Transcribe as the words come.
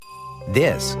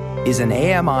This is an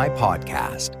AMI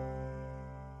podcast.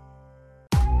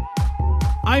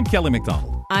 I'm Kelly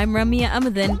McDonald. I'm Ramya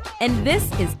Amadin, and this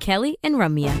is Kelly and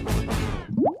Ramya.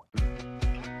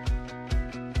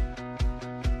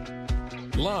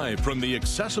 Live from the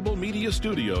Accessible Media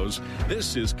Studios,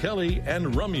 this is Kelly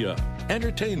and Ramya.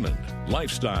 Entertainment,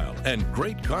 lifestyle, and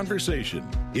great conversation.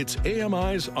 It's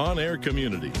AMI's on-air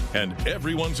community, and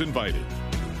everyone's invited.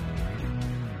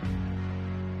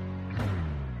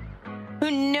 Who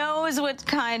knows what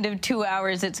kind of 2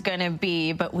 hours it's going to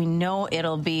be, but we know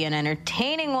it'll be an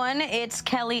entertaining one. It's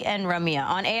Kelly and Ramya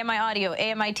on AMI Audio,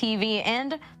 AMI TV,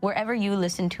 and wherever you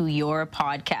listen to your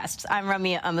podcasts. I'm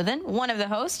Ramya Amadin, one of the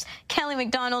hosts. Kelly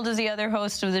McDonald is the other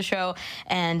host of the show,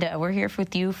 and we're here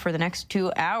with you for the next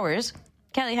 2 hours.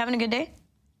 Kelly, having a good day?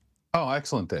 Oh,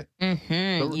 excellent day.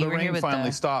 Mm-hmm. The rain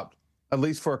finally stopped, at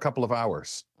least for a couple of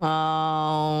hours.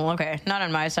 Oh, okay. Not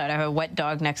on my side. I have a wet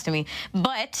dog next to me.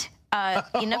 But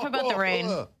enough about the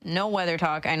rain. No weather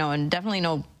talk. I know, and definitely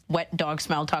no wet dog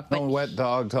smell talk. But no wet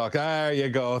dog talk. There you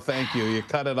go. Thank you. You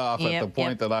cut it off at the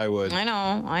point that I would. I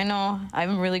know.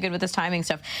 I'm really good with this timing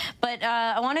stuff. But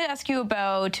I wanted to ask you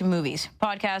about movies,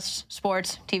 podcasts,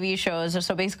 sports, TV shows.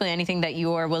 So basically anything that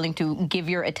you are willing to give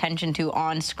your attention to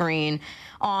on screen,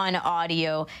 on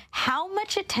audio. How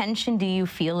much attention do you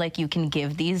feel like you can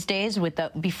give these days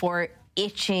before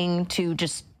itching to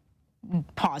just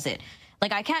pause it?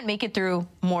 Like, I can't make it through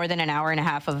more than an hour and a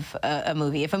half of a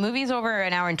movie. If a movie's over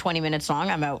an hour and 20 minutes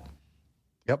long, I'm out.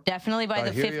 Yep. Definitely by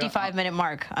the 55-minute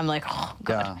mark, I'm like, oh,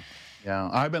 God. Yeah.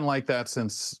 I've been like that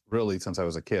since I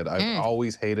was a kid. I've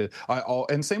always hated,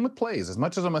 and same with plays. As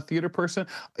much as I'm a theater person,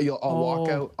 I'll walk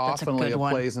out oftenly at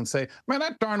plays and say, man,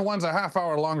 that darn one's a half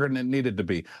hour longer than it needed to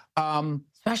be.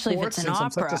 Especially if it's an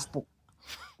opera.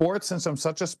 Since I'm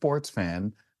such a sports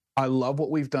fan, I love what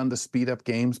we've done to speed up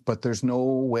games, but there's no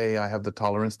way I have the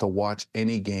tolerance to watch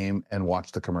any game and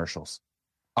watch the commercials.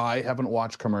 I haven't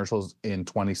watched commercials in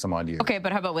 20 some odd years. Okay,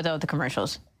 but how about without the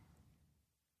commercials?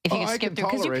 If you can skip through,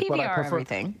 because you PVR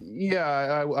everything. Yeah,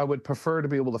 I would prefer to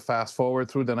be able to fast forward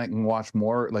through. Then I can watch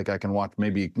more. Like I can watch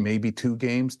maybe two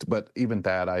games, but even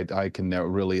that I can never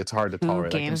really. It's hard to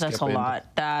tolerate. 2 games, that's a lot.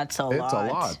 That's a lot. It's a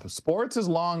lot. Sports is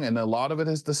long, and a lot of it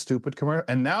is the stupid commercial.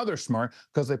 And now they're smart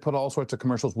because they put all sorts of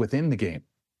commercials within the game.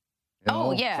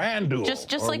 FanDuel,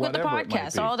 just like with the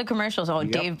podcast, all the commercials.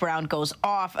 Dave Brown goes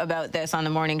off about this on the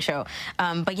morning show.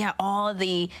 But yeah, all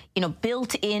the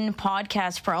built-in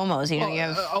podcast promos. You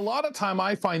have a lot of time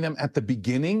I find them at the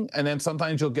beginning, and then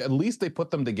sometimes you'll get. At least they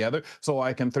put them together, so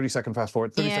I can 30-second fast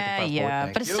forward. 30-second fast forward.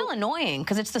 Yeah, but it's still annoying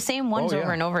because it's the same ones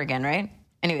over and over again, right?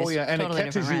 Anyways, and totally it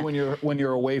catches you when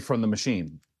you're away from the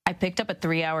machine. I picked up a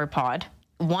 3-hour pod.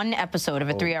 One episode of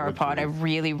a 3-hour pod. I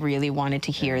really, really wanted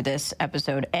to hear this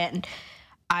episode. And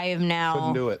I am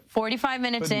now 45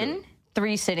 minutes in,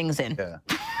 3 sittings in. Yeah,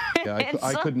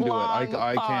 I couldn't do it.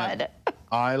 I can't.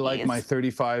 I like my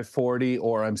 35, 40,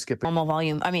 or I'm skipping. Normal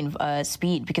volume.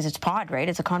 Speed, because it's pod, right?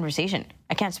 It's a conversation.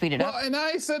 I can't speed it up. And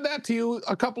I said that to you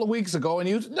a couple of weeks ago, and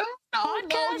you no,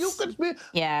 you could speed.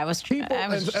 Yeah,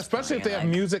 especially if they have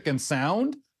music and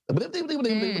sound. No,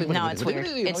 it's weird.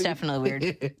 It's definitely weird.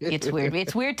 It's weird.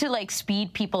 It's weird to like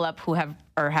speed people up who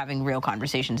are having real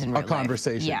conversations in real life.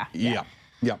 Conversation. Yeah.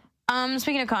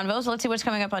 Speaking of convos, let's see what's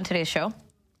coming up on today's show.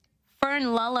 Fern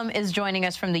Lulham is joining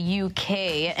us from the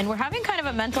UK, and we're having kind of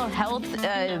a mental health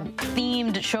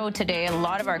themed show today. A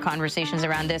lot of our conversations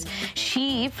around this.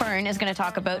 Fern, is going to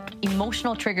talk about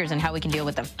emotional triggers and how we can deal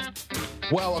with them.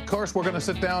 Well, of course, we're going to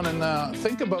sit down and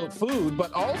think about food,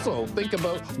 but also think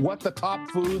about what the top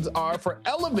foods are for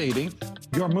elevating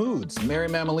your moods. Mary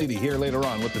Mammoliti here later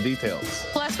on with the details.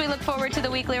 Plus, we look forward to the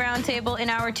weekly roundtable in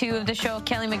hour 2 of the show.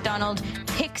 Kelly McDonald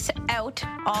picks out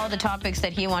all the topics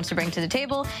that he wants to bring to the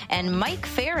table, and Mike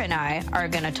Feir and I are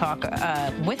going to talk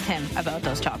with him about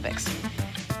those topics.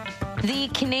 The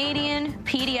Canadian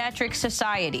Pediatric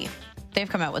Society. They've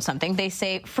come out with something. They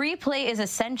say free play is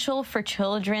essential for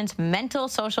children's mental,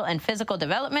 social, and physical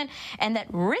development, and that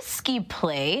risky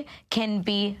play can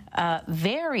be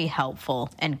very helpful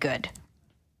and good.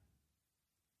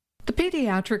 The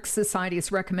Pediatric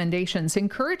Society's recommendations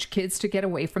encourage kids to get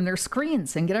away from their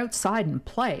screens and get outside and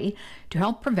play to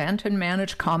help prevent and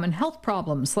manage common health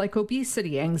problems like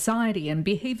obesity, anxiety, and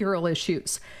behavioral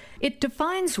issues. It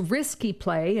defines risky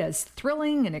play as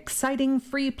thrilling and exciting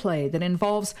free play that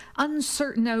involves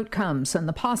uncertain outcomes and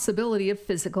the possibility of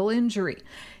physical injury.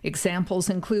 Examples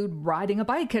include riding a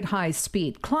bike at high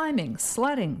speed, climbing,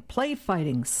 sledding, play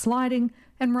fighting, sliding,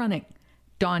 and running.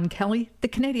 Dawn Kelly, The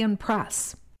Canadian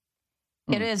Press.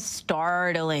 It is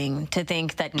startling to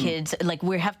think that kids, like,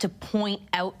 we have to point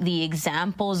out the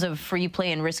examples of free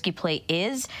play and risky play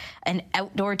is an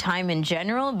outdoor time in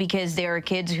general, because there are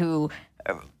kids who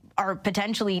are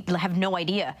potentially have no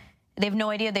idea. They have no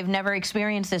idea. They've never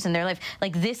experienced this in their life.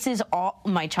 Like, this is all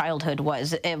my childhood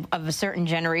was. Of a certain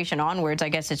generation onwards, I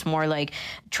guess it's more like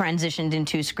transitioned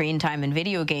into screen time and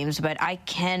video games. But I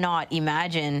cannot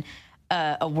imagine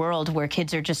a world where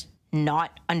kids are just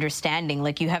not understanding.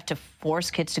 Like, you have to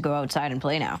force kids to go outside and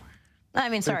play now. I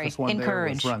mean, sorry,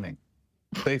 encourage. Running.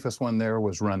 Safest one there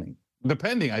was running.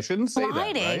 Depending, I shouldn't say that,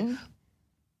 right? Sliding.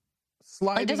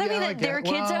 Like, does that mean that there are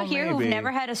kids out here who've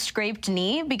never had a scraped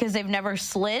knee because they've never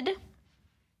slid?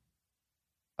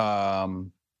 Yeah,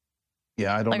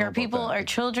 I don't know. Like, are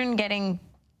children getting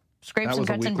scrapes and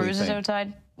cuts and bruises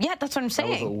outside? Yeah, that's what I'm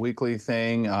saying. That was a weekly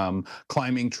thing.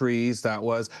 Climbing trees, that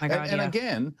was. My God, and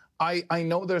again, I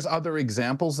know there's other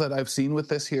examples that I've seen with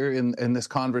this here in this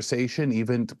conversation,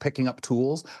 even picking up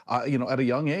tools. At a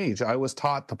young age, I was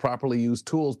taught to properly use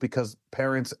tools because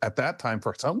parents at that time,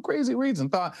 for some crazy reason,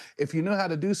 thought if you knew how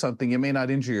to do something, you may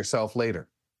not injure yourself later.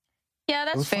 Yeah,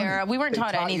 that's fair. Funny. We weren't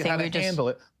taught anything. You how to we just handle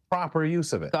it, proper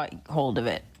use of it. Got hold of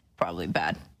it, probably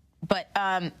bad. But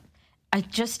I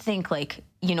just think, like,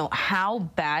 how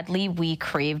badly we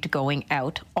craved going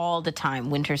out all the time,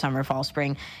 winter, summer, fall,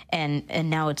 spring. And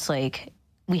now it's like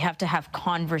we have to have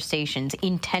conversations,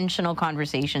 intentional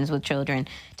conversations with children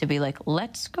to be like,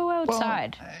 let's go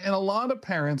outside. Well, and a lot of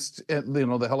parents,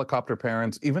 the helicopter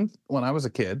parents, even when I was a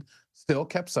kid, still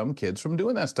kept some kids from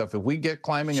doing that stuff. If we get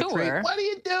climbing a tree, what are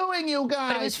you doing, you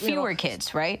guys? But it was fewer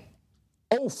kids, right?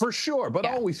 Oh, for sure. But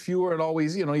always fewer, and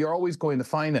always, you're always going to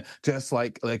find it. Just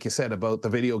like you said about the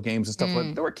video games and stuff.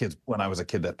 There were kids when I was a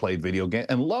kid that played video games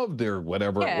and loved or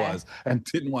whatever it was and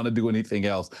didn't want to do anything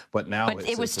else. But now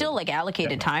it was still like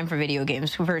allocated time for video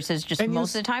games versus just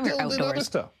most of the time you're outdoors. Did other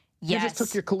stuff. Yes. You just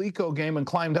took your Coleco game and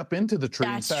climbed up into the tree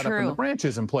and sat up in the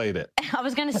branches and played it. I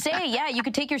was going to say, yeah, you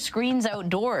could take your screens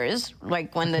outdoors,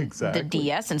 like when the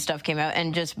DS and stuff came out,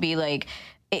 and just be like,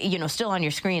 still on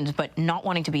your screens, but not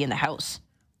wanting to be in the house.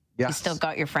 Yes. You still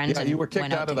got your friends and you were kicked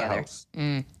went out of the house.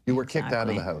 You were kicked out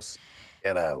of the house.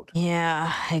 Get out.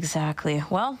 Yeah, exactly.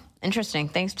 Well, interesting.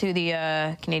 Thanks to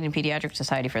the Canadian Pediatric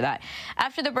Society for that.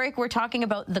 After the break, we're talking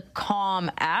about the Calm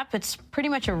app. It's pretty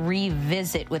much a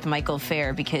revisit with Michael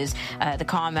Feir because the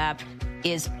Calm app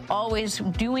is always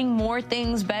doing more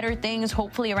things, better things,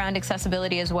 hopefully around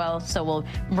accessibility as well. So we'll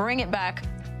bring it back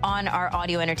on our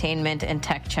audio entertainment and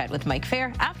tech chat with Mike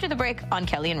Feir after the break on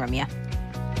Kelly and Ramya.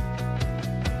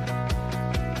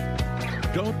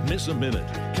 Don't miss a minute.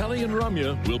 Kelly and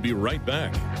Ramya will be right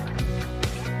back.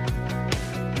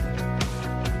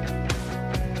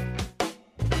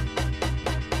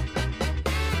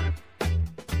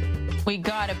 We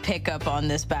gotta pick up on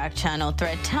this back channel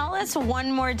thread. Tell us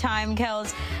one more time,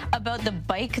 Kels, about the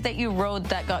bike that you rode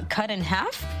that got cut in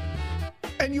half.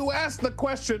 And you asked the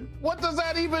question, what does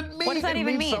that even mean? What does that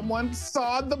even mean? Someone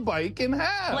sawed the bike in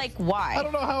half. Like, why? I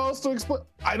don't know how else to explain.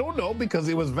 I don't know, because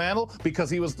he was vandal, because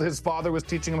his father was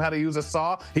teaching him how to use a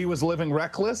saw. He was living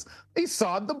reckless. He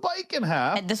sawed the bike in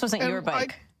half. And this wasn't your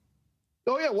bike.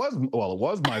 Oh yeah, it was. Well, it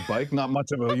was my bike. Not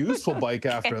much of a useful bike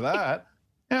after that.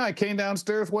 Yeah, I came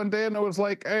downstairs one day and it was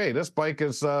like, hey, this bike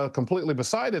is completely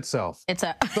beside itself.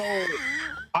 So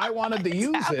I wanted to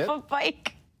use it. A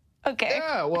bike. Okay.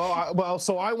 Yeah,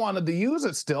 so I wanted to use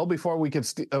it still before we could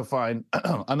find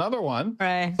another one.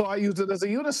 Right. So I used it as a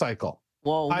unicycle.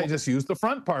 Whoa. I just used the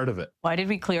front part of it. Why did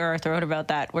we clear our throat about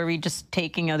that? Were we just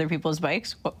taking other people's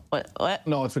bikes? What?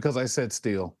 No, it's because I said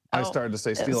steal. I started to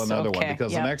say steal another one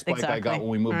because the next bike I got when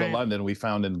we moved to London, we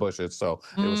found in bushes. So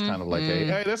it was kind of like,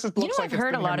 hey, this is. Looks like I've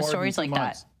heard a lot of stories like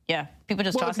that. Yeah, people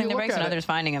just tossing their bikes and others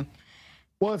finding them.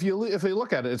 Well, if you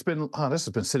look at it, this has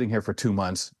been sitting here for 2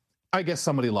 months. I guess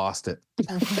somebody lost it.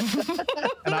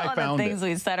 And I found it. Things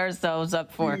we set ourselves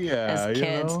up for as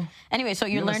kids. Anyway, so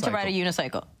you learned to ride a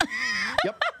unicycle.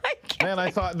 Yep. And I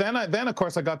thought, then of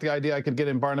course I got the idea I could get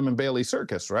in Barnum and Bailey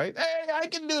Circus, right? Hey, I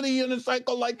can do the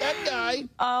unicycle like that guy.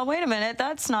 Wait a minute,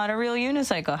 that's not a real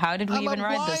unicycle. How did we even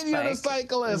ride this bike? I'm a blind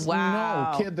unicyclist.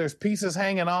 Wow. No, kid, there's pieces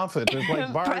hanging off it. There's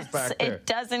like bars back there. It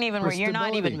doesn't even work. You're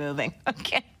not even moving.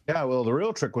 Okay. Yeah, well, the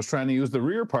real trick was trying to use the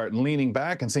rear part and leaning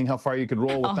back and seeing how far you could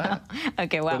roll with that.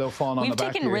 Okay, wow. Without falling on the back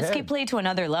of We've your taken risky head. play to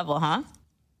another level, huh?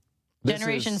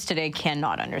 Generations today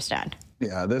cannot understand.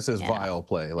 Yeah, this is vile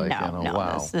play. Like,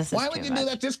 wow. This is Why would you do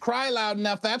that? Just cry loud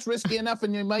enough. That's risky enough,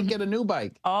 and you might get a new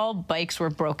bike. All bikes were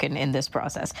broken in this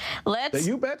process. Let's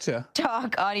you betcha.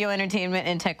 Talk audio entertainment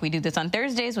and tech. We do this on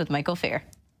Thursdays with Michael Feir.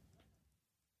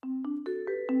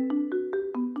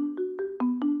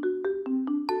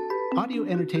 Audio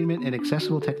entertainment and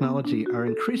accessible technology are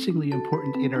increasingly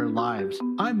important in our lives.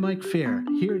 I'm Mike Feir,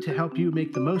 here to help you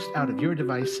make the most out of your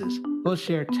devices. We'll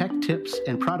share tech tips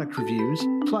and product reviews.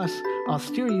 Plus, I'll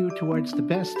steer you towards the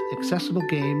best accessible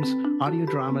games, audio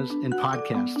dramas, and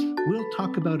podcasts. We'll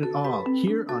talk about it all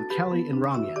here on Kelly and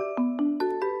Ramya.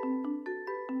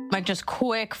 Mike, just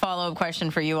quick follow-up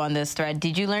question for you on this thread.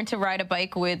 Did you learn to ride a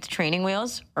bike with training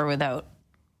wheels or without?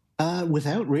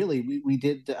 Without really. We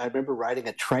did. I remember riding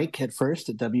a trike at first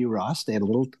at W. Ross. They had a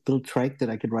little trike that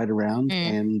I could ride around,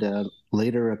 and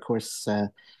later, of course,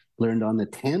 learned on the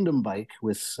tandem bike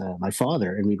with my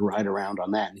father, and we'd ride around on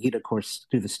that. And he'd, of course,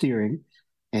 do the steering,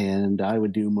 and I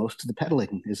would do most of the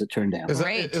pedaling, as it turned out. Is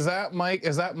that Mike?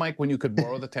 Is that Mike when you could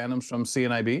borrow the tandems from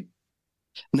CNIB?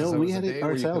 No, we had it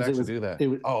ourselves. It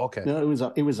was, oh, okay. No,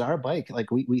 it was our bike.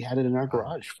 Like we had it in our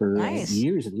garage for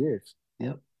years and years.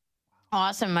 Yep.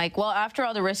 Awesome, Mike. Well, after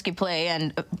all the risky play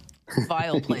and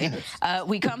vile play, yes.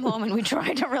 We come home and we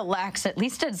try to relax, at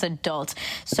least as adults.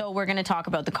 So we're going to talk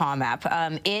about the Calm app.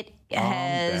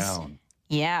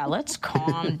 Yeah, let's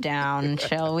calm down,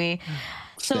 shall we?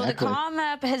 So the Calm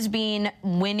app has been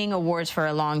winning awards for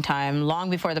a long time,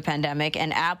 long before the pandemic,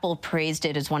 and Apple praised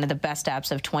it as one of the best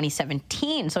apps of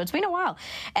 2017. So it's been a while.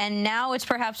 And now it's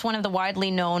perhaps one of the widely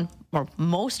known, or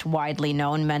most widely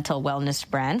known, mental wellness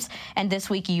brands. And this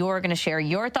week you're going to share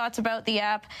your thoughts about the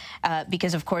app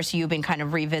because, of course, you've been kind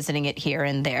of revisiting it here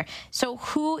and there. So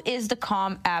who is the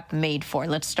Calm app made for?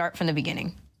 Let's start from the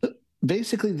beginning.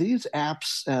 Basically, these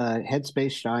apps,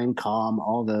 Headspace, Shine, Calm,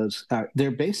 all those, they're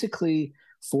basically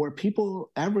for people,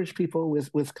 average people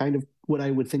with kind of what I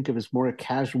would think of as more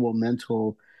casual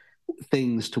mental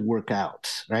things to work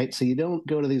out, right? So you don't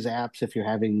go to these apps if you're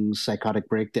having psychotic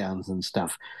breakdowns and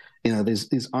stuff. You know,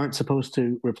 these aren't supposed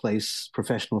to replace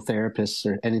professional therapists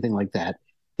or anything like that.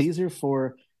 These are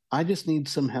for, I just need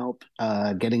some help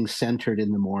getting centered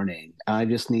in the morning. I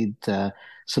just need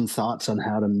some thoughts on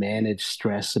how to manage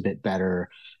stress a bit better.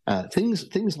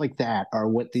 Things like that are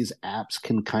what these apps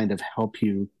can kind of help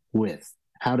you with.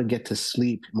 How to get to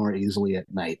sleep more easily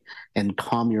at night and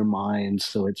calm your mind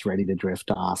so it's ready to drift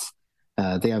off.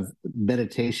 They have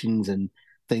meditations and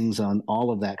things on all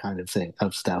of that kind of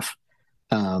stuff.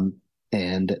 So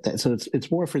it's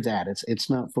more for that. It's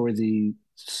not for the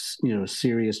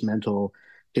serious mental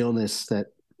illness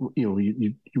that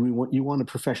you want a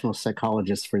professional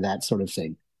psychologist for that sort of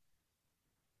thing.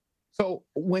 So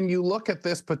when you look at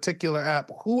this particular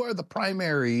app, who are the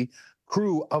primary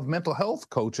crew of mental health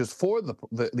coaches for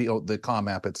the Calm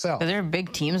app itself? There are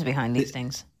big teams behind these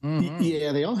things. Mm-hmm.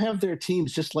 Yeah, they all have their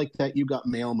teams, just like that You Got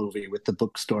Mail movie with the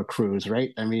bookstore crews,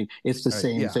 right? I mean, it's the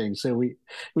same thing. So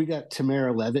we got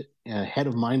Tamara Levitt, head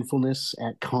of mindfulness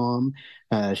at Calm.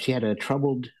 She had a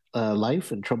troubled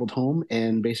life and troubled home,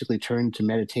 and basically turned to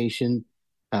meditation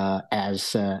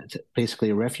as basically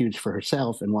a refuge for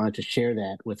herself, and wanted to share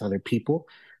that with other people.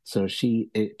 So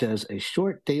it does a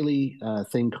short daily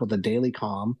thing called the Daily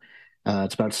Calm.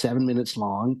 It's about 7 minutes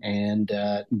long, and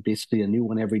basically a new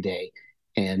one every day.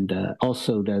 And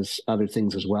also does other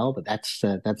things as well, but that's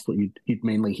what you'd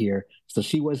mainly hear. So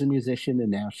she was a musician,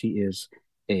 and now she is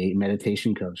a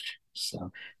meditation coach.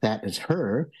 So that is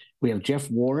her. We have Jeff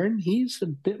Warren. He's a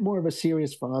bit more of a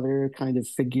serious father kind of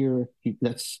figure.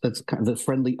 That's kind of the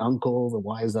friendly uncle, the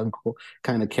wise uncle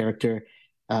kind of character.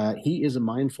 He is a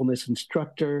mindfulness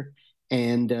instructor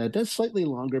and does slightly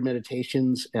longer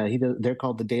meditations. They're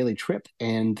called the Daily Trip,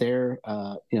 and they're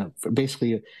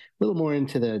basically a little more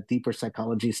into the deeper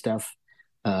psychology stuff.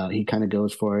 He kind of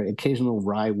goes for occasional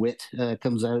wry wit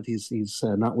comes out. He's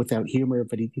not without humor,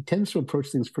 but he tends to approach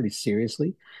things pretty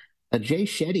seriously. Jay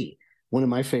Shetty, one of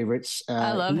my favorites.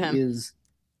 I love him. He is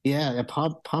a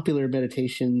popular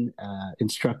meditation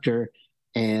instructor.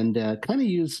 And kind of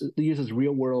uses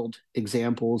real world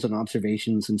examples and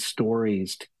observations and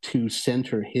stories to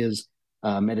center his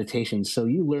meditation. So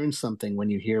you learn something when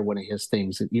you hear one of his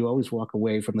things. You always walk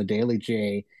away from the Daily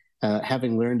J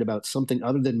having learned about something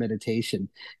other than meditation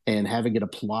and having it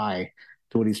apply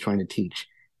to what he's trying to teach.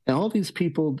 And all these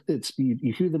people,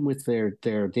 you hear them with their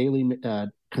daily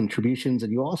contributions,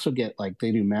 and you also get, like,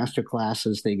 they do master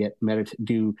classes, they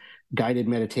do guided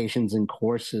meditations and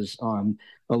courses on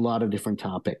a lot of different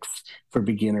topics for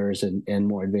beginners and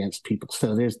more advanced people.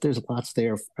 So there's lots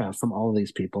there from all of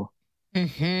these people.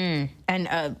 Mm-hmm.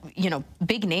 And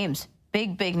big names.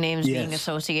 Big names being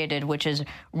associated, which is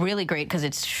really great because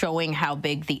it's showing how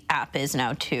big the app is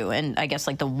now too, and I guess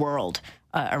like the world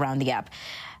around the app.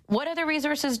 What other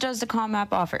resources does the Calm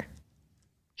app offer?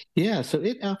 Yeah, so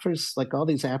it offers, like all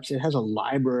these apps, it has a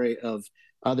library of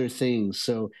other things.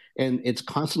 So, and it's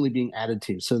constantly being added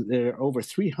to. So there are over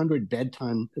 300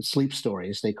 bedtime sleep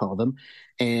stories, they call them.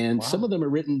 And some of them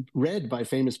are read by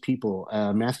famous people.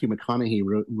 Matthew McConaughey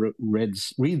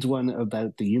reads one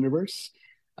about the universe.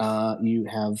 You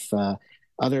have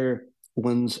other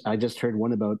ones. I just heard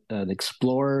one about an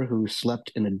explorer who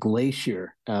slept in a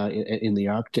glacier in the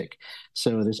Arctic.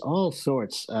 So there's all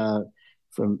sorts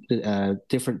from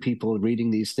different people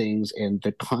reading these things, and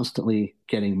they're constantly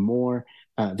getting more.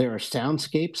 There are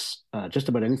soundscapes, just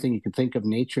about anything you can think of: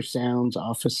 nature sounds,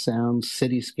 office sounds,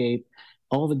 cityscape,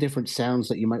 all the different sounds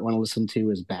that you might want to listen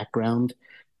to as background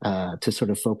to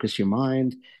sort of focus your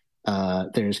mind.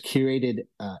 There's curated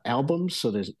albums,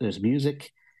 so there's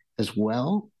music as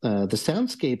well. The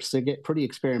soundscapes, they get pretty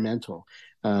experimental.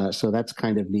 So that's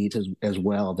kind of neat as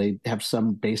well. They have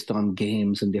some based on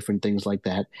games and different things like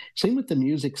that. Same with the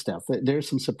music stuff. There's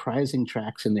some surprising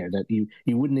tracks in there that you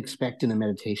wouldn't expect in a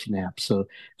meditation app. So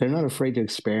they're not afraid to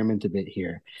experiment a bit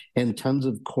here. And tons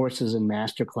of courses and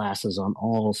master classes on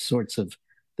all sorts of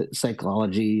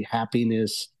psychology,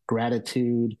 happiness,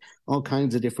 gratitude, all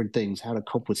kinds of different things, how to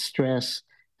cope with stress,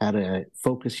 how to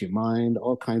focus your mind,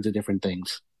 all kinds of different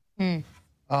things.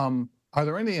 Are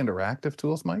there any interactive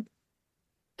tools, Mike?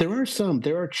 There are some.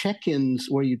 There are check-ins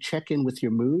where you check in with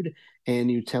your mood and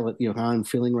you tell it, how I'm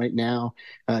feeling right now.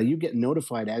 You get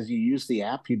notified as you use the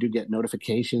app. You do get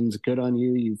notifications. Good on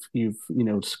you. You've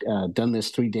done this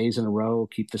 3 days in a row.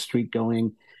 Keep the streak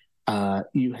going.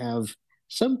 You have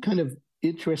some kind of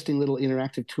interesting little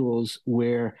interactive tools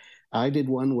where I did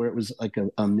one where it was like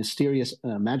a mysterious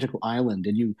magical island,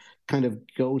 and you kind of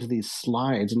go to these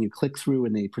slides and you click through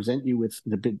and they present you with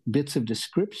the bits of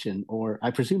description, or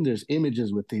I presume there's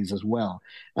images with these as well,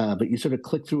 but you sort of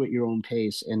click through at your own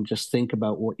pace and just think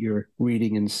about what you're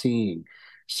reading and seeing.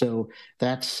 So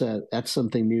that's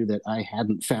something new that I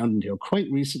hadn't found until quite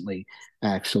recently,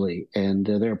 actually. And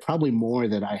there are probably more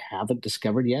that I haven't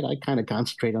discovered yet. I kind of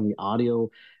concentrate on the audio,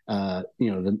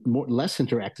 the less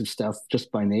interactive stuff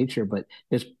just by nature. But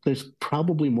there's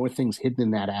probably more things hidden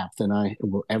in that app than I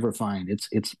will ever find.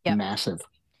 It's massive.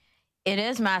 It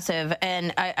is massive,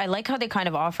 and I like how they kind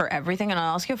of offer everything, and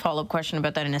I'll ask you a follow-up question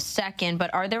about that in a second,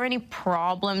 but are there any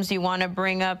problems you want to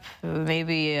bring up?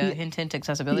 Maybe a hint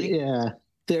accessibility? Yeah.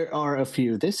 There are a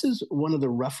few. This is one of the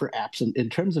rougher apps in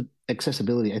terms of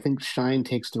accessibility. I think Shine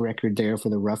takes the record there for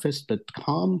the roughest, but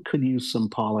Calm could use some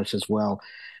polish as well.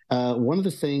 One of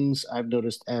the things I've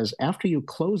noticed as after you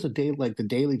close a day, like the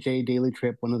Daily J, Daily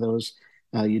Trip, one of those,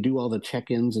 you do all the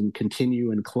check-ins and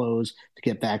continue and close to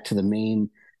get back to the main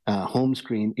home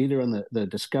screen, either on the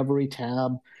Discovery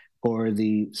tab or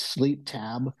the Sleep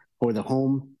tab or the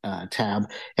Home tab.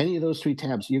 Any of those three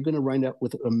tabs, you're going to wind up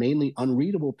with a mainly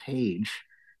unreadable page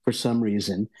for some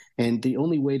reason. And the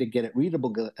only way to get it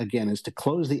readable again is to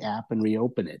close the app and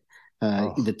reopen it.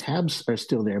 The tabs are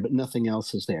still there, but nothing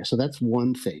else is there. So that's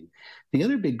one thing. The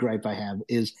other big gripe I have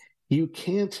is you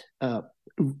can't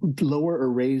lower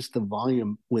or raise the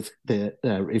volume with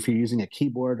if you're using a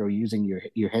keyboard or using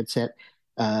your headset.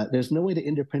 There's no way to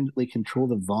independently control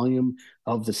the volume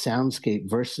of the soundscape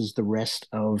versus the rest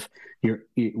of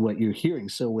what you're hearing.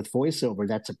 So with voiceover,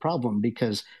 that's a problem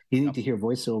because you need to hear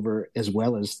voiceover as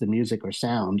well as the music or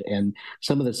sound. And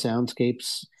some of the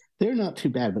soundscapes, they're not too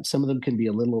bad, but some of them can be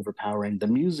a little overpowering. The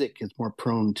music is more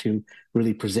prone to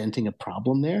really presenting a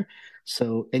problem there.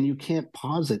 So, and you can't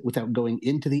pause it without going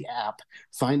into the app,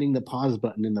 finding the pause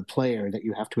button in the player that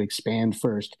you have to expand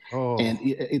first. And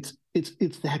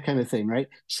it's that kind of thing, right?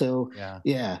 So,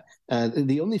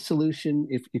 the only solution,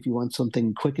 if you want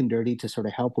something quick and dirty to sort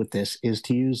of help with this, is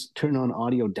to turn on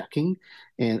audio ducking.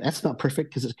 And that's not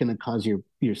perfect because it's going to cause your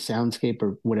soundscape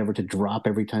or whatever to drop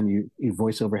every time your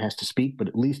voiceover has to speak, but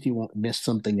at least you won't miss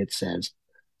something it says.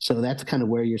 So that's kind of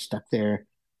where you're stuck there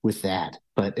with that.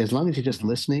 But as long as you're just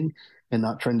listening and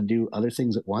not trying to do other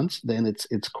things at once, then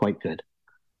it's quite good.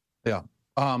 Yeah.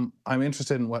 I'm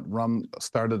interested in what Rum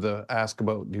started to ask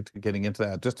about you getting into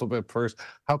that. Just a little bit first,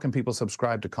 how can people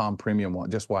subscribe to Calm Premium?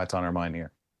 Just why it's on our mind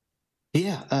here.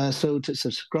 Yeah, so to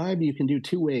subscribe, you can do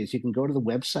two ways. You can go to the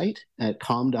website at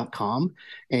calm.com,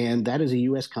 and that is a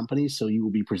U.S. company, so you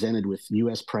will be presented with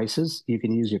U.S. prices. You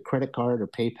can use your credit card or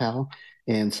PayPal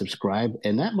and subscribe,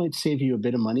 and that might save you a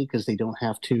bit of money because they don't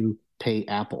have to pay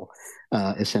Apple,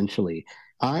 essentially.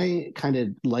 I kind of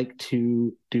like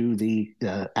to do the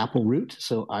Apple route,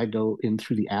 so I go in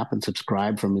through the app and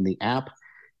subscribe from in the app.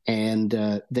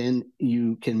 And then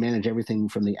you can manage everything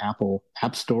from the Apple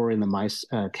App Store in the My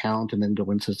account, and then go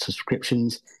into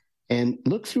subscriptions and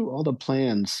look through all the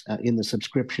plans in the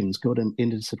subscriptions.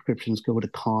 Into subscriptions, go to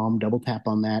Calm, double tap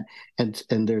on that,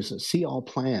 and there's a See All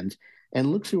Plans.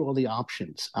 and look through all the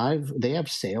options. They have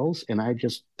sales, and I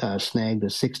just snagged a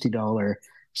 $60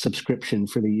 subscription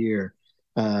for the year.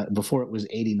 Before it was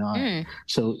 $89.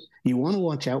 So you want to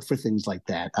watch out for things like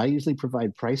that. I usually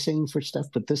provide pricing for stuff,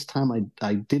 but this time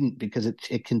I didn't, because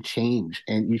it can change,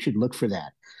 and you should look for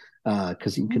that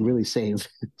because you can really save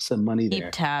some money there.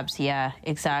 Keep tabs. Yeah,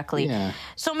 exactly. Yeah.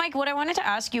 So Mike, what I wanted to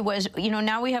ask you was,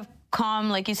 now we have Calm,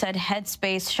 like you said,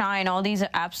 Headspace, Shine, all these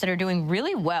apps that are doing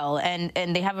really well, and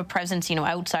they have a presence,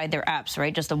 outside their apps,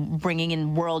 right? Just bringing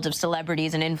in worlds of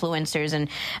celebrities and influencers, and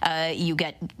you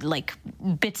get like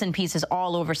bits and pieces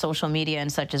all over social media and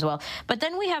such as well. But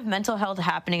then we have mental health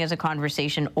happening as a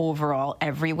conversation overall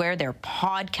everywhere. There are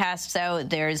podcasts out,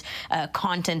 there's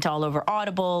content all over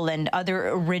Audible and other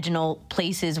original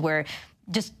places where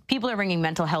just people are bringing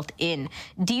mental health in.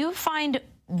 Do you find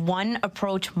one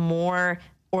approach more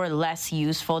or less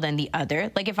useful than the other?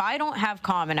 Like, if I don't have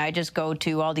Calm and I just go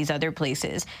to all these other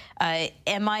places,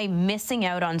 am I missing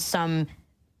out on some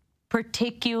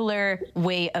particular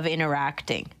way of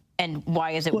interacting? And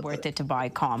why is it worth it to buy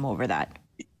Calm over that?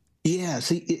 Yeah,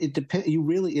 see, it depends.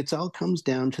 It all comes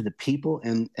down to the people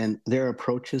and their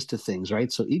approaches to things,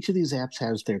 right? So each of these apps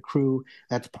has their crew.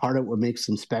 That's part of what makes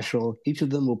them special. Each of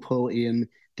them will pull in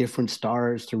different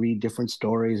stars to read different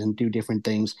stories and do different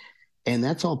things. And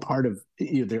that's all part of,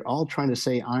 they're all trying to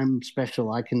say, I'm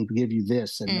special, I can give you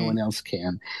this, and no one else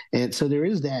can. And so there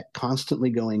is that constantly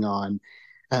going on.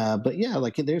 But yeah,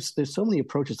 like there's so many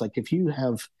approaches. Like if you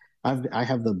have, I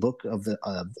have the book of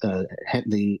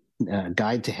the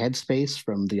Guide to Headspace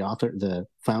from the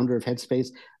founder of Headspace.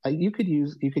 You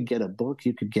could get a book,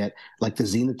 you could get like the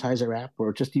Zenitizer app,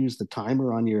 or just use the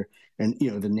timer on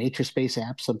the Nature Space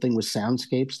app, something with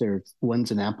soundscapes. There are ones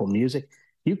in Apple Music.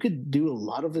 You could do a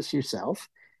lot of this yourself,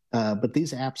 but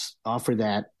these apps offer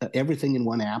that everything in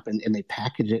one app, and they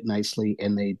package it nicely,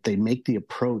 and they make the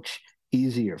approach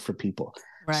easier for people.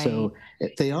 Right. So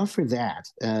they offer that.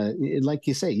 Like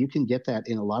you say, you can get that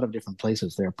in a lot of different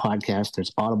places. There are podcasts,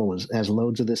 there's Audible has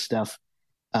loads of this stuff.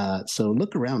 So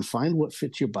look around, find what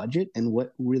fits your budget and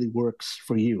what really works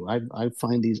for you. I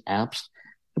find these apps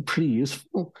pretty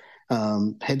useful.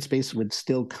 Headspace would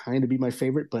still kind of be my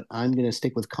favorite, but I'm going to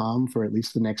stick with Calm for at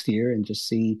least the next year and just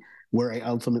see where I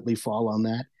ultimately fall on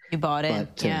that. You bought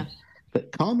it, yeah.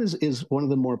 But Calm is one of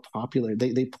the more popular.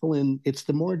 They pull in, it's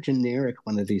the more generic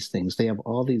one of these things. They have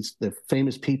all the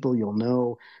famous people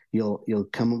you'll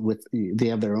come with, they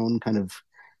have their own kind of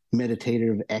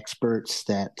meditative experts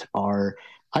that are,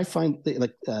 I find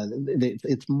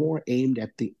it's more aimed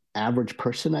at the average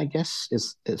person, I guess,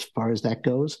 as far as that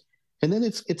goes. And then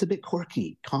it's a bit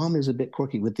quirky. Calm is a bit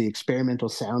quirky with the experimental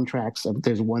soundtracks.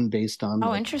 There's one based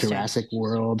on Jurassic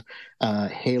World,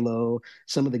 Halo.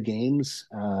 Some of the games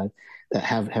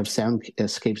have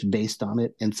soundscapes based on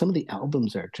it, and some of the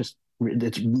albums are just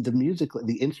the music.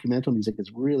 The instrumental music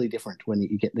is really different when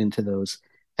you get into those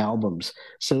albums.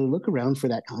 So look around for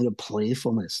that kind of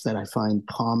playfulness that I find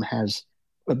Calm has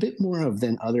a bit more of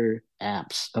than other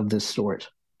apps of this sort.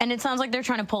 And it sounds like they're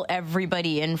trying to pull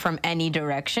everybody in from any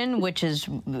direction, which is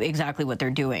exactly what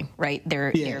they're doing, right?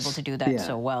 They're able to do that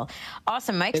so well.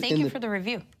 Awesome, Mike. Thank you for the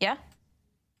review. Yeah?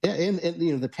 Yeah, and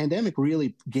the pandemic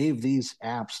really gave these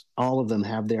apps, all of them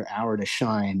have their hour to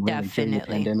shine really during the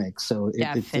pandemic. So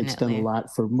it's done a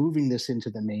lot for moving this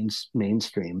into the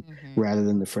mainstream rather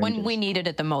than the fringes. When we needed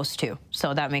it the most, too.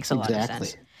 So that makes a lot of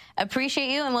sense.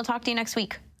 Appreciate you, and we'll talk to you next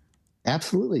week.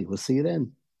 Absolutely. We'll see you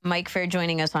then. Mike Feir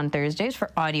joining us on Thursdays for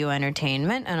audio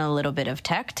entertainment and a little bit of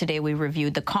tech. Today we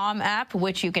reviewed the Calm app,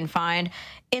 which you can find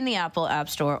in the Apple App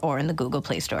Store or in the Google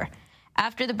Play Store.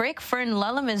 After the break, Fern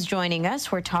Lulham is joining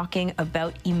us. We're talking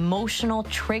about emotional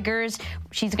triggers.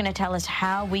 She's going to tell us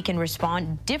how we can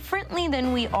respond differently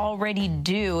than we already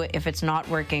do if it's not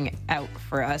working out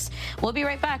for us. We'll be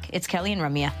right back. It's Kelly and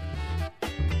Ramya.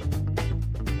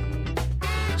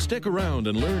 Stick around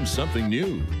and learn something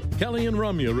new. Kelly and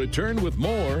Ramya return with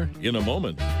more in a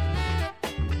moment.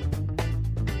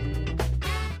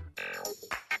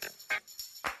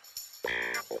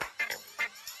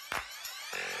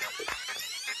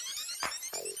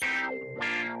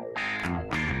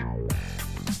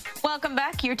 Welcome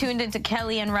back. You're tuned into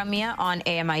Kelly and Ramya on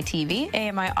AMI TV,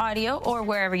 AMI Audio, or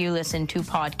wherever you listen to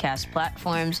podcast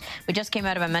platforms. We just came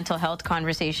out of a mental health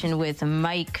conversation with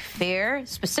Mike Feir,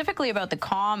 specifically about the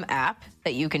Calm app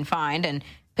that you can find and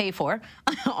pay for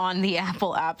on the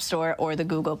Apple App Store or the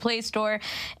Google Play Store.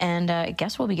 And I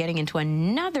guess we'll be getting into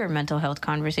another mental health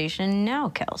conversation now,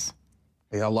 Kels.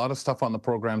 Yeah, a lot of stuff on the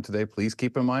program today. Please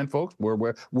keep in mind, folks,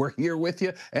 we're here with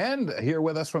you, and here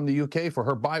with us from the UK for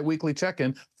her bi-weekly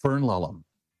check-in, Fern Lulham.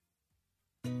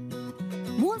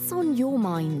 What's on your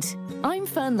mind? I'm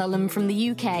Fern Lulham from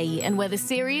the UK, and whether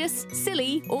serious,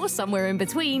 silly, or somewhere in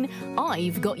between,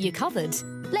 I've got you covered.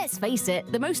 Let's face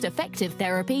it, the most effective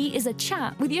therapy is a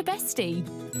chat with your bestie.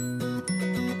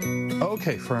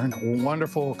 Okay, Fern,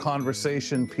 wonderful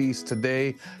conversation piece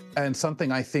today, and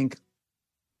something I think,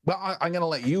 well, I'm going to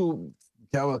let you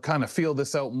kind of feel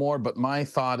this out more, but my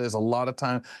thought is a lot of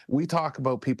time we talk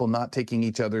about people not taking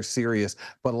each other serious,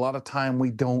 but a lot of time we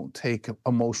don't take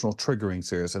emotional triggering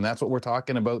serious, and that's what we're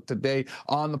talking about today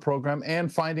on the program,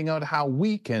 and finding out how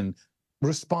we can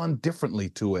respond differently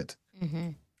to it. Mm-hmm.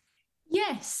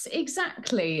 Yes,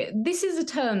 exactly. This is a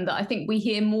term that I think we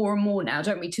hear more and more now,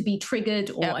 don't we? To be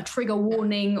triggered, or a trigger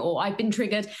warning, or I've been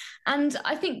triggered. And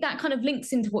I think that kind of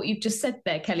links into what you've just said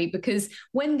there, Kelly, because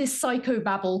when this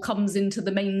psychobabble comes into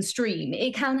the mainstream,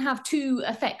 it can have two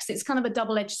effects. It's kind of a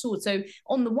double-edged sword. So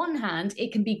on the one hand,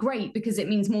 it can be great because it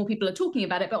means more people are talking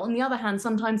about it. But on the other hand,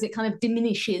 sometimes it kind of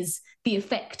diminishes the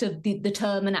effect of the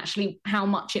term and actually how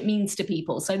much it means to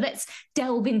people. So let's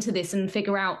delve into this and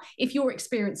figure out, if you're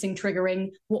experiencing triggering,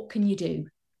 what can you do?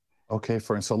 Okay,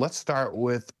 Fern. So let's start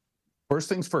with first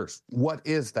things first. What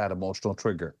is that emotional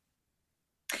trigger?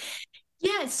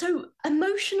 Yeah, so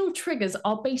emotional triggers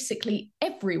are basically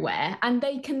everywhere, and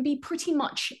they can be pretty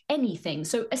much anything.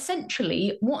 So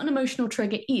essentially, what an emotional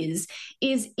trigger is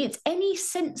it's any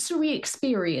sensory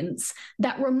experience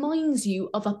that reminds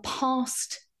you of a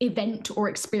past event or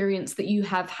experience that you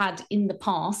have had in the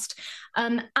past.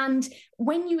 And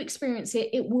when you experience it,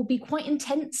 it will be quite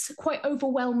intense, quite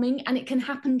overwhelming, and it can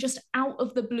happen just out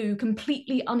of the blue,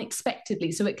 completely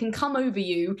unexpectedly. So it can come over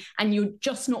you and you're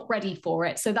just not ready for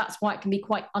it. So that's why it can be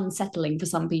quite unsettling for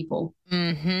some people.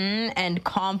 Mm-hmm. And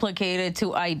complicated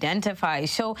to identify.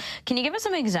 So can you give us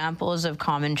some examples of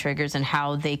common triggers and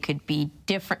how they could be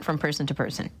different from person to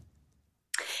person?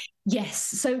 Yes.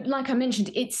 So like I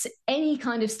mentioned, it's any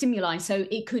kind of stimuli. So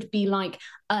it could be like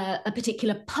a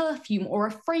particular perfume or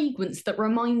a fragrance that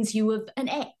reminds you of an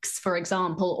ex, for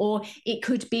example, or it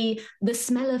could be the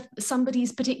smell of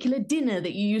somebody's particular dinner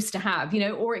that you used to have,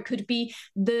 or it could be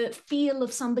the feel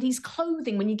of somebody's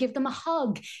clothing when you give them a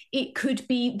hug. It could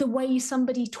be the way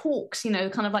somebody talks, kind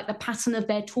of like the pattern of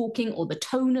their talking or the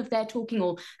tone of their talking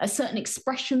or a certain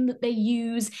expression that they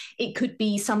use. It could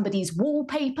be somebody's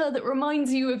wallpaper that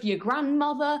reminds you of your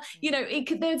grandmother.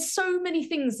 There's so many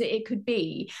things that it could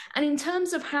be. And in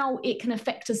terms of how it can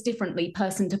affect us differently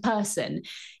person to person,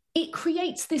 it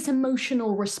creates this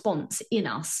emotional response in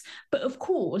us. But of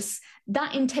course,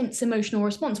 that intense emotional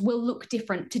response will look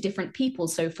different to different people.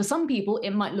 So for some people,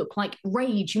 it might look like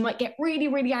rage. You might get really,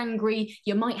 really angry.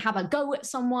 You might have a go at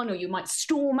someone, or you might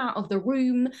storm out of the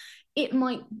room. You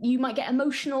might get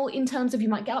emotional in terms of you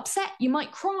might get upset, you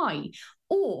might cry.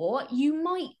 Or you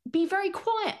might be very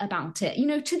quiet about it.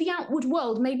 To the outward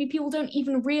world, maybe people don't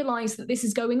even realize that this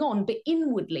is going on, but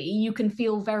inwardly you can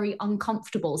feel very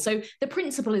uncomfortable. So the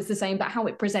principle is the same, but how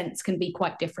it presents can be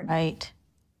quite different. Right.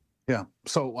 Yeah.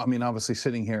 So, obviously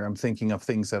sitting here, I'm thinking of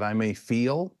things that I may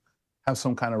feel have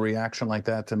some kind of reaction like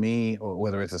that to me, or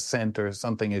whether it's a scent or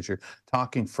something as you're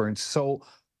talking, Fern. So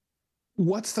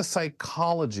what's the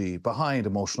psychology behind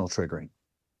emotional triggering?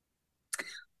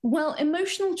 Well,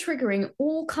 emotional triggering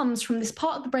all comes from this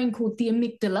part of the brain called the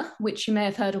amygdala, which you may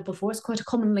have heard of before. It's quite a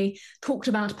commonly talked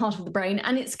about part of the brain.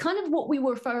 And it's kind of what we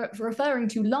were referring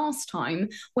to last time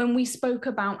when we spoke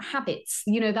about habits,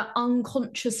 that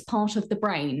unconscious part of the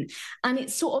brain. And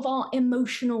it's sort of our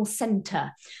emotional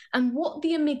center. And what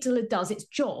the amygdala does, its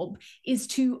job, is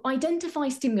to identify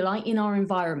stimuli in our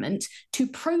environment, to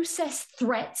process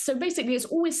threats. So basically, it's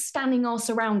always scanning our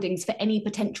surroundings for any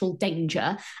potential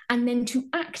danger, and then to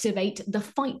activate the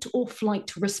fight or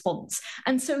flight response.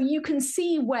 And so you can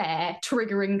see where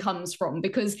triggering comes from,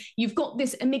 because you've got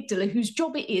this amygdala whose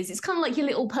job it's kind of like your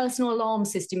little personal alarm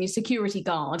system, your security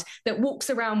guard that walks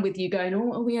around with you going,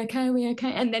 oh, are we okay? Are we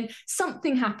okay? And then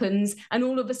something happens and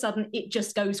all of a sudden it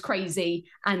just goes crazy,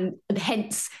 and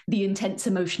hence the intense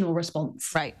emotional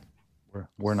response. Right.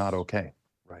 We're not okay.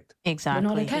 Right. Exactly.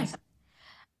 We're not okay.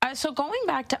 So going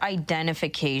back to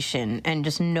identification and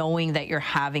just knowing that you're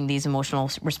having these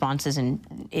emotional responses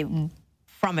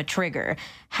from a trigger,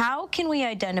 how can we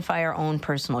identify our own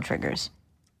personal triggers?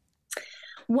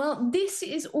 Well, this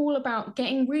is all about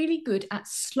getting really good at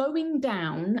slowing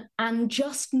down and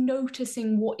just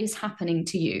noticing what is happening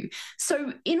to you.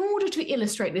 So in order to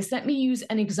illustrate this, let me use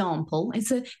an example.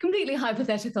 It's a completely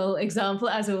hypothetical example,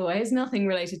 as always, nothing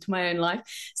related to my own life.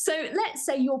 So let's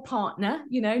say your partner,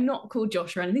 not called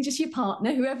Josh or anything, just your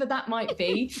partner, whoever that might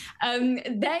be,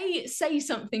 they say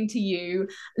something to you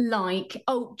like,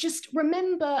 oh, just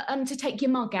remember to take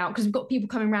your mug out because we've got people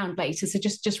coming around later. So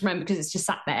just remember because it's just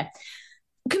sat there.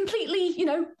 completely,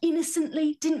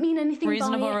 innocently, didn't mean anything by it.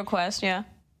 Reasonable request, yeah.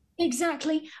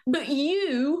 Exactly. But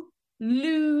you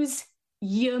lose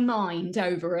your mind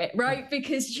over it, right?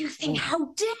 Because you think,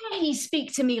 how dare he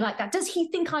speak to me like that? Does he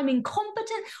think I'm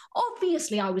incompetent?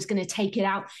 Obviously, I was going to take it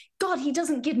out. God, he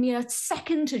doesn't give me a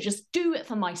second to just do it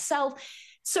for myself.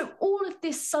 So all of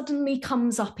this suddenly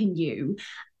comes up in you.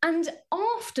 And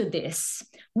after this,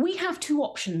 we have two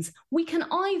options. We can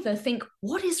either think,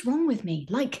 what is wrong with me?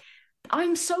 Like,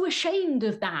 I'm so ashamed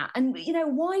of that. And,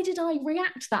 why did I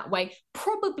react that way?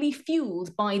 Probably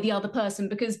fueled by the other person,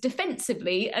 because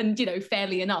defensively and,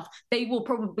 fairly enough, they will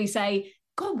probably say,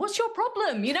 God, what's your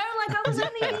problem? I was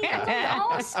only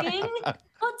asking.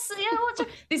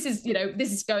 This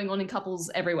is going on in couples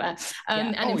everywhere,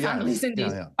 and in families indeed.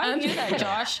 Yeah. I knew that,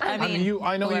 Josh. I know you've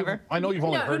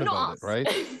only heard about it, right?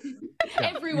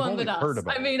 Everyone but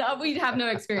us. We'd have no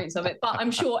experience of it, but I'm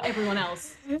sure everyone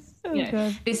else.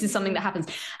 This is something that happens,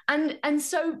 and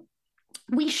so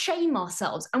we shame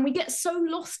ourselves, and we get so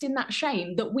lost in that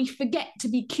shame that we forget to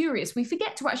be curious. We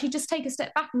forget to actually just take a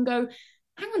step back and go,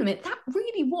 hang on a minute, that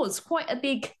really was quite a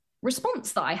big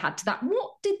response that I had to that.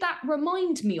 What did that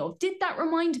remind me of? Did that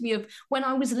remind me of when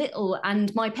I was little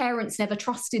and my parents never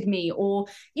trusted me, or,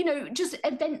 just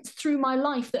events through my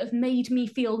life that have made me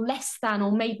feel less than,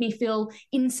 or made me feel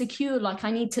insecure, like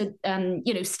I need to,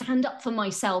 stand up for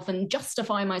myself and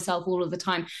justify myself all of the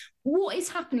time? What is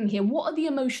happening here? What are the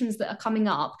emotions that are coming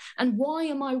up? And why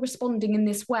am I responding in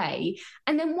this way?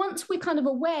 And then once we're kind of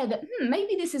aware that,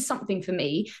 maybe this is something for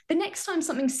me, the next time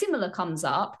something similar comes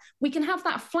up, we can have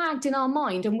that flagged in our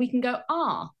mind and we can go,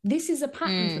 this is a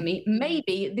pattern for me.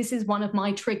 Maybe this is one of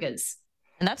my triggers.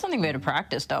 And that's something we had to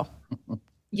practice, though.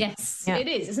 Yes, it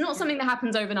is. It's not something that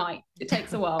happens overnight. It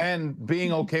takes a while. And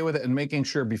being okay with it and making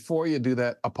sure before you do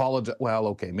that, apologize. Well,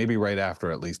 okay, maybe right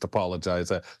after at least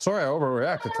apologize. Sorry, I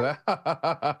overreacted to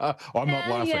that. I'm not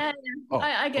laughing. Yeah.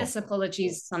 I guess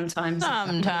apologies sometimes.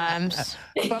 Sometimes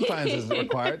is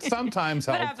required. Sometimes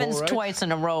helpful. That happens right? twice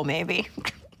in a row, maybe.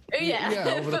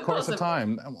 Yeah, over the course of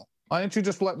time. Why don't you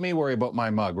just let me worry about my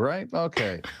mug, right?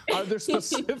 Okay. Are there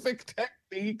specific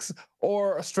techniques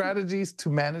or strategies to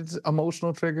manage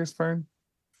emotional triggers, Fern?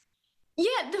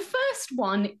 Yeah, the first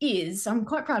one is, I'm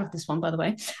quite proud of this one, by the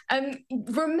way.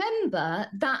 Remember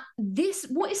that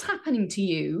what is happening to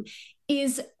you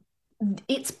is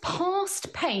it's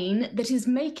past pain that is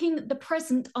making the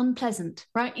present unpleasant,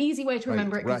 right? Easy way to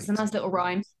remember it, because it's a nice little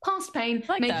rhyme. Past pain,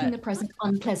 making the present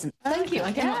unpleasant. Thank you.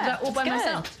 I came up with that all by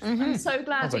myself. Mm-hmm. I'm so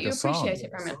glad that you appreciate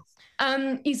it, Romeo.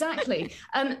 Exactly.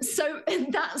 So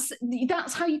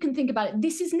that's how you can think about it.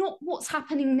 This is not what's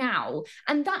happening now.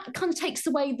 And that kind of takes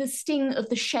away the sting of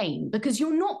the shame, because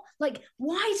you're not like,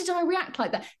 why did I react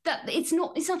like that? It's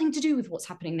nothing to do with what's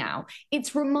happening now.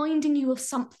 It's reminding you of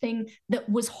something that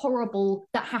was horrible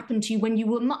that happened to you when you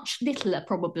were much littler,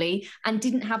 probably, and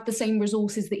didn't have the same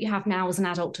resources that you have now as an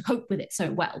adult to cope with it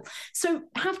so well. So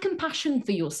have compassion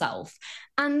for yourself.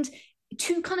 And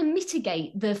to kind of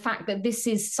mitigate the fact that this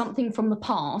is something from the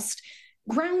past,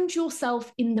 ground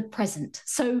yourself in the present.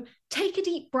 So take a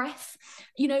deep breath,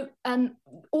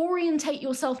 orientate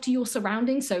yourself to your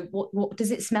surroundings. So what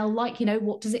does it smell like?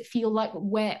 What does it feel like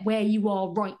where you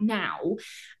are right now?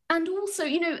 And also,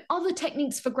 other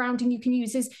techniques for grounding you can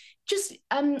use is just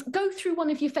go through one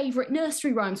of your favorite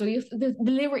nursery rhymes, or the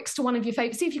lyrics to one of your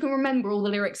favorite. See if you can remember all the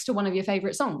lyrics to one of your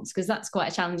favorite songs, because that's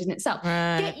quite a challenge in itself.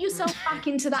 Get yourself back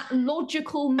into that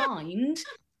logical mind.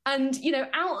 And,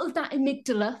 out of that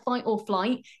amygdala, fight or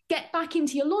flight, get back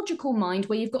into your logical mind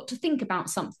where you've got to think about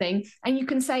something, and you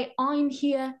can say, I'm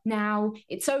here now.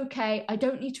 It's okay. I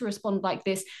don't need to respond like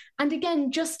this. And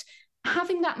again, just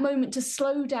having that moment to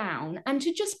slow down and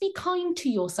to just be kind to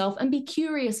yourself and be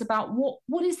curious about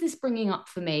what is this bringing up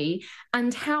for me,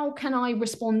 and how can I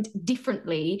respond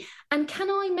differently, and can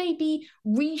I maybe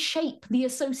reshape the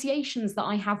associations that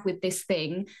I have with this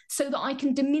thing so that I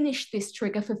can diminish this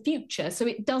trigger for future, so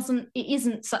it doesn't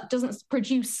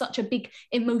produce such a big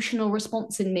emotional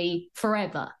response in me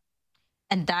forever.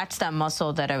 And that's that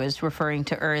muscle that I was referring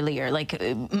to earlier, like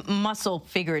muscle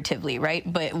figuratively, right?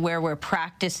 But where we're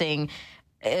practicing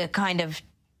kind of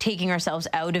taking ourselves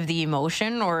out of the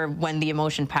emotion, or when the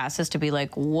emotion passes, to be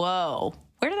like, whoa,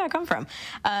 where did that come from?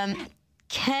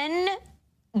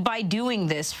 By doing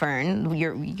this, Fern,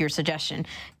 your suggestion,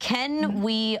 can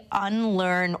we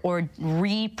unlearn or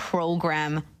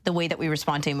reprogram the way that we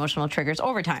respond to emotional triggers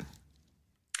over time?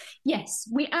 Yes,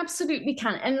 we absolutely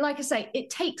can. And like I say, it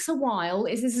takes a while.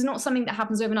 This is not something that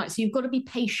happens overnight. So you've got to be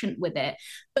patient with it.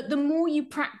 But the more you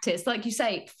practice, like you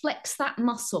say, flex that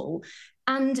muscle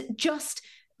and just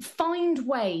find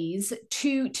ways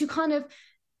to kind of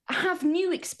have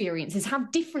new experiences,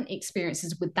 have different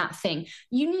experiences with that thing.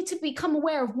 You need to become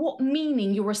aware of what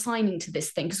meaning you're assigning to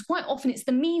this thing, because quite often it's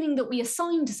the meaning that we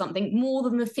assign to something more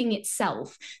than the thing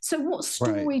itself. So what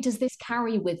story does this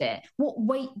carry with it? What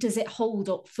weight does it hold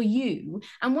up for you?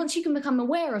 And once you can become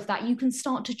aware of that, you can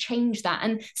start to change that.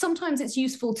 And sometimes it's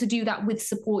useful to do that with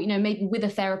support, maybe with a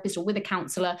therapist or with a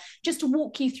counselor, just to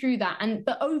walk you through that.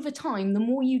 But over time, the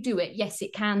more you do it, yes,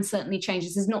 it can certainly change.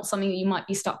 This is not something that you might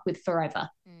be stuck with forever.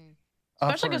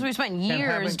 Especially because we spent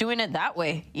years doing it that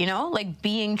way, like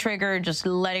being triggered, just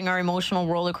letting our emotional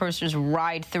roller coasters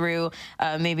ride through.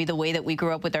 Maybe the way that we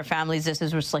grew up with our families, this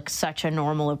is just like such a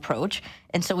normal approach.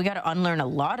 And so we got to unlearn a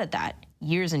lot of that,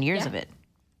 years and years of it.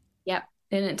 Yep.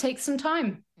 And it takes some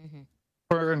time.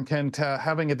 Fern, can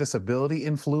having a disability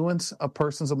influence a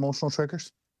person's emotional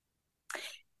triggers?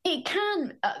 It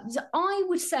can. I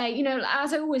would say,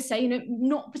 as I always say,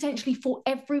 not potentially for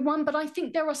everyone, but I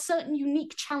think there are certain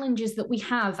unique challenges that we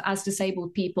have as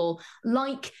disabled people,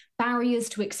 like barriers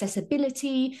to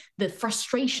accessibility, the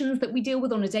frustrations that we deal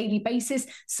with on a daily basis,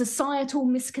 societal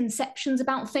misconceptions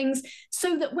about things,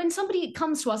 so that when somebody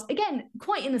comes to us, again,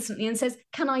 quite innocently and says,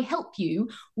 "Can I help you?"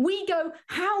 we go,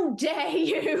 "How dare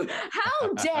you?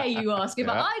 How dare you ask me?"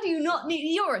 But I do not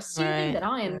need, you're assuming that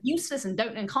I am useless and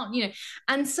can't,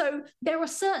 And so there are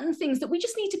certain things that we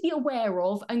just need to be aware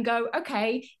of and go,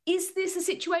 okay, is this a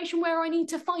situation where I need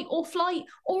to fight or flight?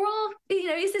 Or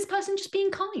is this person just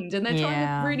being kind and they're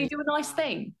trying to really do a nice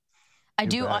thing? I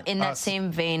do, in that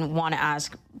same vein, want to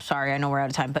ask, sorry, I know we're out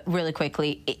of time, but really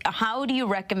quickly, how do you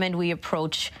recommend we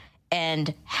approach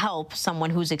and help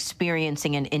someone who's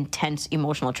experiencing an intense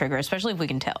emotional trigger, especially if we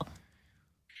can tell?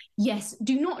 Yes,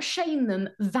 do not shame them,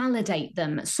 validate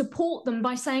them, support them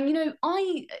by saying,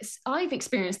 I've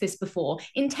experienced this before.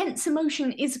 Intense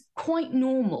emotion is quite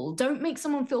normal. Don't make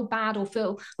someone feel bad or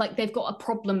feel like they've got a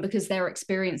problem because they're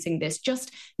experiencing this.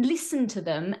 Just listen to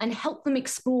them and help them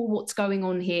explore what's going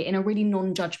on here in a really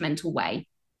non-judgmental way.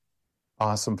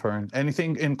 Awesome, Fern.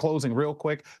 Anything in closing real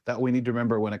quick that we need to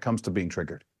remember when it comes to being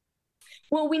triggered?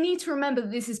 Well, we need to remember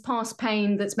that this is past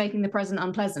pain that's making the present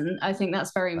unpleasant. I think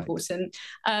that's very important.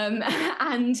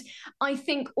 And I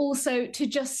think also to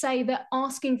just say that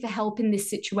asking for help in this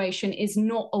situation is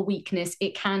not a weakness.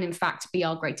 It can, in fact, be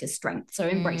our greatest strength. So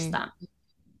embrace that.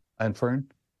 And Fern,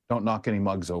 don't knock any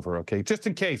mugs over, okay? Just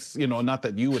in case, not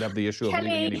that you would have the issue of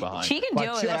leaving any behind. She can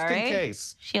deal with it, all right? Just in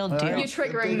case. She'll do it. You're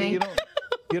triggering me.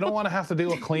 You don't want to have to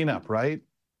do a cleanup, right?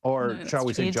 Or shall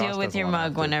we say, you deal with your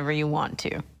mug whenever you want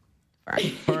to.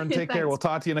 Fern, take care. We'll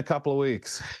talk to you in a couple of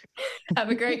weeks. Have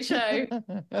a great show.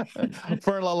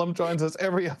 Fern Lulham joins us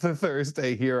every other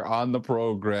Thursday here on the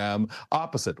program.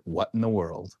 Opposite What in the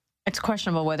World? It's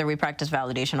questionable whether we practice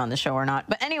validation on the show or not.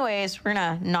 But anyways, we're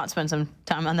going to not spend some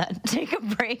time on that. Take a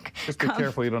break. Just be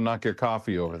careful you don't knock your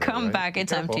coffee over there. Come back.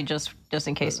 It's empty just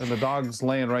in case. And the dog's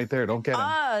laying right there. Don't get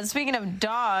him. Speaking of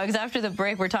dogs, after the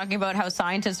break, we're talking about how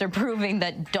scientists are proving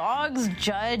that dogs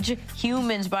judge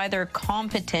humans by their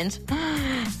competence.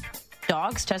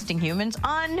 Dogs testing humans?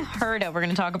 Unheard of. We're going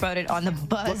to talk about it on The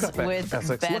Buzz with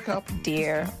Beth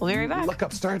Deer. We'll be right back. Look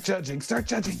up. Start judging. Start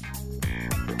judging.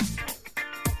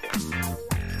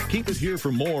 Keep it here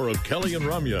for more of Kelly and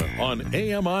Ramya on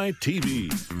AMI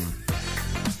TV.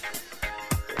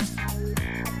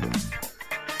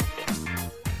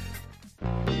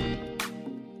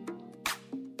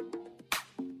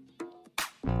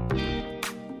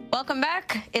 Welcome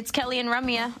back. It's Kelly and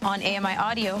Ramya on AMI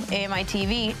Audio, AMI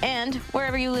TV, and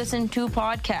wherever you listen to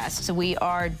podcasts. We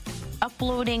are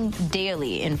uploading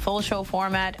daily in full show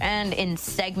format and in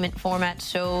segment format,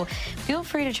 so feel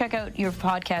free to check out your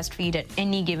podcast feed at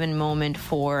any given moment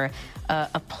for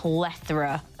a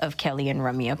plethora of Kelly and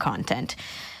Ramya content.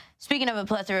 Speaking of a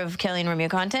plethora of Kelly and Ramya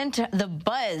content, The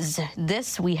Buzz.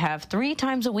 This we have 3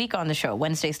 times a week on the show,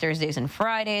 Wednesdays, Thursdays, and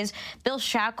Fridays. Bill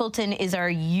Shackleton is our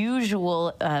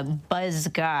usual Buzz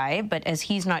guy, but as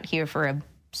he's not here for a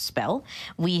spell,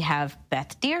 we have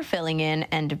Beth Deer filling in,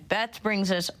 and Beth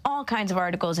brings us all kinds of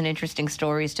articles and interesting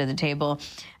stories to the table.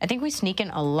 I think we sneak in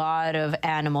a lot of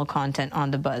animal content on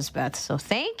The Buzz, Beth, so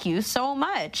thank you so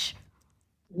much.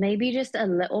 Maybe just a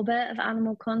little bit of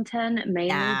animal content,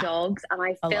 mainly dogs, and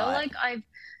I feel like I've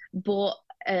bought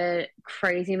a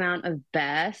crazy amount of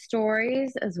bear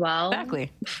stories as well.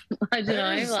 Exactly. I don't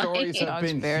know. Stories have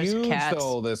been huge,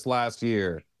 though, this last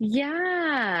year.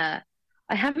 Yeah.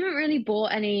 I haven't really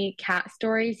bought any cat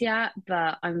stories yet,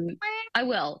 but I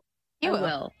will. You I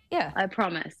will. Yeah. I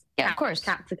promise. Yeah, of course.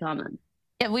 Cats are common.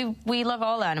 Yeah, we love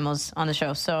all animals on the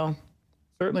show, so.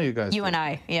 Certainly you guys. You and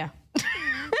I, yeah.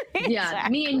 Yeah,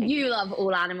 me and you love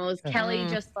all animals. Kelly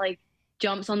just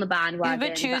jumps on the bandwagon. He's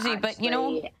a bit choosy, but you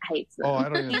know, hates them. Oh, I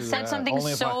don't even he do said that. something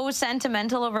Only so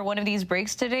sentimental over one of these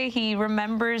breaks today. He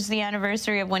remembers the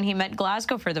anniversary of when he met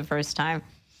Glasgow for the first time.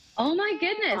 Oh my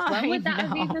goodness, when would that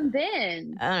have even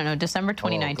been? I don't know, December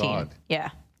 2019. Yeah.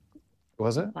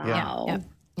 Was it? Wow.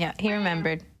 Yeah, he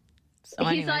remembered. So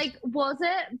He's like, was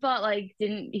it? But like,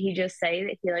 didn't he just say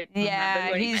that he like?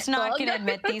 Yeah, when he's not going to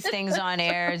admit these things on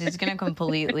air. He's going to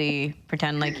completely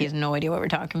pretend like he has no idea what we're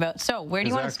talking about. So, where do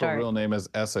you want to start? His actual real name is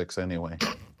Essex, anyway.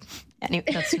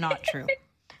 That's not true.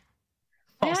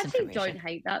 I actually don't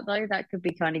hate that though. That could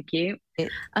be kind of cute.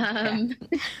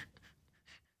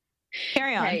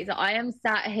 Carry on. Okay, so I am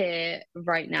sat here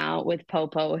right now with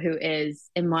Popo, who is,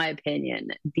 in my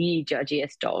opinion, the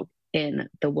judgiest dog in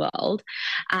the world.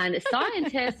 And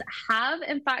scientists have,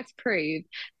 in fact, proved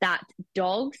that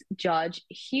dogs judge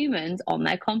humans on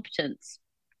their competence.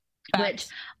 Which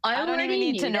I don't even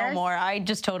need to know more. I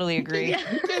just totally agree. And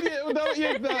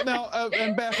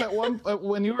Beth,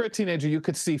 when you were a teenager, you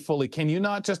could see fully. Can you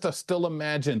not just still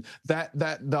imagine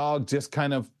that dog just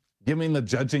kind of giving the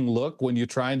judging look when you're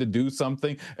trying to do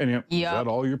something? And is that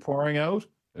all you're pouring out?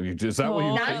 Is that what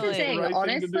you think? That's the thing.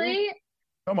 Honestly,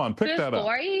 come on, pick that up.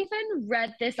 Before I even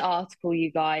read this article,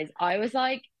 you guys, I was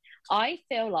like, I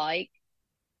feel like,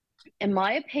 in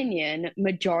my opinion,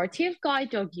 majority of guide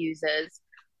dog users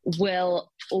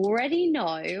will already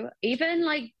know, even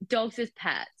like dogs as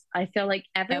pets. I feel like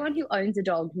everyone who owns a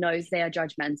dog knows they are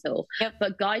judgmental.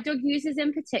 But guide dog users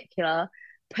in particular,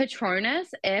 Patronus,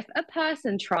 if a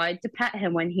person tried to pet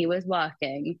him when he was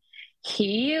working,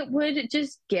 he would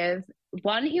give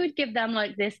them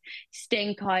like this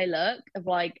stink eye look of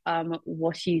like,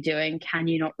 what are you doing? Can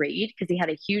you not read? Because he had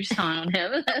a huge sign on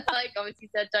him that like obviously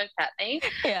said, don't pet me.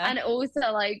 Yeah. And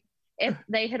also like, if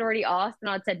they had already asked and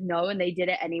I'd said no and they did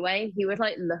it anyway, he would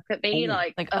like look at me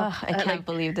like I can't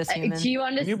believe this human. Do you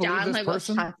understand like what's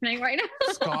happening right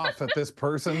now? Scoff at this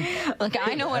person. Look,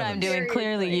 I know what I'm doing.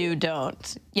 Clearly you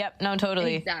don't. Yep, no,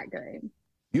 totally. Exactly.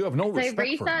 You have no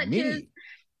respect for me.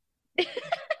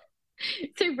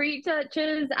 So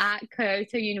researchers at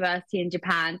Kyoto University in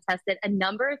Japan tested a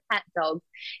number of pet dogs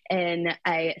in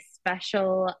a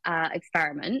special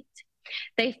experiment.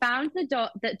 They found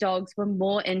that dogs were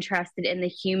more interested in the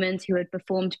humans who had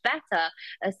performed better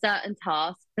at certain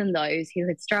tasks than those who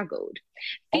had struggled.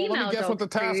 Let me guess what the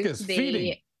task is.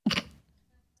 Feeding.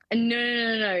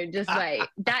 No. Just wait.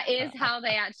 That is how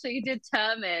they actually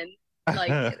determine.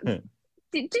 Like,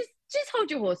 just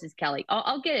hold your horses, Kelly.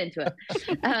 I'll get into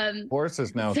it.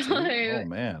 Horses now too. Oh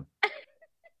man.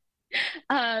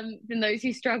 Than those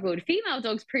who struggled. Female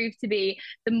dogs proved to be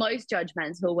the most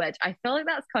judgmental, which I feel like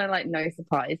that's kind of like no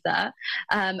surprise there.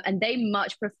 And they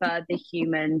much preferred the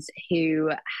humans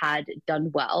who had done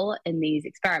well in these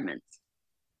experiments.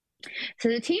 So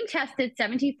the team tested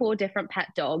 74 different pet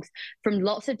dogs from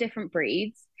lots of different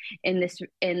breeds in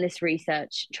this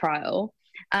research trial.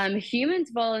 Human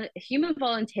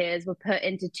volunteers were put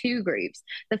into two groups.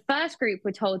 The first group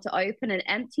were told to open an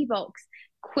empty box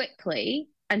quickly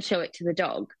and show it to the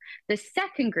dog. The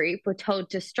second group were told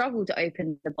to struggle to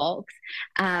open the box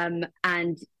and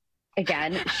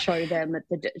again show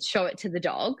it to the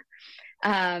dog.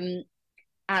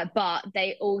 But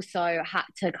they also had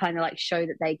to kind of like show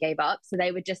that they gave up. So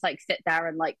they would just like sit there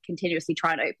and like continuously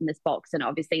try and open this box and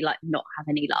obviously like not have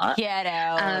any luck. Get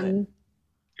out.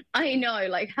 I know,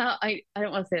 like how I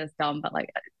don't want to say that's dumb, but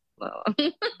like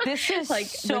this is like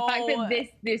so... the fact that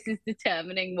this is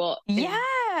determining what the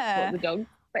dog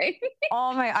say.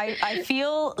 Oh my, I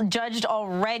feel judged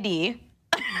already.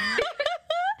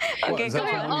 Okay, go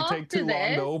on. You take too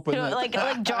long to open it.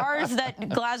 Like jars that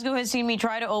Glasgow has seen me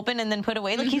try to open and then put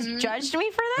away. Like he's judged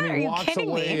me for that? Are you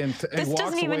kidding me? This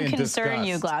doesn't even concern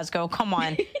you, Glasgow. Come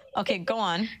on. Okay, go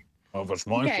on. Oh, it's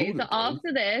my food. So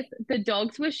after this, the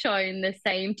dogs were shown the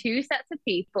same two sets of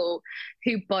people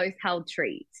who both held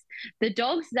treats. The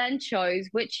dogs then chose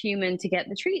which human to get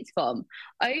the treats from.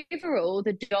 Overall,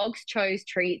 the dogs chose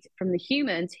treats from the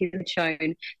humans who had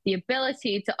shown the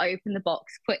ability to open the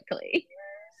box quickly.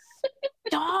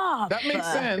 Stop! That makes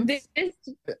sense.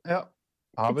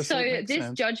 Obviously, this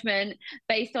judgment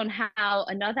based on how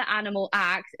another animal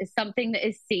acts is something that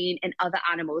is seen in other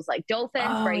animals like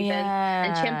dolphins, ravens,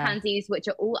 and chimpanzees, which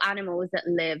are all animals that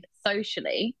live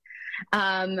socially.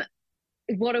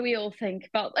 What do we all think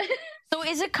about this? So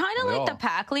is it kind of like the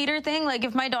pack leader thing? Like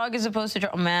if my dog is supposed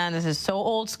to, this is so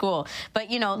old school. But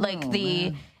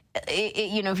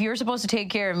if you're supposed to take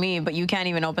care of me, but you can't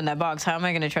even open that box, how am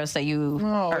I going to trust that you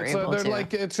are able to?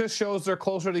 Like, it just shows they're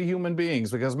closer to human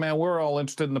beings because, man, we're all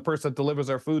interested in the person that delivers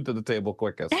our food to the table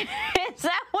quickest. Is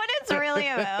that what it's really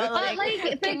about? But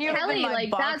Kelly,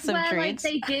 like that's where like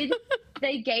they did.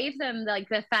 they gave them like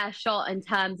the fair shot in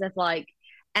terms of like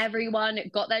everyone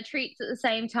got their treats at the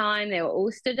same time. They were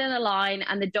all stood in a line,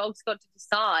 and the dogs got to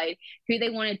decide who they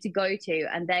wanted to go to.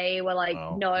 And they were like,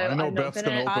 "No, I know I'm Beth's not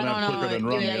gonna open that quicker than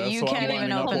Rummy. Yeah, you so can't I'm even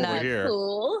lining up open over that here.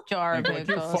 Cool. jar of Like you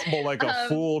pickles. fumble like a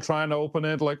fool trying to open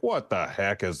it. Like, what the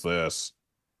heck is this?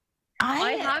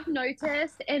 I have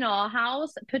noticed in our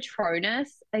house,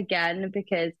 Patronus, again,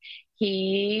 because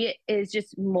he is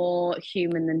just more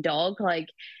human than dog. Like,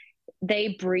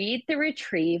 they breed the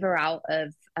retriever out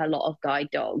of a lot of guide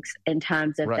dogs in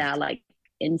terms of their, like,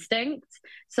 instincts.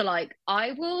 So, like,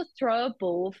 I will throw a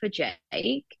ball for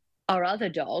Jake, our other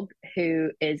dog,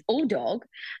 who is all dog,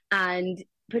 and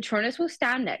Patronus will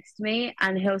stand next to me,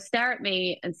 and he'll stare at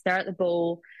me and stare at the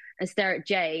ball and stare at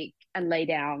Jake and lay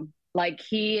down. Like,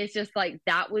 he is just like,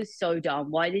 that was so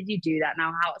dumb. Why did you do that?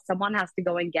 Now someone has to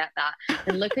go and get that.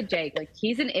 And look at Jake. Like,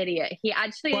 he's an idiot. He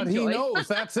actually But he knows.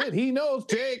 That's it. He knows,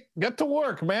 Jake. Get to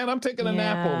work, man. I'm taking a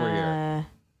nap over here.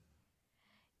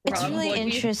 It's really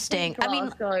interesting. I mean,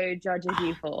 Glasgow judges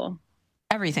you for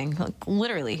everything, like,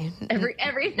 literally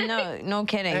everything. No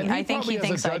kidding. I think he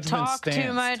thinks I talk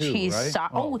too much. Too,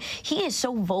 right? He is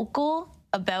so vocal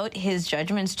about his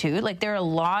judgments too. Like, there are a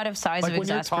lot of signs of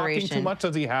exasperation. When you're talking too much,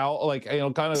 does he howl? Like,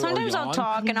 kind of. Sometimes I'll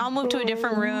talk and I'll move to a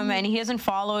different room and he hasn't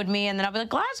followed me, and then I'll be like,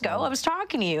 Glasgow, I was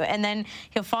talking to you, and then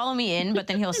he'll follow me in, but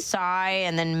then he'll sigh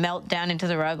and then melt down into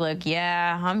the rug like,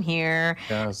 yeah, I'm here.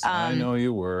 Yes, I know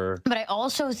you were. But I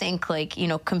also think, like,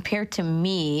 compared to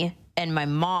me and my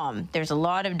mom, there's a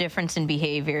lot of difference in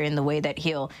behavior in the way that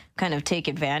he'll kind of take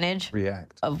advantage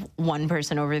of one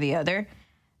person over the other.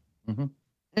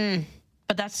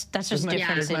 But that's just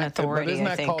difference in authority. But isn't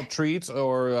that called treats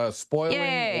or spoiling?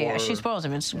 Yeah. She spoils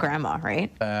him. It's grandma,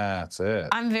 right? That's it.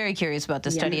 I'm very curious about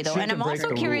the study, though. And I'm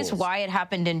also curious why it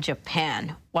happened in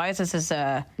Japan. Why is this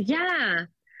Yeah.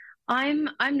 I'm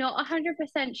not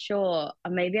 100% sure.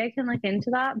 Maybe I can look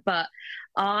into that. But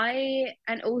I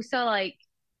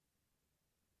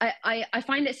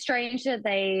find it strange that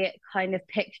they kind of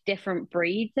picked different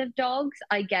breeds of dogs.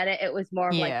 I get it. It was more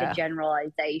of like the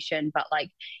generalization, but like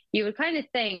you would kind of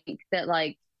think that,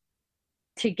 like,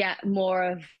 to get more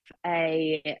of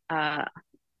a,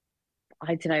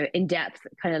 in-depth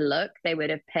kind of look, they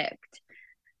would have picked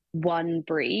one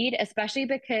breed, especially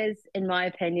because, in my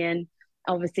opinion,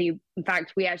 obviously, in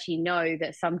fact, we actually know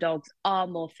that some dogs are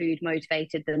more food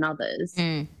motivated than others.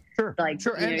 Sure.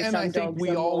 And I think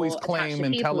we always claim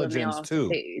intelligence too.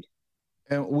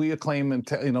 And we acclaim,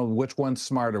 which one's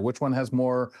smarter, which one has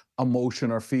more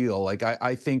emotion or feel. Like,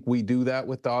 I think we do that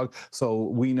with dogs. So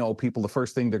we know people, the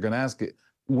first thing they're going to ask it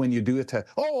when you do a test,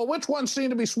 which ones seem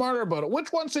to be smarter about it?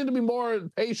 Which ones seem to be more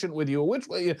patient with you? Which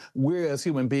way? We as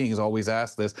human beings always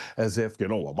ask this as if,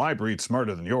 my breed's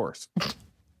smarter than yours.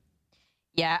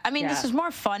 Yeah, I mean, this is more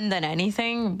fun than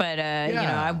anything, but,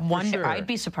 I wonder, sure. I'd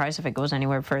be surprised if it goes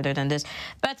anywhere further than this.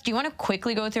 Beth, do you want to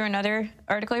quickly go through another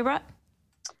article you brought?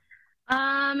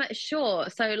 Sure.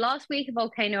 So last week, a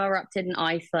volcano erupted in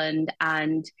Iceland,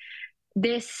 and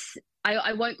this,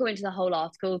 I won't go into the whole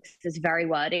article because it's very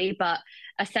wordy, but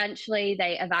essentially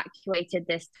they evacuated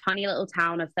this tiny little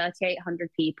town of 3,800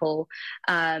 people,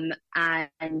 and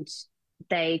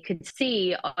they could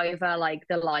see over like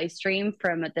the live stream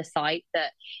from the site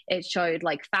that it showed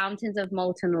like fountains of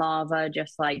molten lava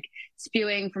just like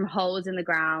spewing from holes in the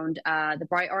ground. The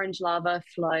bright orange lava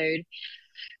flowed,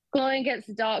 glowing against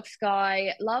the dark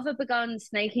sky. Lava began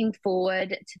snaking forward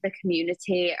to the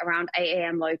community around 8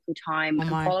 a.m. local time. And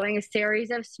following a series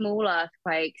of small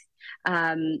earthquakes,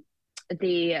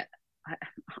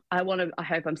 I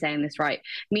hope I'm saying this right.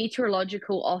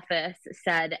 Meteorological office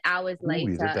said hours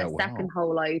later, a second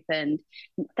hole opened.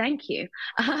 Thank you.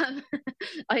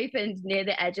 Opened near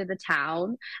the edge of the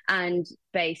town and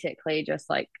basically just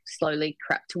like slowly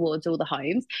crept towards all the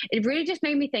homes. It really just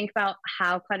made me think about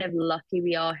how kind of lucky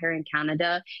we are here in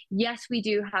Canada. Yes, we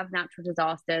do have natural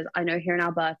disasters. I know here in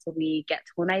Alberta, we get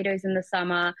tornadoes in the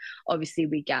summer. Obviously,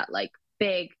 we get like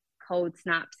big cold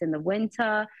snaps in the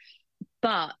winter.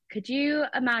 But could you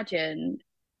imagine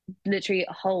literally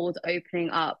holes opening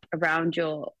up around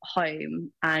your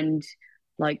home and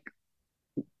like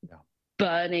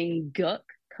burning gook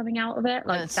coming out of it?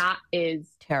 Like, that is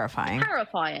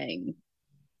terrifying.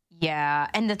 Yeah.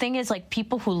 And the thing is, like,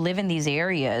 people who live in these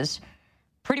areas,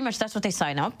 pretty much that's what they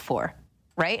sign up for.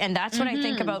 Right. And that's what I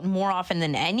think about more often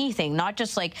than anything, not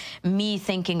just like me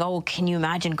thinking, can you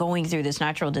imagine going through this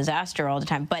natural disaster all the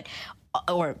time? But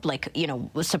or like,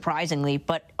 surprisingly,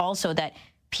 but also that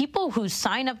people who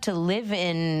sign up to live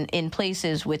in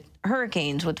places with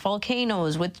hurricanes, with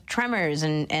volcanoes, with tremors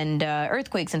and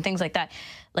earthquakes and things like that,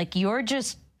 like you're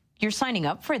you're signing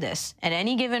up for this at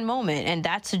any given moment, and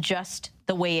that's just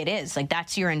the way it is. Like,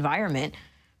 that's your environment.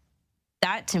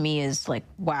 That to me is like,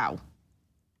 wow.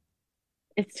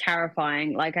 It's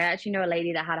terrifying. Like, I actually know a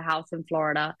lady that had a house in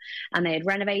Florida, and they had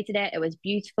renovated it. It was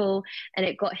beautiful, and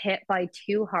it got hit by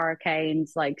 2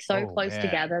 hurricanes, like so close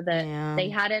together that they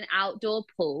had an outdoor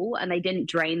pool, and they didn't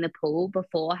drain the pool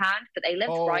beforehand, but they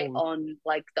lived right on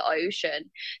like the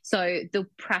ocean. So the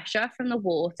pressure from the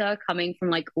water coming from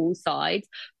like all sides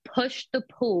pushed the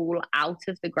pool out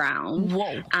of the ground.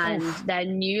 And their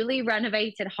newly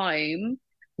renovated home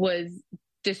was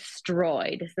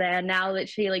destroyed. So they're now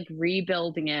literally like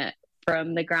rebuilding it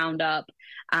from the ground up,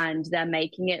 and they're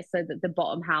making it so that the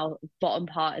bottom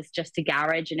part is just a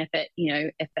garage, and if it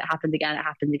happens again, it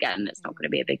happens again. It's not going to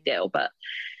be a big deal. But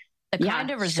the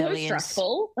kind of resilience,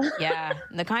 so stressful.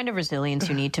 The kind of resilience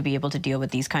you need to be able to deal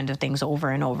with these kinds of things over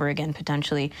and over again,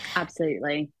 potentially.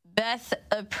 Absolutely. Beth,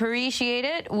 appreciate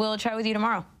it. We'll chat with you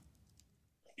tomorrow.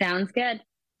 Sounds good.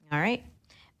 All right.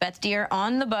 Beth Deer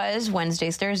on the buzz,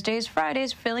 Wednesdays, Thursdays,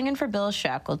 Fridays, filling in for Bill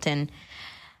Shackleton.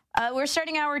 We're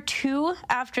starting hour 2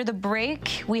 after the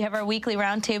break. We have our weekly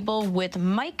roundtable with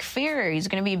Mike Feir. He's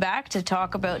going to be back to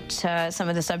talk about some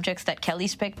of the subjects that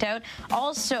Kelly's picked out.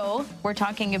 Also, we're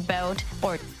talking about,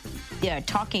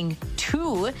 talking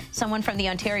to someone from the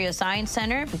Ontario Science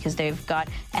Centre, because they've got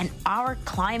an Our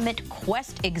Climate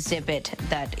Quest exhibit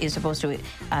that is supposed to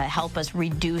help us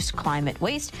reduce climate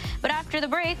waste. But after the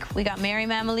break, we got Mary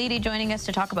Mammoliti joining us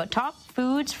to talk about top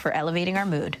foods for elevating our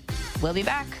mood. We'll be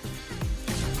back.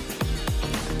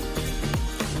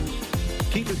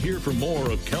 Keep it here for more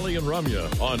of Kelly and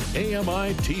Ramya on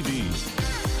AMI TV.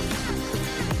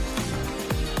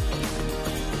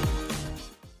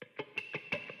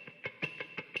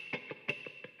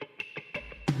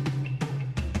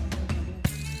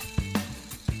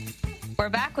 We're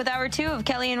back with hour 2 of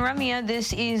Kelly and Ramya.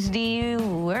 This is the,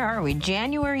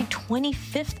 January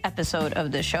 25th episode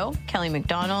of the show. Kelly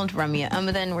McDonald, Ramya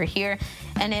Amadhan, we're here.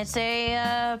 And it's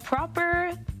a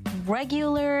proper,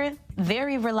 regular,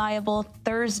 very reliable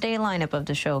Thursday lineup of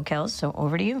the show, Kels. So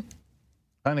over to you.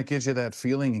 Kind of gives you that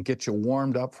feeling and gets you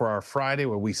warmed up for our Friday,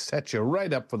 where we set you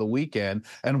right up for the weekend.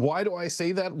 And why do I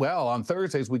say that? Well, on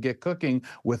Thursdays, we get cooking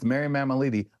with Mary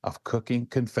Mammoliti of Cooking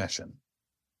Confession.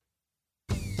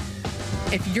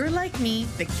 If you're like me,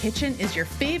 the kitchen is your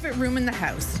favorite room in the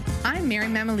house. I'm Mary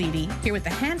Mammoliti, here with a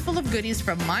handful of goodies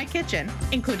from my kitchen,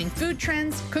 including food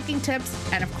trends, cooking tips,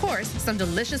 and of course, some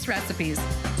delicious recipes.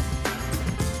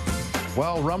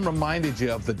 Well, Rum reminded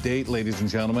you of the date, ladies and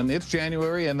gentlemen. It's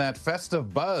January, and that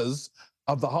festive buzz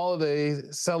of the holiday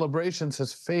celebrations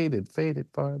has faded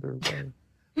farther away,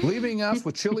 leaving us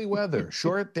with chilly weather,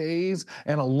 short days,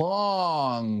 and a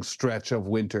long stretch of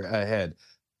winter ahead.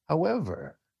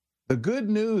 However, the good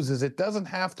news is it doesn't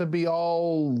have to be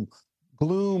all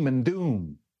gloom and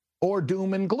doom, or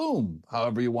doom and gloom,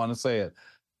 however you want to say it.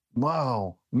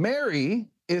 Wow. Mary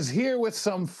is here with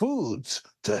some foods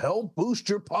to help boost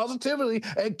your positivity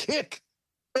and get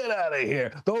out of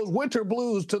here those winter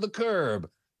blues to the curb.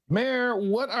 Mare,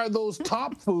 what are those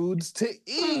top foods to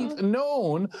eat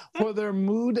known for their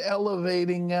mood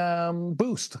elevating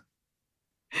boost?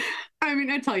 I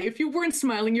mean, I tell you, if you weren't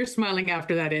smiling, you're smiling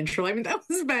after that intro. I mean, that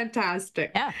was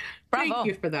fantastic. Yeah, bravo. Thank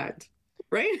you for that.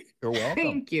 Right? You're welcome.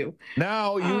 Thank you.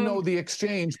 Now you know the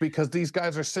exchange, because these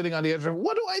guys are sitting on the edge of,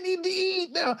 what do I need to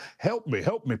eat now? Help me,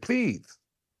 please.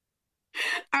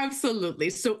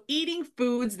 Absolutely. So eating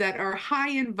foods that are high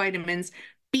in vitamins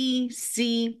B,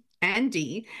 C, and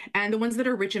D, and the ones that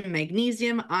are rich in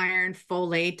magnesium, iron,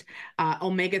 folate,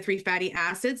 omega-3 fatty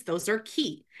acids, those are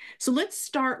key. So let's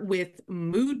start with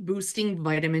mood-boosting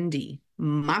vitamin D,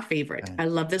 my favorite. I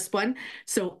love this one.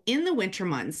 So in the winter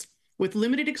months, with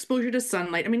limited exposure to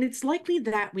sunlight, I mean, it's likely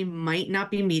that we might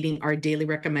not be meeting our daily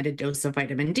recommended dose of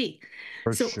vitamin D.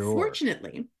 So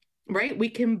fortunately, right, we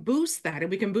can boost that,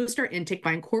 and we can boost our intake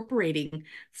by incorporating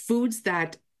foods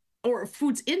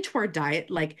into our diet,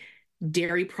 like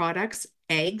dairy products,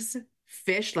 eggs,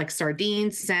 fish like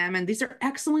sardines, salmon. These are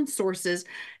excellent sources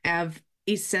of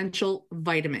essential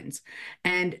vitamins,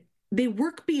 and they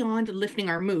work beyond lifting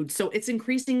our mood. So it's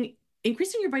increasing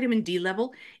your vitamin D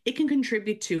level. It can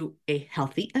contribute to a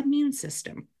healthy immune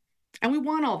system, and we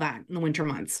want all that in the winter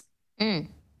months.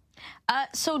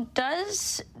 So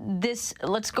does this,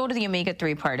 let's go to the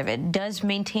omega-3 part of it. Does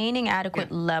maintaining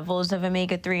adequate levels of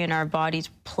omega-3 in our bodies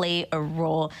play a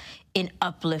role in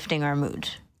uplifting our mood?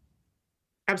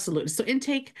 Absolutely. So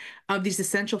intake of these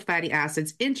essential fatty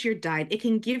acids into your diet, it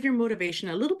can give your motivation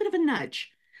a little bit of a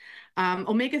nudge.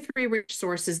 Omega-3 rich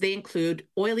sources, they include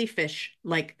oily fish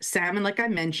like salmon, like I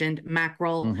mentioned,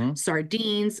 mackerel,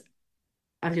 sardines,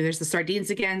 there's the sardines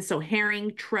again, so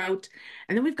herring, trout,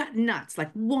 and then we've got nuts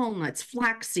like walnuts,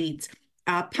 flax seeds,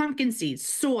 pumpkin seeds,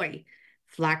 soy,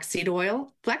 flaxseed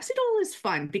oil. Flaxseed oil is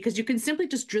fun because you can simply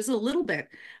just drizzle a little bit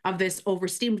of this over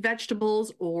steamed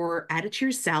vegetables or add it to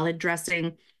your salad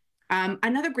dressing.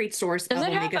 Another great source of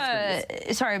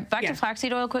omega-3s. Sorry, back to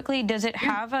flaxseed oil quickly. Does it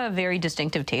have a very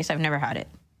distinctive taste? I've never had it.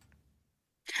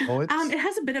 Oh, it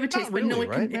has a bit of a taste, but no,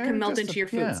 it can melt into your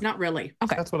foods. Not really.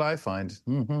 Okay. That's what I find.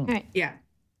 Right. Yeah.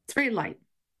 It's very light.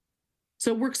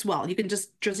 So it works well. You can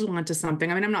just drizzle onto something.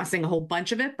 I mean, I'm not saying a whole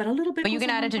bunch of it, but a little bit. But you can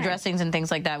add it to dressings and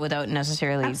things like that without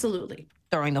necessarily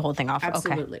throwing the whole thing off.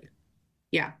 Absolutely. Okay.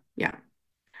 Yeah. Yeah.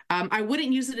 I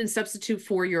wouldn't use it in substitute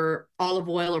for your olive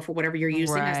oil or for whatever you're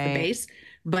using as the base,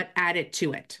 but add it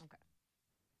to it. Okay.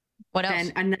 What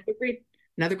else? And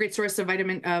another great source of I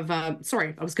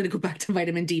was going to go back to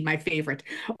vitamin D, my favorite.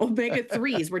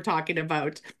 Omega-3s we're talking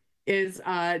about is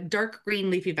dark green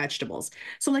leafy vegetables.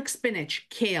 So like spinach,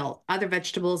 kale, other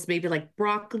vegetables, maybe like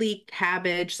broccoli,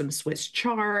 cabbage, some Swiss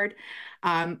chard.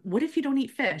 What if you don't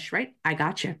eat fish, right? I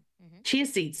got you. Chia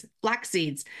seeds, flax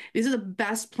seeds. These are the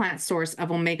best plant source of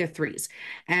omega-3s.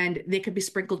 And they could be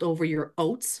sprinkled over your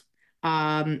oats,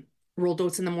 rolled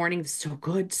oats in the morning. So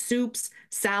good. Soups,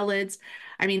 salads.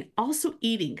 I mean, also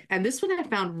eating, and this one I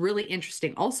found really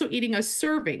interesting, also eating a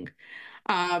serving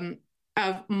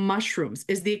of mushrooms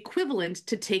is the equivalent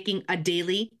to taking a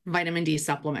daily vitamin D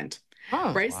supplement.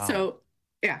 Oh, right? Wow. So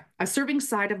yeah, a serving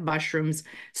size of mushrooms,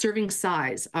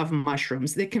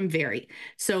 they can vary.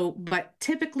 So, but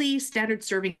typically standard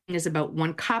serving is about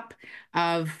 1 cup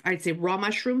of, I'd say, raw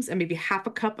mushrooms and maybe half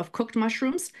a cup of cooked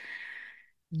mushrooms.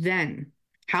 Then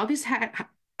I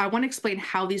want to explain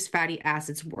how these fatty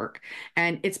acids work.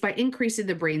 And it's by increasing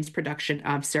the brain's production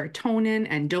of serotonin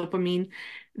and dopamine.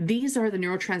 These are the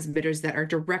neurotransmitters that are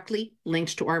directly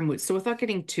linked to our mood. So without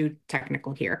getting too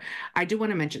technical here, I do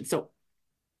want to mention, so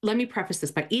let me preface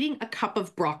this by eating a cup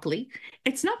of broccoli.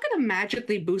 It's not going to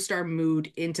magically boost our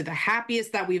mood into the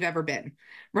happiest that we've ever been,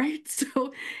 right?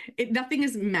 So nothing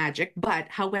is magic, but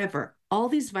however, all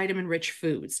these vitamin-rich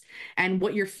foods and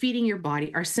what you're feeding your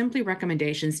body are simply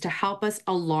recommendations to help us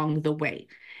along the way.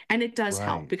 And it does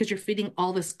help because you're feeding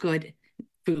all this good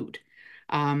food.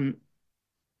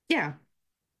 Yeah.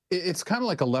 It's kind of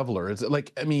like a leveler. It's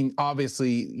like, I mean, obviously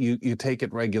you take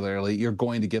it regularly, you're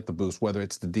going to get the boost, whether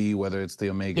it's the D, whether it's the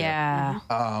omega.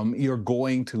 Yeah. You're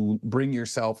going to bring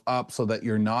yourself up so that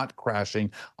you're not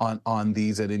crashing on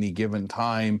these at any given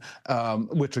time,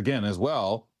 which again, as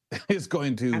well, is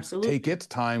going to take its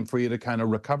time for you to kind of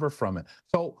recover from it.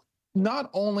 So not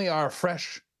only are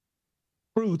fresh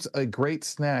fruits a great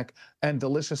snack and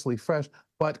deliciously fresh,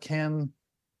 but can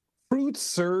fruits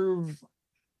serve,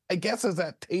 I guess, as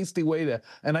that tasty way to,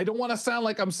 and I don't want to sound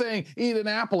like I'm saying eat an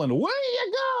apple and away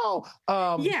you go.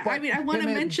 Yeah, I mean, I want to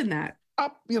mention that.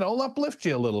 Uplift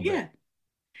you a little bit. Yeah,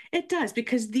 it does,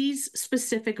 because these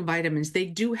specific vitamins, they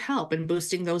do help in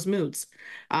boosting those moods.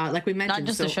 Like we mentioned. Not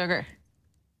just the sugar.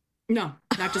 No,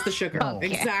 not just the sugar.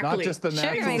 Okay. Exactly. Not just the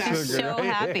natural sugar. Makes me so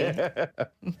happy.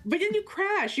 But then you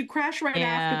crash right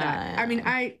after that. I mean,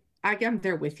 I'm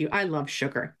there with you. I love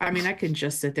sugar. I mean, I can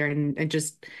just sit there and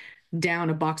just down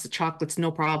a box of chocolates,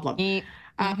 no problem.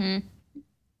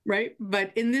 Right?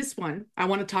 But in this one, I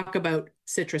want to talk about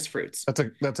citrus fruits.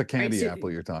 That's a candy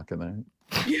apple you're talking there.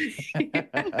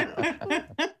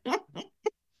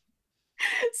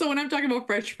 So when I'm talking about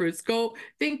fresh fruits,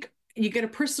 think you get a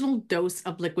personal dose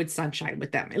of liquid sunshine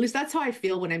with them. At least that's how I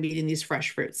feel when I'm eating these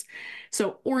fresh fruits.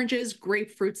 So oranges,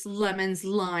 grapefruits, lemons,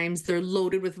 limes, they're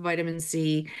loaded with vitamin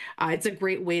C. It's a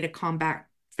great way to combat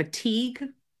fatigue,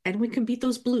 and we can beat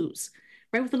those blues,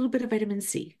 right, with a little bit of vitamin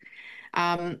C.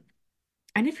 And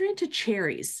if you're into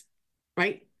cherries,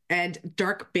 right, and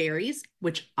dark berries,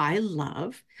 which I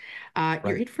love,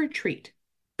 you're in for a treat,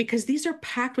 because these are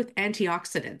packed with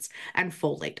antioxidants and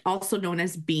folate, also known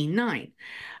as B9.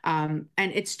 And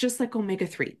it's just like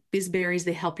omega-3. These berries,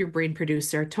 they help your brain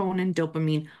produce serotonin,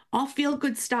 dopamine, all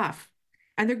feel-good stuff,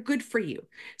 and they're good for you.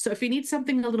 So if you need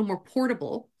something a little more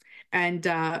portable and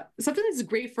something that's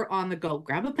great for on the go,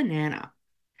 grab a banana.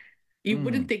 You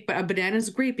wouldn't think, but a banana is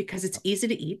great because it's easy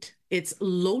to eat. It's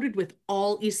loaded with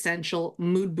all essential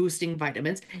mood-boosting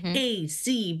vitamins, A,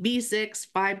 C, B6,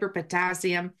 fiber,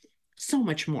 potassium, so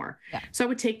much more. Yeah. So I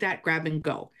would take that, grab and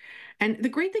go. And the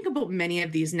great thing about many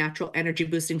of these natural energy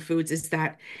boosting foods is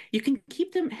that you can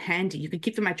keep them handy. You can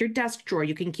keep them at your desk drawer.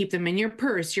 You can keep them in your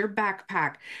purse, your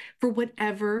backpack, for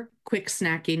whatever quick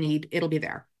snack you need. It'll be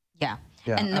there. Yeah.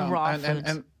 And the raw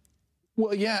foods.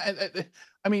 Well, yeah.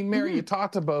 I mean, Mary, you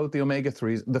talked about the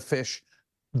omega-3s, the fish.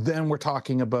 then we're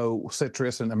talking about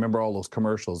citrus. And I remember all those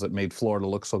commercials that made Florida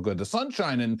look so good, the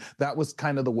sunshine. And that was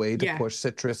kind of the way to push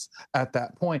citrus at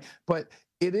that point. But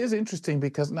it is interesting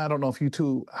because, and I don't know if you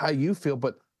two, how you feel,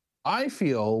 but I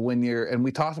feel when you're, and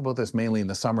we talked about this mainly in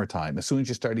the summertime, as soon as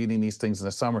you start eating these things in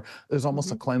the summer, there's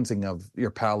almost a cleansing of your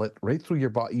palate right through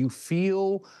your body. You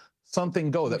feel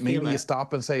something go that maybe you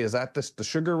stop and say, is that just the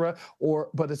sugar?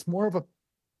 But it's more of a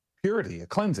purity, a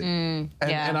cleansing.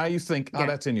 And I used to think, oh,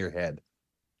 that's in your head.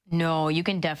 No, you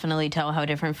can definitely tell how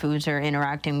different foods are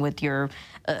interacting with your,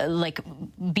 like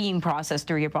being processed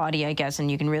through your body, I guess. And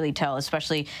you can really tell,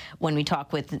 especially when we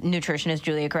talk with nutritionist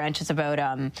Julia Caranchis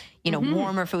about, you know,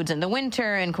 warmer foods in the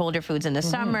winter and colder foods in the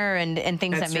summer and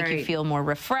things that make you feel more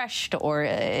refreshed or,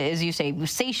 as you say,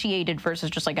 satiated versus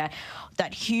just like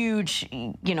that huge,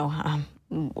 you know,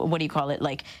 what do you call it?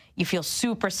 Like you feel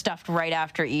super stuffed right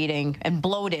after eating and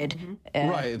bloated.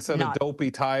 Right. Instead of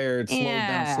dopey, tired, slowed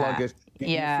down, sluggish.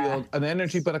 You feel an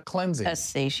energy, but a cleansing. A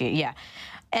satiate,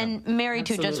 And Mary,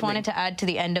 too, just wanted to add to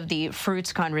the end of the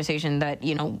fruits conversation that,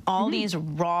 you know, all these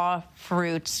raw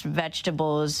fruits,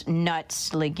 vegetables,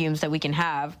 nuts, legumes that we can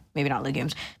have, maybe not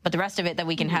legumes, but the rest of it that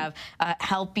we can have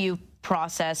help you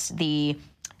process the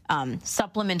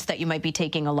supplements that you might be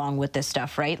taking along with this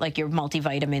stuff, right? Like your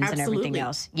multivitamins and everything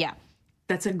else. Yeah.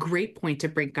 That's a great point to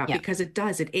bring up because it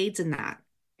aids in that.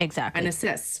 Exactly. And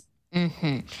assists.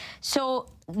 So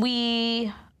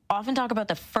we often talk about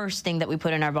the first thing that we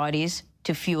put in our bodies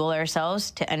to fuel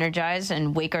ourselves, to energize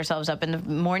and wake ourselves up in the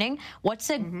morning. What's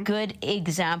a good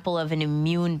example of an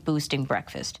immune boosting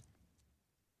breakfast?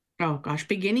 Oh gosh,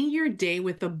 beginning your day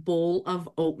with a bowl of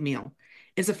oatmeal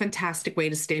is a fantastic way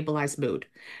to stabilize mood,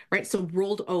 right? So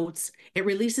rolled oats, it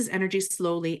releases energy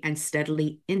slowly and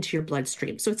steadily into your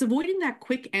bloodstream. So it's avoiding that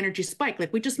quick energy spike,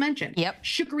 like we just mentioned.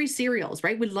 Sugary cereals,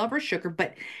 right? We love our sugar,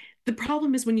 but the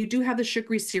problem is when you do have the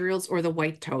sugary cereals or the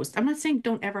white toast, I'm not saying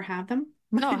don't ever have them.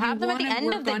 No, have them at the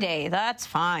end of the day. That's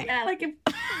fine. Yeah, like,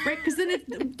 right? Because then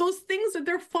those things,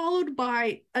 they're followed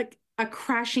by a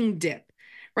crashing dip,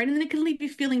 right? And then it can leave you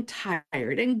feeling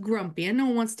tired and grumpy, and no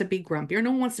one wants to be grumpy, or no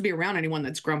one wants to be around anyone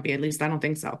that's grumpy. At least I don't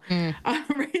think so.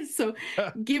 Right? So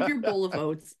give your bowl of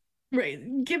oats.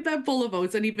 Right. Give that bowl of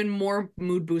oats an even more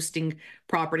mood boosting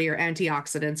property or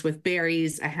antioxidants with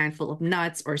berries, a handful of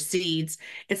nuts or seeds.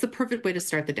 It's the perfect way to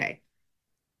start the day.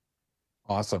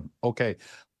 Awesome. Okay.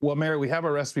 Well, Mary, we have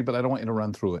a recipe, but I don't want you to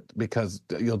run through it because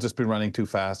you'll just be running too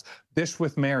fast. Dish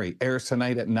with Mary airs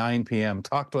tonight at 9 p.m.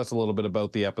 Talk to us a little bit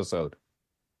about the episode.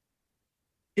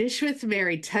 Dish with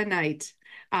Mary tonight.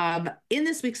 In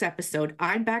this week's episode,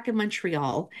 I'm back in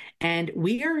Montreal, and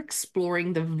we are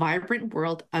exploring the vibrant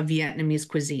world of Vietnamese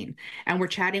cuisine. And we're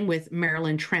chatting with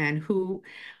Marilyn Tran, who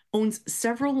owns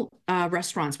several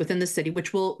restaurants within the city,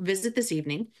 which we'll visit this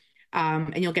evening.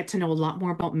 And you'll get to know a lot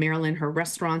more about Marilyn, her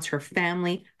restaurants, her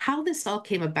family, how this all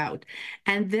came about.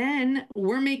 And then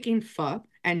we're making pho,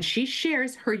 and she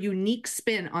shares her unique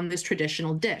spin on this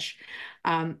traditional dish.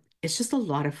 It's just a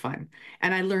lot of fun.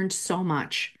 And I learned so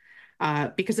much.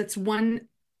 Because it's one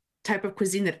type of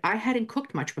cuisine that I hadn't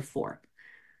cooked much before.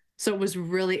 So it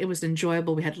was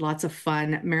enjoyable. We had lots of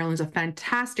fun. Marilyn's a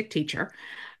fantastic teacher.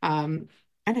 And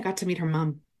I got to meet her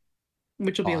mom,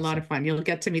 which will be a lot of fun. You'll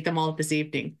get to meet them all this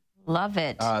evening. Love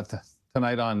it.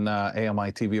 Tonight on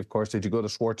AMI TV, of course. Did you go to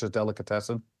Schwartz's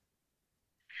Delicatessen?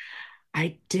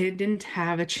 I didn't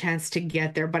have a chance to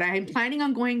get there, but I'm planning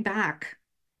on going back.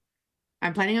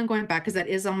 Because that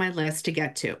is on my list to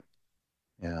get to.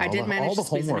 Yeah, I did manage to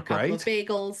squeeze in a couple of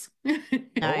bagels.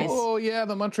 Nice. Oh, yeah,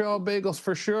 the Montreal bagels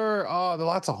for sure. Oh, there's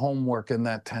lots of homework in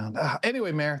that town.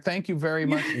 Anyway, Mayor, thank you very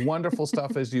much. Wonderful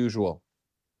stuff as usual.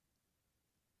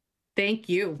 Thank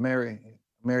you.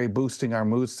 Mary boosting our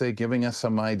moods today, giving us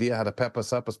some idea how to pep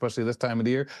us up, especially this time of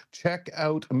the year. Check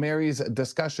out Mary's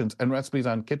discussions and recipes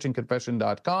on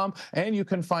kitchenconfession.com, and you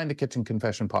can find the Kitchen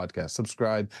Confession podcast.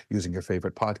 Subscribe using your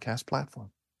favorite podcast platform.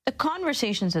 The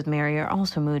conversations with Mary are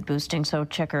also mood boosting, so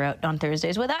check her out on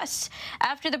Thursdays with us.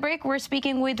 After the break, we're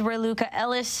speaking with Raluca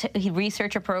Ellis,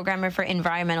 researcher programmer for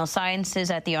environmental sciences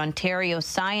at the Ontario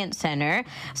Science Centre,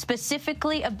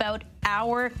 specifically about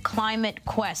Our Climate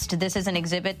Quest. This is an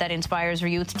exhibit that inspires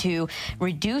youth to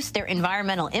reduce their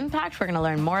environmental impact. We're going to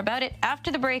learn more about it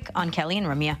after the break on Kelly and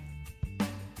Ramya.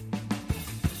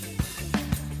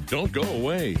 Don't go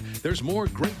away. There's more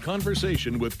great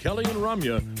conversation with Kelly and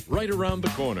Ramya right around the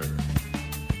corner.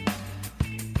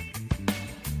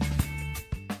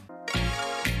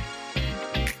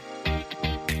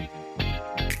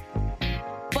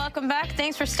 Welcome back. Thanks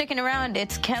Thanks for sticking around.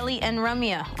 It's Kelly and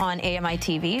Ramya on AMI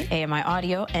TV, AMI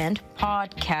Audio, and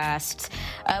podcasts.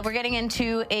 We're getting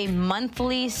into a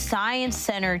monthly Science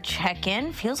Center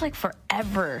check-in. Feels like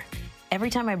forever. Every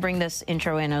time I bring this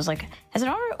intro in, I was like, has it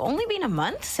only been a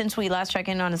month since we last checked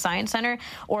in on a science center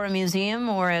or a museum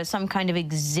or some kind of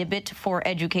exhibit for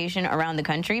education around the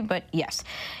country? But yes,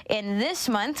 in this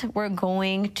month, we're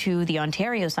going to the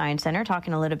Ontario Science Center,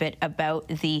 talking a little bit about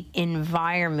the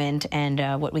environment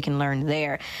and what we can learn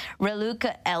there.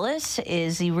 Raluca Ellis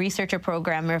is the researcher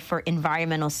programmer for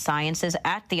environmental sciences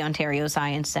at the Ontario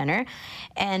Science Center.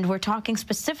 And we're talking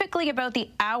specifically about the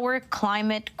Our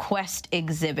Climate Quest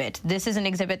exhibit. This is an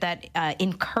exhibit that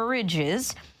encourages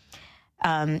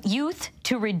youth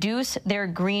to reduce their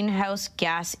greenhouse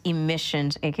gas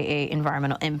emissions, aka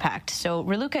environmental impact. So,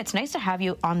 Raluca, it's nice to have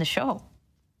you on the show.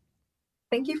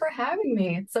 Thank you for having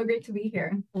me. It's so great to be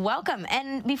here. Welcome.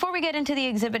 And before we get into the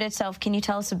exhibit itself, can you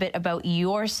tell us a bit about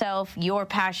yourself, your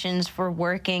passions for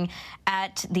working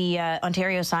at the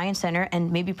Ontario Science Center,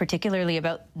 and maybe particularly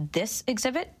about this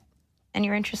exhibit and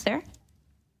your interest there?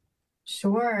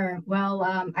 Sure. Well,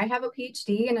 I have a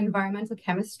PhD in environmental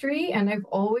chemistry, and I've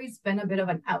always been a bit of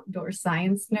an outdoor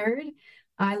science nerd.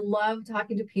 I love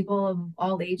talking to people of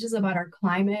all ages about our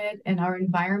climate and our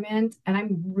environment, and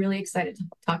I'm really excited to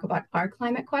talk about Our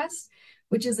Climate Quest,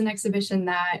 which is an exhibition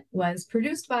that was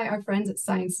produced by our friends at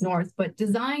Science North, but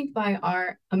designed by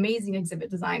our amazing exhibit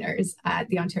designers at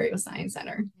the Ontario Science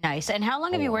Center. Nice. And how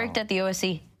long have you worked at the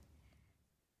OSC?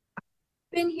 I've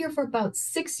been here for about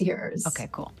 6 years. Okay,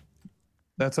 cool.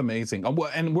 That's amazing.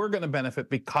 And we're going to benefit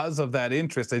because of that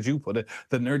interest, as you put it,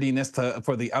 the nerdiness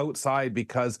for the outside,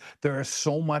 because there is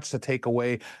so much to take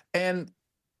away. And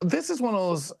this is one of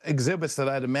those exhibits that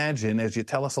I'd imagine, as you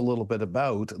tell us a little bit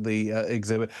about the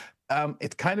exhibit,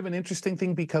 it's kind of an interesting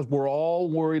thing because we're all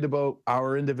worried about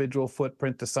our individual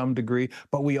footprint to some degree,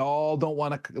 but we all don't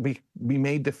want to be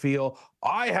made to feel,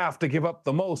 I have to give up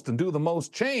the most and do the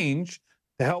most change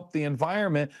to help the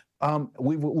environment.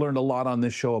 We've learned a lot on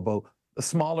this show about the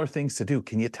smaller things to do.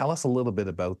 Can you tell us a little bit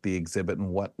about the exhibit and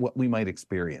what we might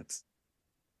experience?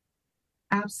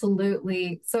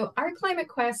 Absolutely. So Our Climate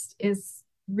Quest is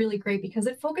really great because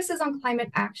it focuses on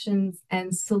climate actions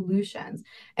and solutions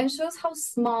and shows how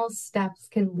small steps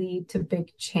can lead to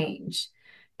big change.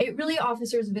 It really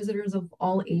offers visitors of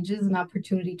all ages an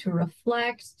opportunity to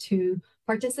reflect, to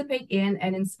participate in,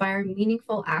 and inspire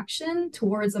meaningful action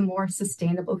towards a more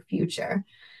sustainable future.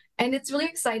 And it's really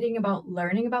exciting about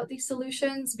learning about these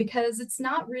solutions because it's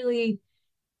not really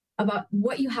about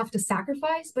what you have to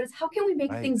sacrifice, but it's how can we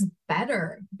make things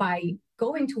better by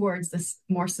going towards this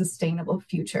more sustainable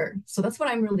future. So that's what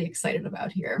I'm really excited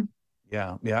about here.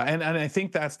 Yeah. And I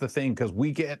think that's the thing, because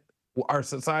our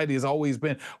society has always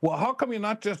been, well, how come you're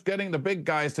not just getting the big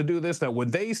guys to do this? That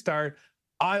when they start,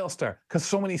 I'll start. Because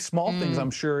so many small things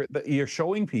I'm sure that you're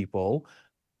showing people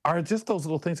are just those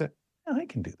little things that, I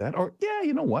can do that. Or, yeah,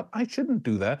 you know what? I shouldn't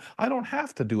do that. I don't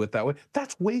have to do it that way.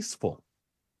 That's wasteful.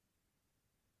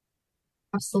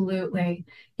 Absolutely.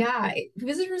 Yeah.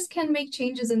 Visitors can make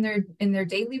changes in their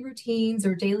daily routines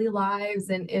or daily lives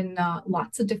and in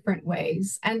lots of different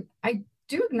ways. And I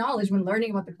do acknowledge when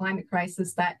learning about the climate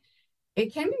crisis that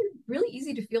it can be really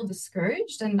easy to feel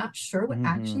discouraged and not sure what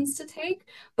actions to take.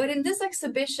 But in this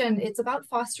exhibition, it's about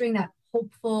fostering that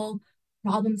hopeful,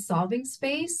 problem-solving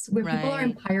space where people are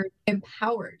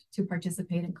empowered to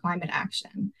participate in climate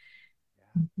action.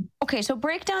 Okay, so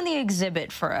break down the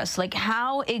exhibit for us. Like,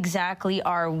 how exactly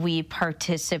are we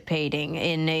participating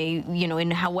in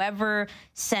in however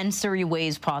sensory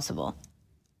ways possible?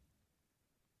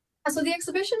 So the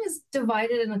exhibition is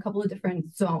divided in a couple of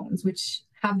different zones, which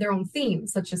have their own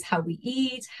themes, such as how we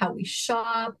eat, how we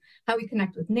shop, how we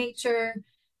connect with nature.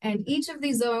 And each of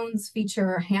these zones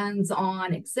feature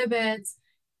hands-on exhibits,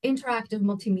 interactive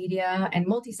multimedia and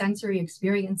multisensory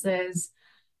experiences,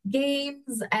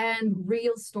 games, and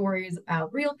real stories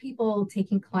about real people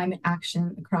taking climate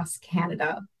action across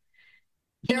Canada.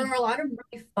 There are a lot of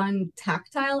really fun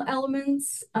tactile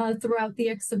elements throughout the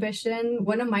exhibition.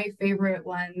 One of my favorite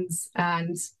ones,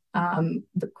 and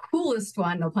the coolest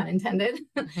one, no pun intended,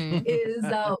 is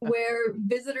where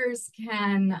visitors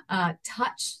can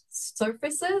touch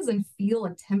surfaces and feel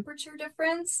a temperature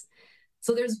difference.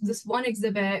 So there's this one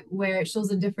exhibit where it shows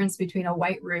the difference between a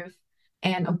white roof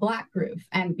and a black roof.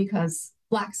 And because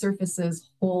black surfaces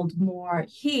hold more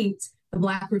heat, the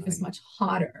black roof is much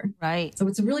hotter. Right. So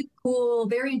it's a really cool,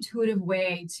 very intuitive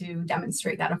way to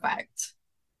demonstrate that effect.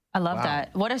 I love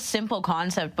that. What a simple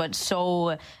concept, but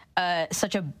so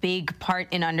such a big part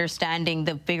in understanding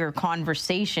the bigger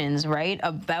conversations, right?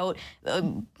 About,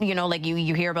 like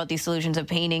you hear about these solutions of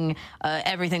painting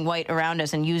everything white around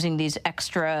us and using these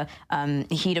extra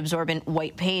heat-absorbent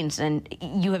white paints, and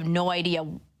you have no idea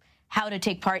how to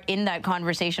take part in that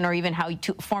conversation or even how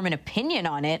to form an opinion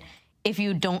on it if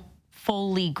you don't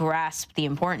fully grasp the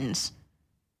importance.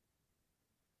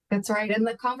 That's right. And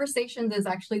the conversations is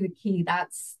actually the key.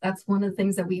 That's one of the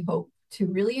things that we hope to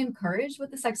really encourage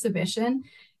with this exhibition,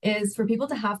 is for people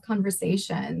to have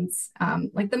conversations.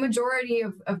 Like the majority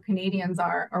of Canadians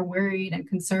are worried and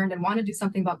concerned and want to do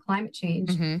something about climate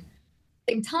change. Mm-hmm. At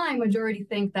the same time, majority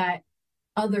think that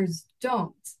others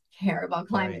don't care about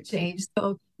climate change.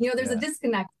 So, there's a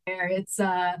disconnect there.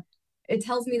 It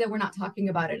tells me that we're not talking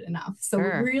about it enough. So we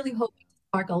really hope to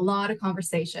spark a lot of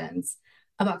conversations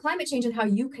about climate change and how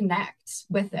you connect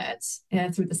with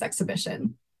it through this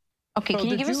exhibition. Okay, so can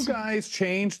you did give you us... guys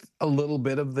change a little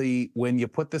bit of when you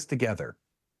put this together,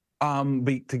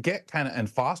 to get kind of and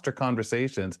foster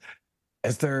conversations?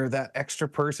 Is there that extra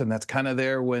person that's kind of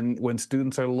there when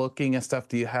students are looking at stuff?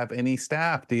 Do you have any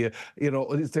staff? Do you,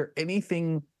 is there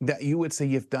anything that you would say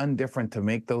you've done different to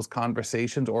make those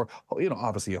conversations? Or,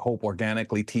 obviously you hope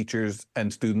organically teachers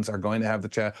and students are going to have the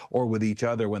chat or with each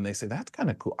other when they say, that's kind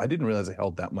of cool. I didn't realize it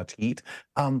held that much heat.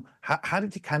 How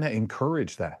did you kind of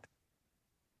encourage that?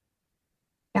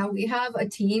 Yeah, we have a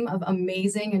team of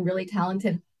amazing and really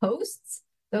talented hosts.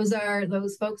 Those are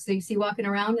those folks that you see walking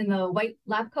around in the white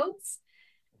lab coats.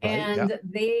 And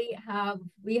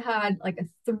we had like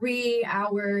a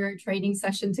 3-hour training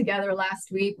session together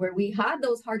last week where we had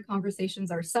those hard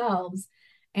conversations ourselves.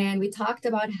 And we talked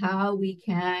about how we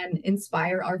can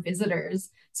inspire our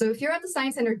visitors. So if you're at the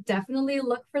Science Center, definitely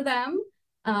look for them,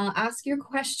 ask your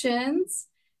questions.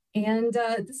 And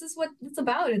this is what it's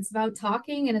about. It's about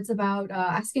talking, and it's about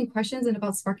asking questions, and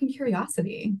about sparking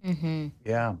curiosity. Mm-hmm.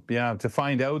 Yeah. To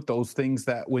find out those things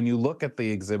that when you look at the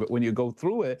exhibit, when you go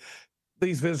through it,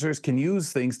 these visitors can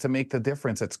use things to make the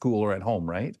difference at school or at home,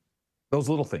 right? Those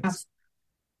little things.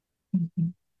 Mm-hmm.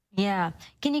 Yeah.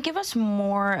 Can you give us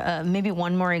more, maybe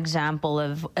one more example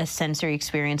of a sensory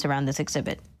experience around this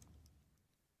exhibit?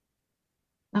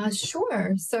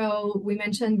 Sure. So we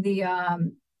mentioned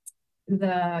the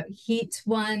heat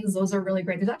ones. Those are really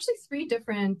great. There's actually 3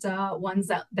 different ones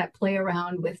that play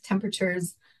around with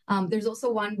temperatures. There's also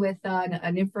one with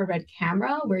an infrared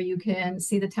camera where you can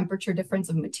see the temperature difference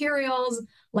of materials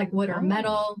like wood or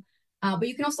metal, but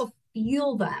you can also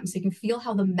feel them. So you can feel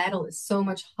how the metal is so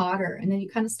much hotter. And then you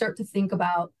kind of start to think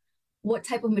about what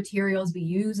type of materials we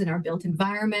use in our built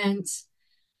environment.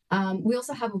 We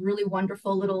also have a really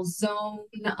wonderful little zone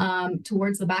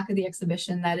towards the back of the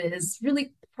exhibition that is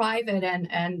really private,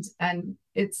 and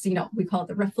it's, we call it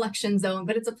the reflection zone,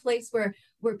 but it's a place where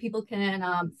people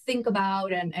can think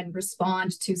about and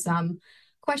respond to some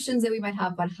questions that we might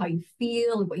have about how you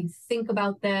feel and what you think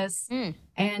about this.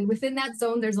 And within that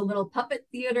zone, there's a little puppet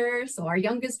theater, so our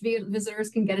youngest visitors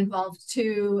can get involved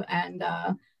too, and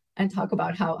talk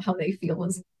about how they feel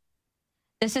as well.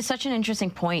 This is such an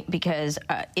interesting point because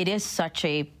it is such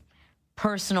a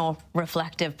personal,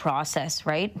 reflective process,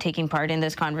 right? Taking part in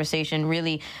this conversation,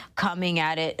 really coming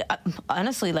at it.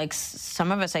 Honestly, like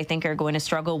some of us, I think, are going to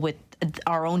struggle with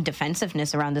our own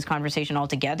defensiveness around this conversation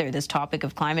altogether, this topic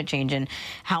of climate change and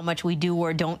how much we do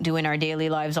or don't do in our daily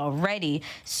lives already.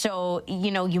 So,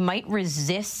 you might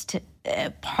resist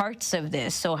parts of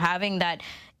this. So having that,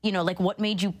 like what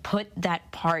made you put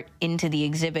that part into the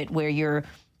exhibit where you're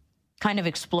kind of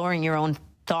exploring your own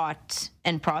thoughts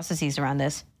and processes around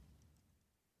this?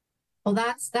 Well,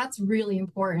 that's really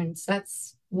important.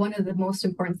 That's one of the most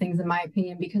important things, in my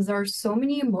opinion, because there are so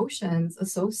many emotions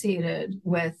associated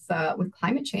with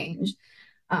climate change.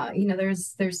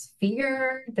 There's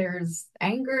fear, there's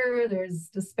anger, there's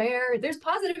despair, there's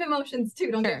positive emotions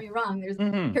too. Don't get me wrong. There's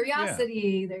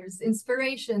curiosity, there's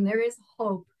inspiration, there is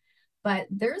hope, but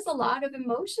there's a lot of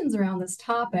emotions around this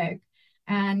topic.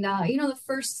 And the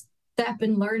first step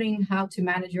in learning how to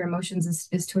manage your emotions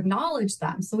is to acknowledge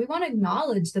them. So we want to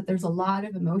acknowledge that there's a lot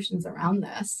of emotions around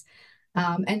this,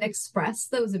 and express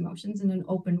those emotions in an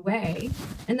open way.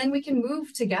 And then we can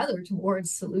move together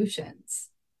towards solutions.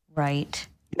 Right.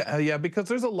 Yeah, because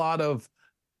there's a lot of,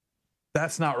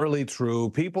 that's not really true.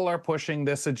 People are pushing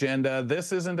this agenda.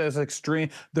 This isn't as extreme.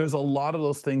 There's a lot of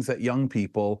those things that young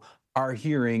people are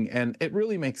hearing, and it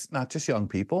really makes not just young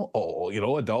people,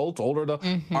 adults, older adults,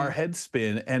 our heads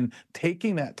spin. And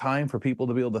taking that time for people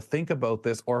to be able to think about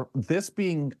this, or this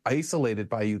being isolated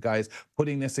by you guys,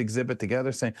 putting this exhibit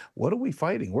together, saying, what are we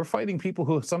fighting? We're fighting people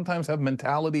who sometimes have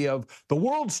mentality of the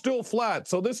world's still flat,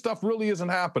 so this stuff really isn't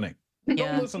happening. Yeah.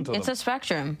 Don't listen to them. It's a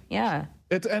spectrum. Yeah.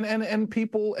 It's and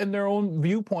people in their own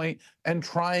viewpoint and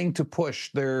trying to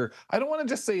push their, I don't want to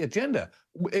just say agenda.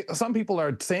 Some people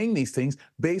are saying these things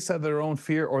based on their own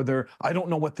fear or their, I don't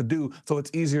know what to do, so it's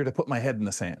easier to put my head in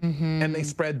the sand. And they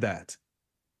spread that.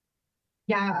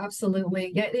 Yeah,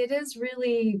 absolutely. Yeah, it is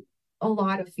really a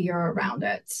lot of fear around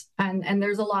it. And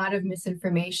there's a lot of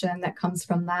misinformation that comes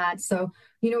from that. So,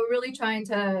 we're really trying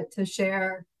to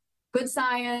share good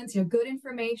science, good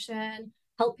information,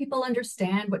 help people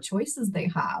understand what choices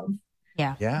they have.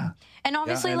 Yeah. And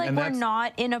obviously, and we're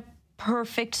not in a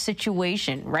perfect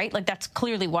situation, right? Like, that's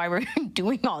clearly why we're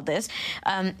doing all this.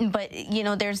 But,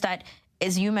 there's that,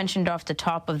 as you mentioned off the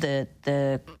top of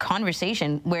the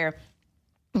conversation, where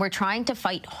we're trying to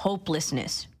fight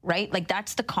hopelessness, right? Like,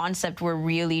 that's the concept we're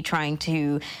really trying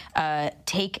to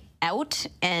take out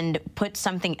and put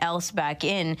something else back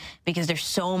in, because there's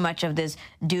so much of this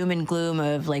doom and gloom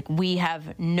of like, we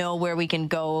have nowhere we can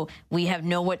go, we have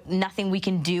nothing we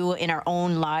can do in our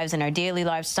own lives, in our daily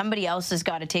lives. Somebody else has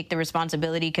got to take the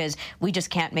responsibility because we just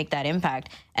can't make that impact.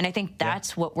 And I think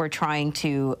that's what we're trying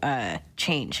to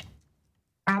change.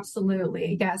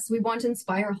 Absolutely. Yes. We want to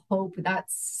inspire hope.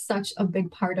 That's such a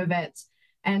big part of it.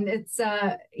 And it's,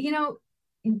 there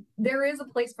is a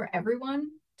place for everyone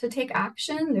to take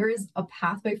action. There is a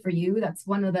pathway for you. That's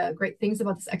one of the great things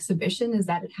about this exhibition, is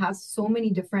that it has so many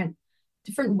different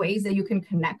ways that you can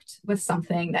connect with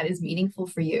something that is meaningful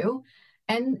for you.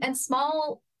 And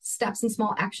small steps and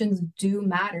small actions do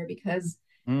matter, because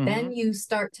then you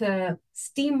start to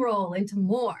steamroll into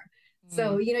more.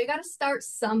 So, you got to start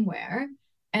somewhere,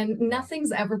 and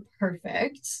nothing's ever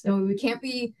perfect. So we can't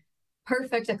be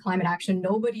perfect at climate action.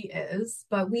 Nobody is,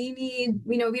 but we need,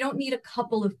 we don't need a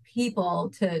couple of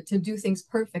people to do things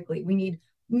perfectly. We need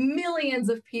millions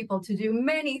of people to do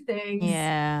many things,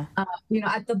 at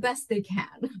the best they can.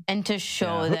 And to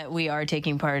show that we are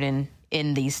taking part in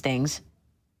these things.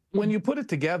 When you put it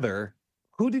together,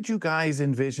 who did you guys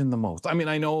envision the most? I mean,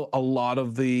 I know a lot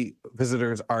of the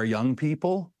visitors are young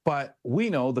people, but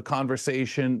we know the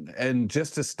conversation, and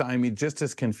just as stymied, just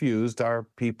as confused are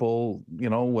people,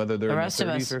 whether they're in their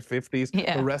 30s or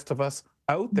 50s, the rest of us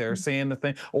out there saying the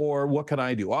thing, or what can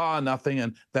I do? Nothing.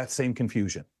 And that same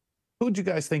confusion. Who'd you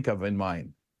guys think of in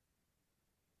mind?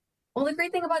 Well, the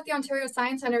great thing about the Ontario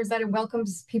Science Centre is that it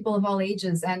welcomes people of all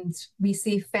ages, and we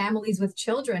see families with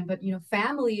children, but,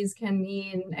 families can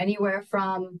mean anywhere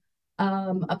from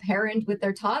a parent with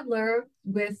their toddler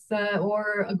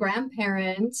or a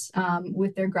grandparent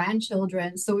with their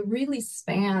grandchildren. So it really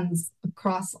spans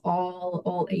across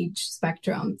all age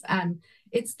spectrums. And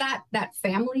it's that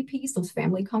family piece, those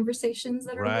family conversations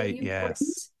that are really important.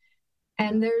 Yes.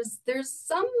 And there's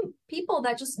some people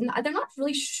that they're not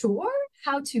really sure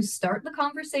how to start the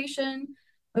conversation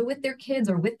with their kids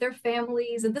or with their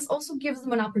families. And this also gives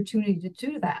them an opportunity to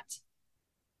do that.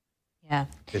 Yeah.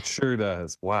 It sure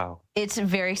does. Wow. It's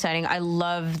very exciting. I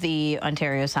love the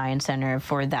Ontario Science Centre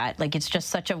for that. Like, it's just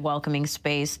such a welcoming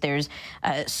space. There's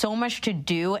so much to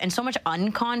do and so much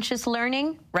unconscious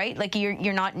learning, right? Like,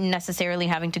 you're not necessarily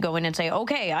having to go in and say,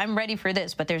 okay, I'm ready for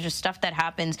this, but there's just stuff that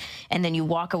happens, and then you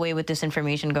walk away with this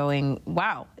information going,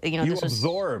 wow, you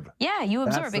absorb. Yeah, you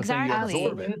absorb. Exactly.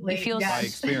 You absorb it. You feel by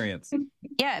experience.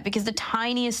 Yeah, because the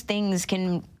tiniest things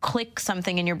can click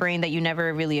something in your brain that you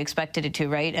never really expected it to,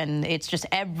 right? And it's just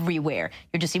everywhere.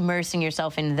 You're just immersing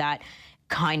yourself in that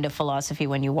kind of philosophy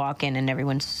when you walk in, and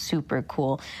everyone's super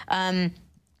cool.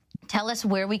 Tell us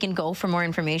where we can go for more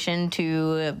information,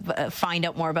 to find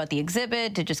out more about the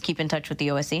exhibit, to just keep in touch with the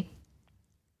OSC.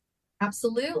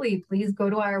 Absolutely. Please go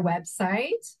to our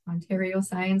website,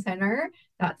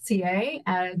 ontariosciencecentre.ca,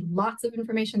 and lots of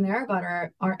information there about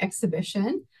our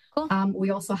exhibition. Cool. We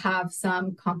also have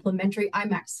some complimentary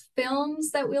IMAX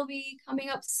films that will be coming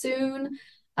up soon,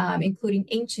 including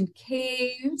Ancient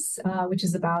Caves, which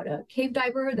is about a cave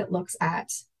diver that looks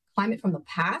at climate from the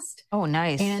past. Oh,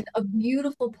 nice. And A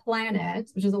Beautiful Planet,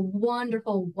 which is a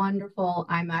wonderful, wonderful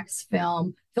IMAX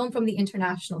film from the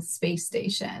International Space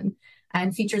Station,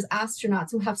 and features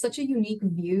astronauts who have such a unique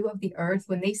view of the Earth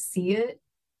when they see it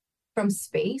from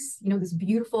space. This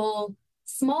beautiful,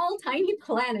 small, tiny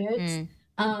planet.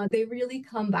 They really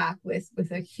come back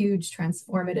with a huge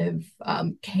transformative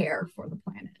care for the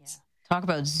planet. Yeah. Talk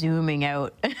about zooming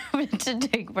out to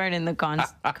take part in the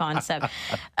concept.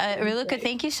 Raluca,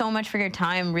 thank you so much for your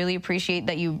time. Really appreciate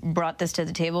that you brought this to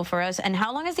the table for us. And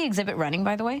how long is the exhibit running,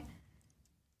 by the way?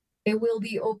 It will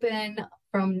be open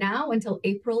from now until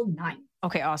April 9th.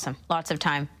 Okay, awesome. Lots of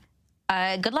time.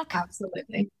 Good luck.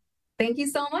 Absolutely. Thank you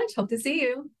so much. Hope to see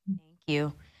you. Thank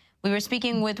you. We were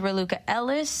speaking with Raluca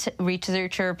Ellis,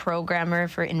 researcher programmer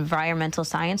for environmental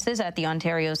sciences at the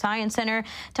Ontario Science Centre,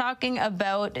 talking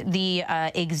about the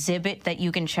exhibit that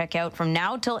you can check out from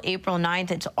now till April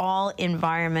 9th. It's all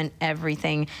environment,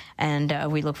 everything,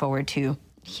 and we look forward to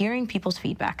hearing people's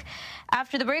feedback.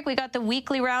 After the break, we got the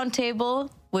weekly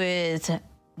roundtable with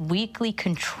weekly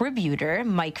contributor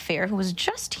Mike Feir, who was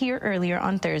just here earlier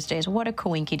on Thursdays. What a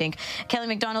coinky-dink. Kelly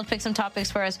McDonald picked some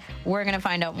topics for us. We're going to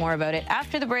find out more about it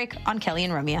after the break on Kelly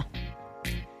and Ramya.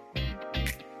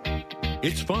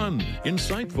 It's fun,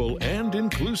 insightful, and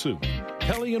inclusive.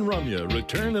 Kelly and Ramya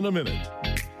return in a minute.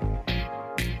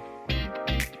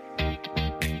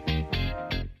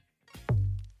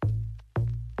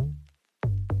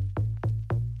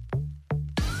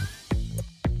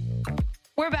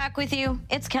 We're back with you.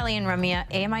 It's Kelly and Ramya,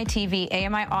 AMI TV,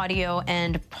 AMI Audio,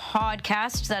 and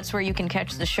Podcast. That's where you can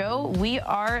catch the show. We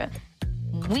are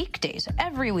weekdays,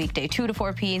 every weekday, 2 to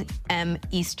 4 p.m.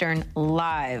 Eastern,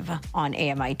 live on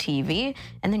AMI TV.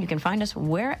 And then you can find us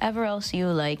wherever else you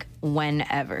like,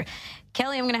 whenever.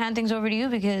 Kelly, I'm going to hand things over to you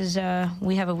because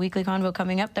we have a weekly convo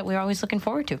coming up that we're always looking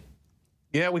forward to.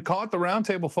 Yeah, we call it the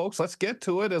Roundtable, folks. Let's get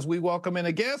to it as we welcome in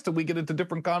a guest and we get into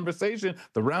different conversation.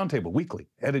 The Roundtable, weekly,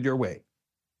 headed your way.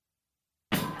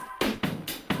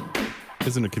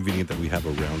 Isn't it convenient that we have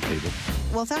a round table?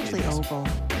 Well, it's actually oval.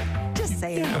 Just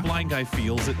saying. Yeah, the blind guy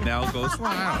feels it now, goes,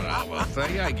 well, I don't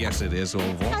know. I guess it is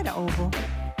oval. Kind of oval.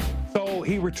 So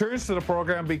he returns to the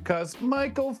program because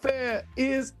Michael Feir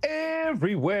is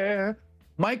everywhere.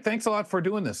 Mike, thanks a lot for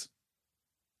doing this.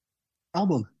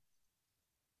 Album.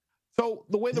 So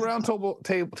the way the roundtable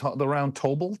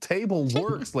table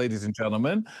works, ladies and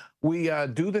gentlemen, we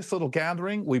do this little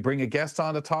gathering. We bring a guest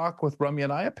on to talk with Ramya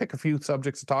and I pick a few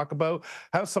subjects to talk about,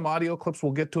 have some audio clips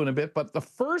we'll get to in a bit. But the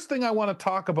first thing I want to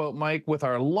talk about, Mike, with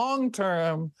our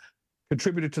long-term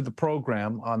contributor to the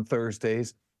program on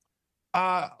Thursdays,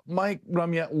 Mike,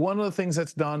 Ramya, one of the things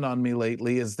that's dawned on me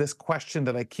lately is this question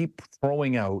that I keep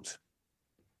throwing out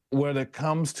when it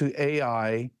comes to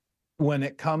AI, when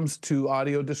it comes to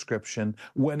audio description,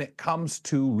 when it comes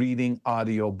to reading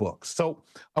audio books. So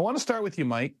I want to start with you,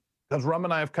 Mike, because Rum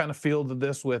and I have kind of fielded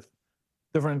this with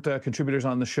different contributors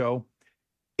on the show.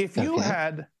 If you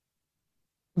had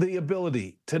the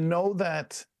ability to know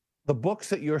that the books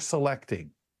that you're selecting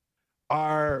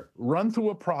are run through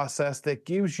a process that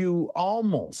gives you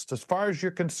almost, as far as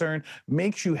you're concerned,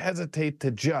 makes you hesitate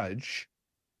to judge,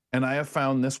 and I have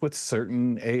found this with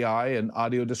certain AI and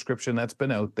audio description that's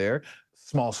been out there,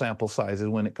 small sample sizes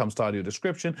when it comes to audio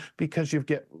description, because you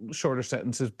get shorter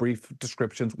sentences, brief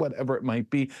descriptions, whatever it might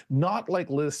be, not like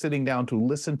sitting down to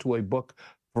listen to a book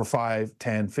for 5,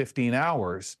 10, 15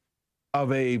 hours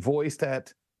of a voice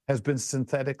that has been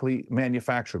synthetically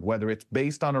manufactured, whether it's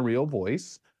based on a real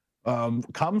voice,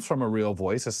 comes from a real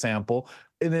voice, a sample,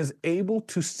 and is able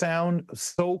to sound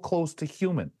so close to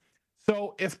human.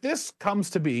 So if this comes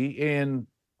to be in,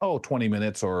 20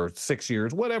 minutes or 6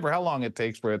 years, whatever, how long it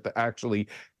takes for it to actually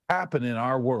happen in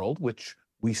our world, which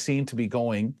we seem to be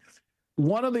going,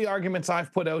 one of the arguments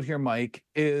I've put out here, Mike,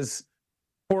 is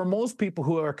for most people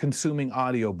who are consuming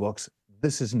audiobooks,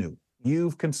 this is new.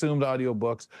 You've consumed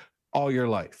audiobooks all your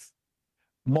life.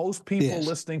 Most people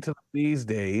listening to them these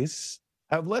days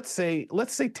have, let's say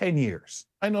 10 years.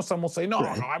 I know some will say, no,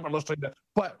 I'm not listening to that.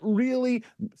 But really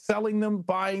selling them,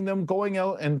 buying them, going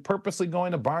out and purposely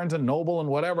going to Barnes & Noble and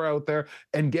whatever out there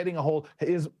and getting a hold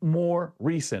is more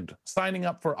recent. Signing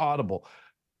up for Audible.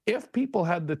 If people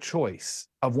had the choice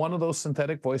of one of those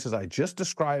synthetic voices I just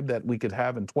described that we could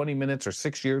have in 20 minutes or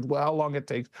 6 years, well, how long it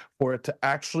takes for it to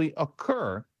actually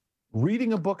occur,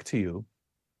 reading a book to you,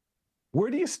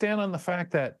 where do you stand on the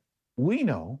fact that we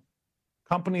know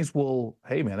companies will,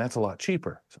 hey man, that's a lot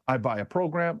cheaper. I buy a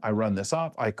program, I run this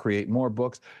off, I create more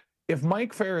books. If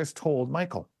Mike Feir is told,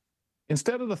 Michael,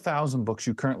 instead of the 1,000 books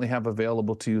you currently have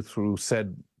available to you through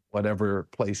said whatever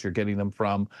place you're getting them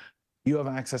from, you have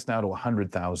access now to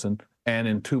 100,000, and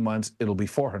in 2 months it'll be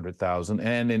 400,000,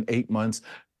 and in 8 months,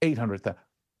 800,000.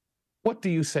 What do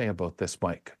you say about this,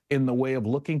 Mike, in the way of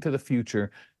looking to the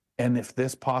future? And if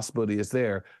this possibility is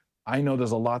there, I know there's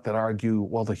a lot that argue,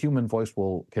 well, the human voice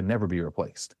can never be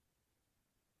replaced.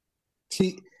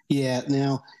 See, yeah,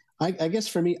 now, I guess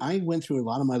for me, I went through a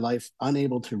lot of my life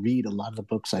unable to read a lot of the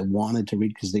books I wanted to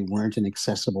read because they weren't in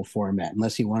accessible format,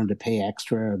 unless you wanted to pay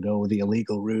extra or go the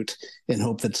illegal route and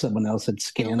hope that someone else had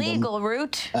scanned them. Illegal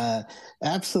route?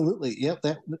 Absolutely. Yep.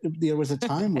 There was a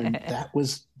time when that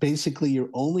was basically your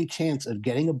only chance of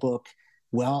getting a book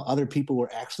while other people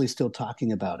were actually still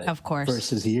talking about it. Of course.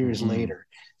 Versus years later.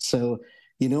 So,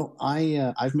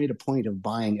 I've made a point of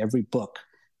buying every book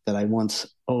that I once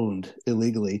owned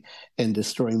illegally and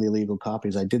destroying the illegal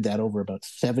copies. I did that over about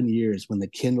 7 years when the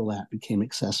Kindle app became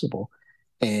accessible.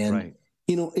 And,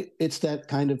 it's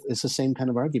the same kind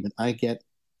of argument. I get,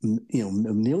 a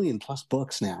million plus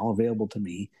books now available to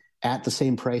me at the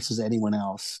same price as anyone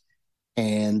else.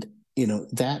 And,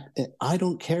 that I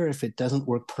don't care if it doesn't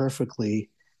work perfectly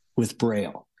with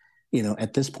Braille.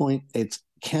 At this point, it's,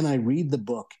 can I read the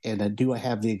book and do I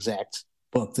have the exact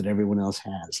book that everyone else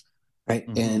has? Right.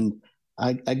 Mm-hmm. And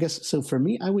I guess, so for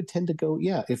me, I would tend to go,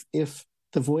 if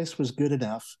the voice was good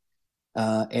enough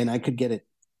and I could get it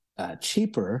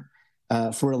cheaper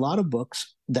for a lot of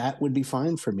books, that would be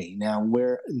fine for me. Now,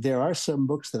 where there are some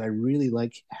books that I really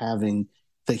like having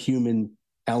the human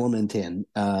element in,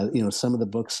 some of the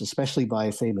books, especially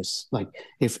by famous, like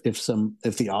if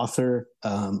the author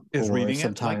is or reading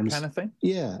sometimes, it, like, kind of thing.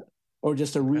 Yeah. Or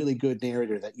just a really good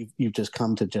narrator that you've just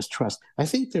come to just trust. I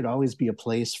think there'd always be a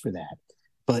place for that.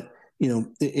 But,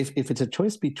 if it's a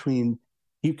choice between,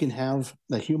 you can have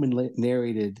a human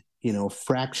narrated,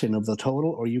 fraction of the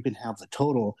total, or you can have the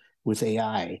total with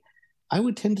AI, I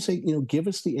would tend to say, give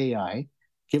us the AI,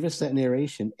 give us that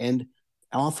narration, and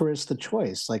offer us the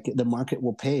choice. Like, the market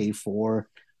will pay for,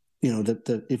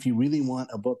 if you really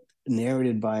want a book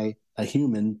narrated by a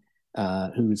human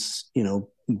who's,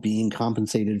 being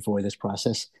compensated for this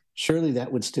process, surely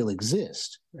that would still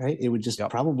exist, right? It would just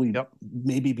probably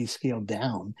maybe be scaled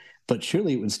down, but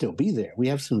surely it would still be there. We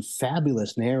have some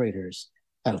fabulous narrators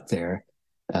out there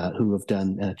who have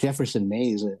done, Jefferson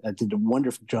Mays did a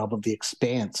wonderful job of The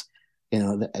Expanse.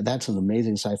 That's an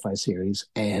amazing sci-fi series.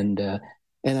 And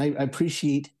I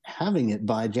appreciate having it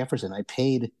by Jefferson. I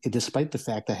paid, despite the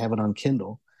fact I have it on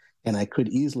Kindle, and I could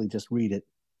easily just read it,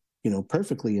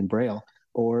 perfectly in Braille,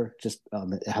 or just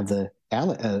have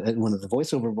one of the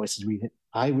voiceover voices read it.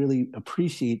 I really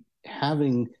appreciate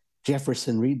having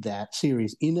Jefferson read that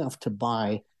series enough to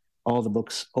buy all the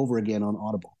books over again on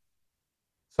Audible.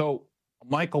 So,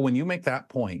 Michael, when you make that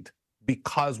point,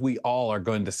 because we all are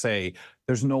going to say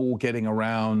there's no getting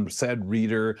around said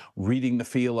reader reading the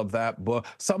feel of that book.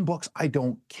 Some books, I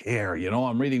don't care.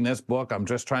 I'm reading this book. I'm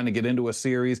just trying to get into a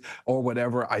series or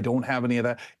whatever. I don't have any of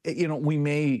that. We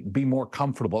may be more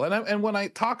comfortable. And when I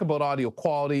talk about audio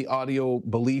quality, audio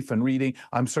belief and reading,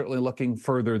 I'm certainly looking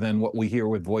further than what we hear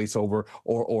with voiceover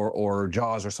or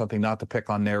Jaws or something, not to pick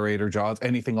on narrator Jaws,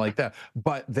 anything like that.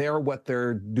 But they're what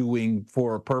they're doing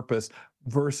for a purpose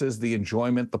versus the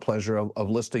enjoyment, the pleasure of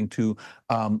listening to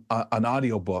an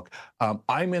audiobook.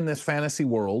 I'm in this fantasy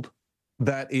world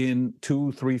that in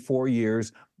 2, 3, 4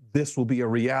 years, this will be a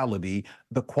reality,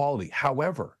 the quality.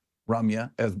 However,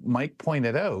 Ramya, as Mike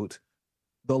pointed out,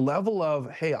 the level of,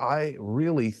 hey, I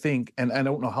really think, and I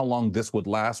don't know how long this would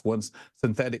last once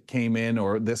synthetic came in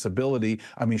or this ability.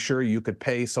 I mean, sure, you could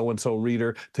pay so-and-so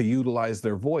reader to utilize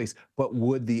their voice, but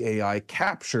would the AI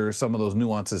capture some of those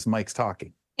nuances Mike's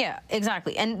talking? Yeah,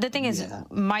 exactly. And the thing is,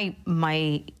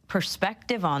 my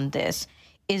perspective on this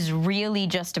is really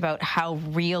just about how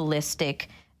realistic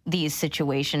these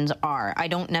situations are. I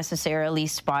don't necessarily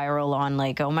spiral on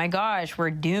like, oh my gosh,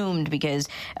 we're doomed because,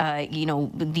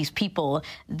 these people,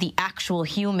 the actual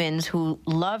humans who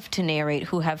love to narrate,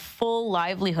 who have full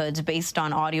livelihoods based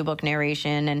on audiobook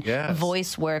narration and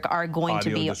voice work are going to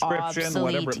be obsolete.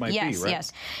 Whatever it might be, right?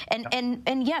 Yes.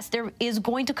 And yes, there is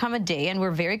going to come a day, and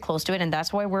we're very close to it, and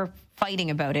that's why we're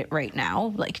fighting about it right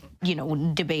now, like,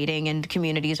 debating, and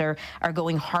communities are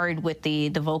going hard with the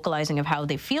vocalizing of how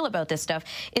they feel about this stuff,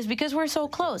 is because we're so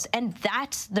close. And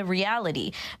that's the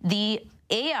reality. The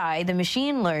AI, the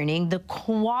machine learning, the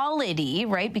quality,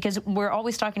 right? Because we're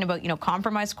always talking about,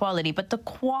 compromised quality, but the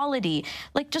quality,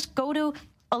 like, just go to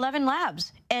 11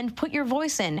 Labs and put your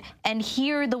voice in and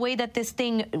hear the way that this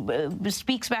thing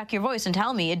speaks back your voice and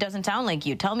tell me it doesn't sound like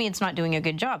you. Tell me it's not doing a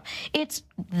good job. It's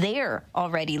there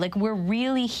already. Like, we're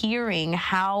really hearing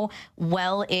how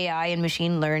well AI and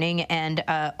machine learning and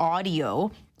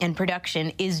audio and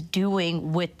production is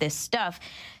doing with this stuff.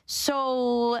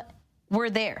 So we're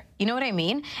there. You know what I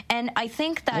mean? And I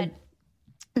think that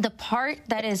the part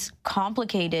that is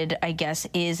complicated, I guess,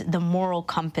 is the moral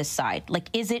compass side. Like,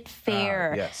 is it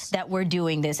fair that we're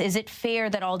doing this? Is it fair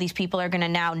that all these people are going to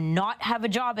now not have a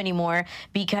job anymore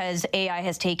because AI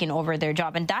has taken over their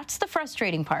job? And that's the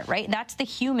frustrating part, right? That's the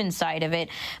human side of it.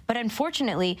 But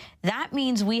unfortunately, that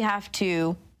means we have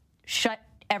to shut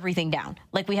everything down.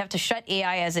 Like, we have to shut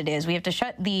AI as it is. We have to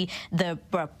shut the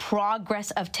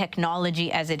progress of technology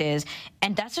as it is.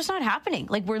 And that's just not happening.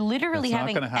 Like, we're literally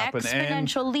having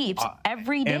exponential leaps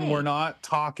every day. And we're not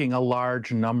talking a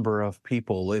large number of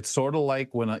people. It's sort of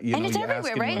like when, and it's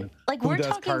everywhere, right? Like, who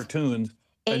does cartoons.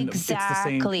 Exactly. And it's the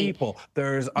same people.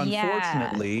 There's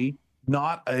unfortunately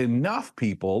not enough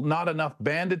people, not enough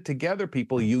banded together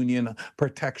people, union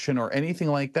protection or anything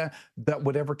like that, that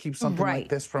would ever keep something like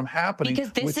this from happening.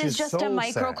 Because this is just so a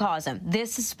microcosm. Sad.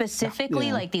 This is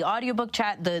specifically like the audiobook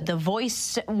chat, the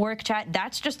voice work chat.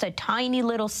 That's just a tiny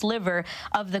little sliver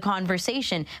of the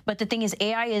conversation. But the thing is,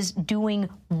 AI is doing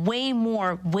way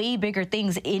more, way bigger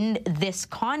things in this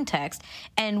context.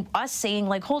 And us saying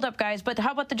like, hold up, guys, but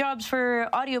how about the jobs for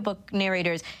audiobook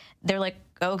narrators? They're like,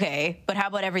 okay, but how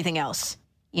about everything else?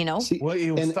 You know? Well,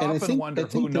 you stop and wonder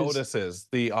who notices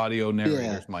the audio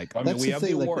narrators, Mike. I mean, we have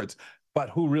the awards, but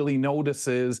who really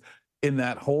notices in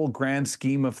that whole grand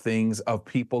scheme of things of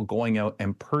people going out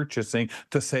and purchasing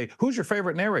to say, who's your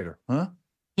favorite narrator? Huh?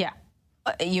 Yeah.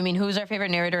 You mean who's our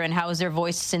favorite narrator and how is their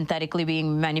voice synthetically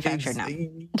being manufactured now?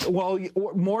 Well,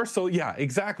 more so, yeah,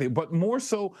 exactly. But more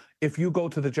so if you go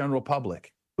to the general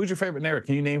public. Who's your favorite narrator?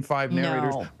 Can you name 5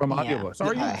 narrators from audiobooks?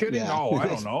 Are you kidding? No, I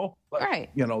don't know. Right.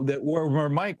 You know, that where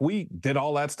Mike, we did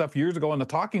all that stuff years ago in the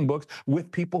talking books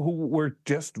with people who were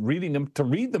just reading them to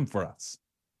read them for us.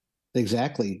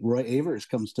 Exactly. Roy Avers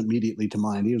comes immediately to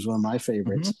mind. He was one of my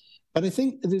favorites. Mm-hmm. But I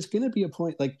think there's going to be a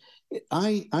point, like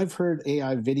I've heard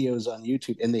AI videos on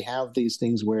YouTube, and they have these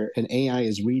things where an AI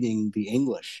is reading the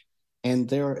English. And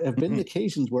there have been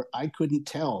occasions where I couldn't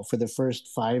tell for the first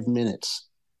 5 minutes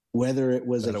whether it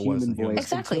was a human voice.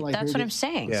 Exactly. That's what I'm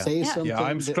saying. Yeah,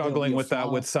 I'm struggling with that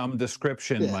with some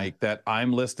description, Mike, that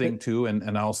I'm listening to,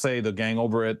 and I'll say the gang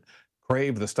over at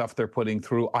Crave, the stuff they're putting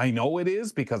through, I know it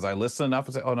is because I listen enough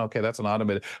and say, oh, no, okay, that's an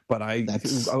automated. But I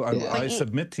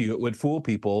submit to you, it would fool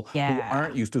people who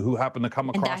aren't used to, who happen to come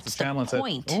across the channel and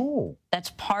say, oh.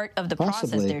 That's part of the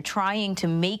process. They're trying to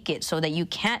make it so that you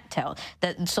can't tell,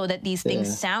 so that these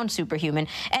things sound superhuman.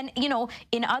 And, you know,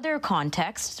 in other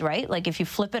contexts, right, like if you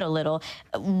flip it a little,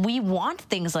 we want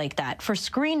things like that. For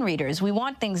screen readers, we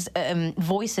want things,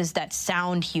 voices that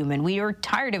sound human. We are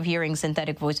tired of hearing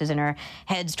synthetic voices in our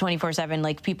heads 24/7,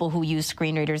 like people who use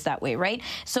screen readers that way, right?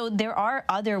 So there are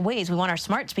other ways. We want our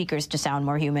smart speakers to sound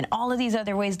more human. All of these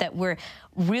other ways that we're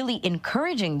really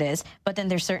encouraging this, but then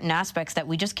there's certain aspects that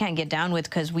we just can't get down with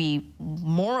because we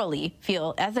morally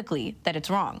feel ethically that it's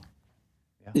wrong.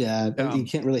 Yeah, you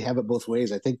can't really have it both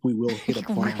ways. I think we will hit a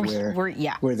point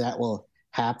where that will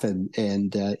happen.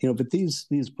 And you know, but these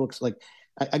books, like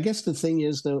I guess the thing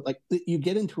is though, like you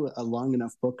get into a long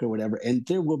enough book or whatever, and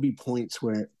there will be points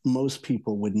where most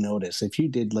people would notice. If you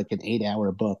did like an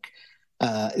 8-hour book,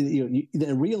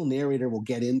 the real narrator will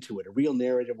get into it. A real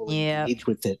narrator will engage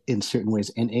with it in certain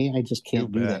ways, and AI just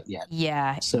can't do that yet.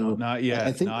 Yeah. So not yet.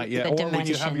 I think not yet. Or when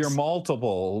you have your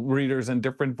multiple readers and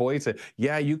different voices,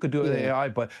 you could do it with AI,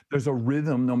 but there's a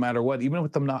rhythm no matter what, even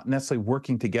with them not necessarily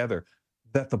working together,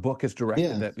 that the book is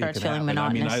directed that starts feeling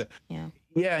monotonous.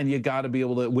 Yeah, and you got to be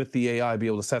able to, with the AI, be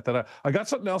able to set that up. I got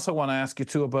something else I want to ask you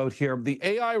too about here. The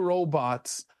AI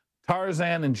robots,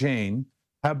 Tarzan and Jane,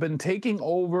 have been taking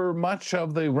over much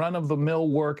of the run-of-the-mill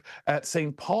work at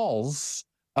St. Paul's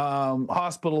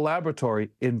Hospital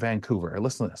Laboratory in Vancouver.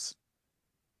 Listen to this.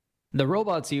 The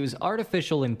robots use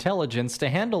artificial intelligence to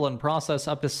handle and process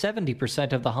up to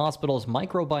 70% of the hospital's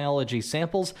microbiology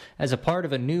samples as a part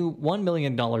of a new $1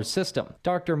 million system.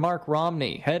 Dr. Mark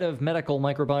Romney, head of medical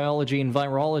microbiology and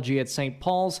virology at St.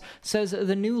 Paul's, says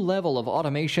the new level of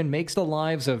automation makes the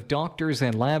lives of doctors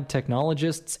and lab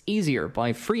technologists easier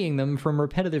by freeing them from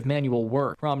repetitive manual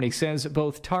work. Romney says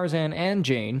both Tarzan and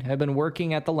Jane have been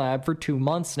working at the lab for 2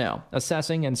 months now,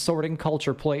 assessing and sorting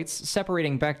culture plates,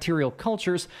 separating bacterial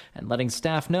cultures, and letting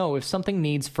staff know if something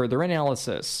needs further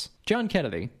analysis. John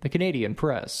Kennedy, The Canadian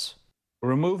Press.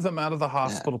 Remove them out of the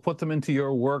hospital, put them into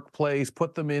your workplace,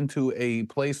 put them into a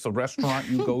place, a restaurant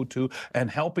you go to,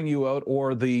 and helping you out,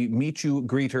 or the meet you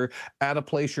greeter at a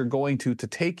place you're going to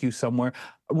take you somewhere.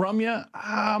 Ramya,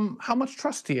 how much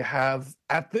trust do you have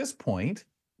at this point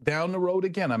down the road?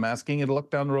 Again, I'm asking you to look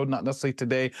down the road, not necessarily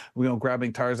today,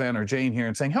 grabbing Tarzan or Jane here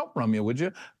and saying, help Ramya, would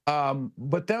you?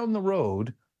 But down the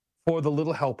road, for the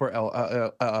little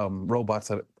helper robots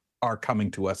that are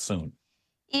coming to us soon.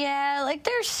 Yeah, like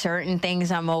there's certain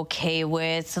things I'm okay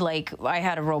with. Like I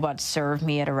had a robot serve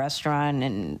me at a restaurant,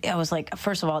 and I was like,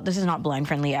 first of all, this is not blind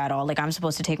friendly at all. Like I'm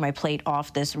supposed to take my plate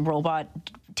off this robot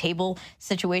table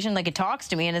situation. Like it talks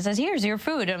to me and it says, here's your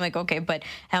food. And I'm like, okay, but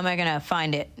how am I going to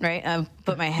find it, right?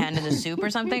 Put my hand in the soup or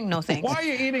something? No thanks. Why are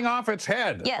you eating off its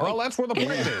head? Yeah, well, that's where the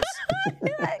plate is.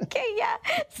 Okay, yeah,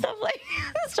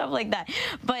 stuff like that.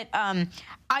 But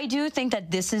I do think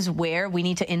that this is where we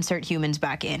need to insert humans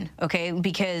back in, okay?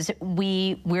 Because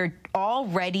we're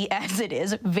already, as it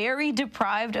is, very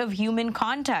deprived of human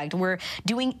contact. We're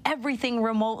doing everything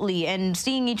remotely and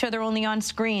seeing each other only on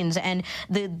screens. And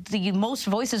the most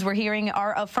voices we're hearing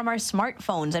are from our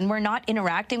smartphones, and we're not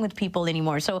interacting with people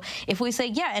anymore. So if we say,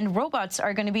 yeah, and robots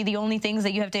are going to be the only things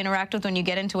that you have to interact with when you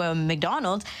get into a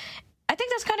McDonald's, I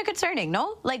think that's kind of concerning,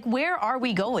 no? Like, where are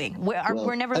we going?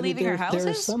 We're never leaving our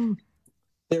houses?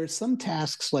 There are some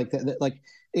tasks like that, like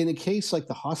in a case like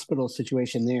the hospital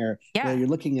situation there, where you're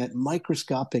looking at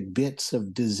microscopic bits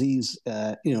of disease,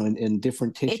 in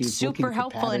different tissues. It's super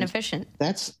helpful and efficient.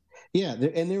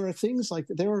 And there are things like,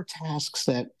 there are tasks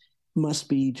that must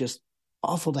be just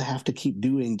awful to have to keep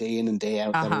doing day in and day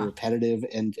out that are repetitive.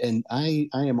 And I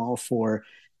am all for,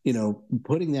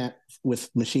 putting that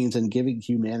with machines and giving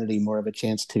humanity more of a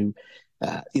chance to,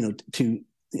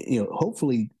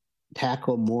 hopefully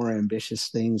tackle more ambitious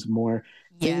things, more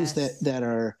things that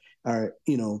are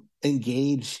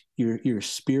engage your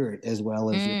spirit as well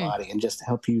as your body and just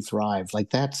help you thrive. Like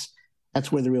that's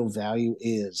where the real value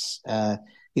is.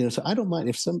 So I don't mind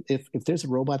if there's a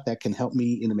robot that can help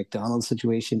me in a McDonald's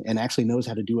situation and actually knows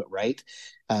how to do it right.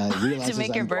 To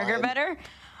make your burger better?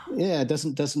 Yeah, it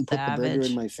doesn't put the burger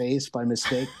in my face by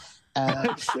mistake.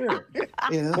 Sure.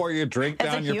 Pour your drink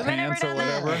down your pants or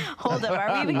whatever. Hold up,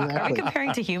 are we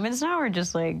comparing to humans now, or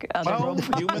just like other robots?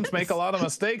 Humans make a lot of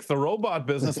mistakes. The robot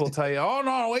business will tell you, oh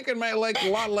no, we can make like a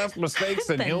lot less mistakes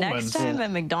than humans. Next time a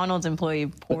McDonald's employee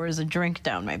pours a drink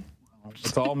down my...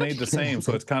 It's all made the same,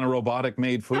 so it's kind of robotic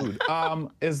made food.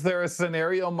 Is there a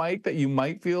scenario, Mike, that you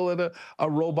might feel at a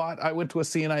robot? I went to a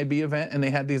CNIB event and they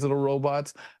had these little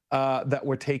robots that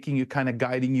were taking you, kind of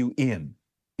guiding you in.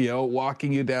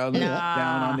 Walking you down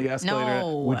on the escalator.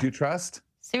 No. Would you trust?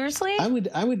 Seriously? I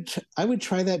would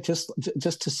try that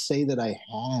just to say that I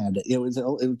had. It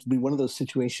would be one of those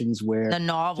situations where the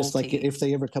novelty. Just like if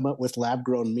they ever come up with lab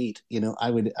grown meat, I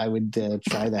would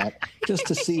try that just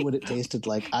to see what it tasted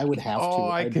like. I would have to. Oh,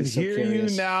 I could hear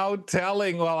you now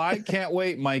telling. Well, I can't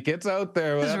wait, Mike. It's out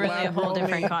there. This is really a whole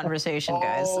different conversation,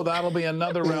 guys. Oh, that'll be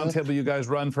another roundtable you guys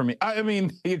run for me. I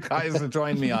mean, you guys have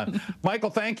joined me on.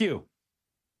 Michael, thank you.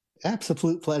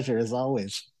 Absolute pleasure, as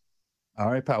always. All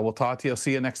right, pal. We'll talk to you. I'll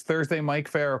see you next Thursday. Mike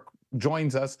Feir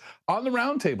joins us on the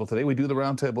roundtable today. We do the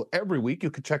roundtable every week. You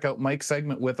can check out Mike's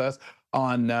segment with us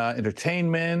on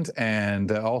entertainment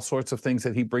and all sorts of things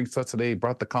that he brings to us today. He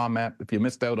brought the comm app. If you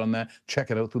missed out on that, check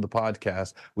it out through the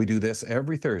podcast. We do this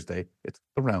every Thursday. It's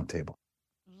the roundtable.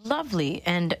 Lovely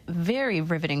and very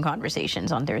riveting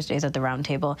conversations on Thursdays at the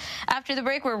Roundtable. After the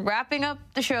break, we're wrapping up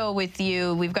the show with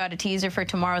you. We've got a teaser for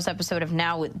tomorrow's episode of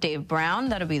Now with Dave Brown.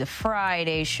 That'll be the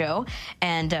Friday show.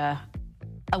 And a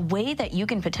way that you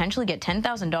can potentially get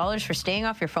 $10,000 for staying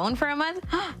off your phone for a month?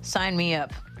 Sign me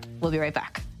up. We'll be right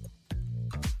back.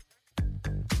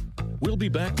 We'll be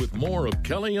back with more of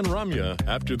Kelly and Ramya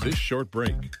after this short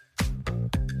break.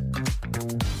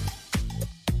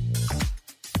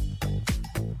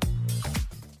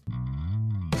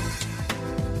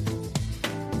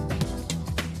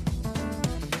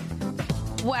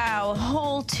 Wow, a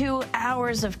whole 2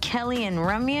 hours of Kelly and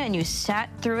Ramya, and you sat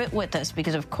through it with us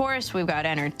because, of course, we've got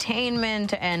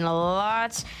entertainment and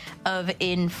lots of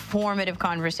informative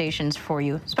conversations for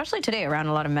you, especially today around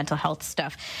a lot of mental health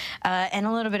stuff and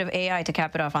a little bit of AI to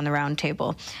cap it off on the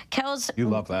roundtable. Kels, you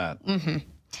love that. Mm-hmm. You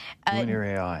and your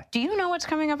AI. Do you know what's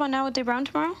coming up on Now with Dave Brown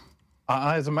tomorrow?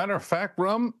 As a matter of fact,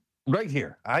 right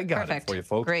here. I got it for you,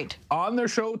 folks. Great. On their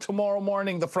show tomorrow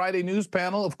morning, the Friday news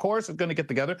panel, of course, is going to get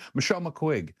together. Michelle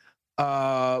McQuigg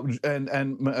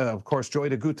and of course, Joy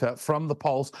DeGuta from The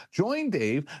Pulse join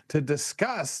Dave to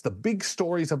discuss the big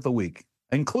stories of the week,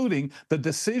 including the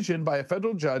decision by a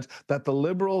federal judge that the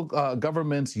Liberal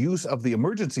government's use of the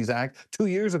Emergencies Act 2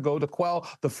 years ago to quell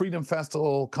the Freedom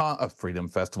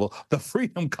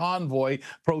Convoy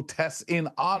protests in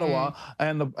Ottawa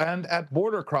and at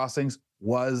border crossings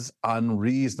was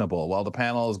unreasonable. While the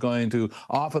panel is going to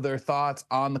offer their thoughts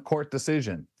on the court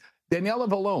decision. Daniela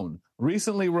Vallone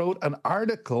recently wrote an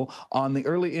article on the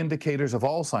early indicators of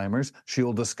Alzheimer's. She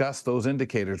will discuss those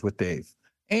indicators with Dave.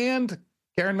 And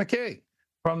Karen McKay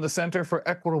from the Center for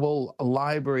Equitable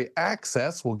Library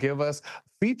Access will give us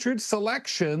featured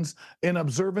selections in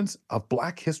observance of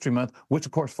Black History Month, which,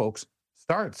 of course, folks,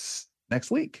 starts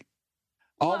next week.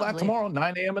 All that tomorrow,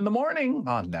 9 a.m. in the morning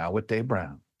on Now with Dave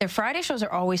Brown. Their Friday shows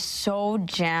are always so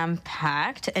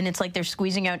jam-packed, and it's like they're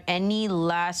squeezing out any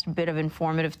last bit of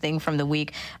informative thing from the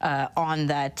week on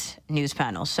that news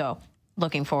panel. So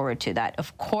looking forward to that,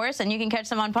 of course. And you can catch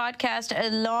them on podcast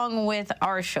along with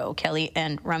our show, Kelly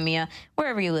and Ramya,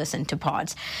 wherever you listen to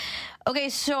pods. Okay,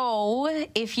 so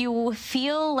if you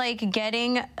feel like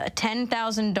getting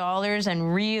 $10,000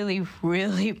 and really,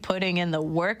 really putting in the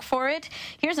work for it,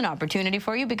 here's an opportunity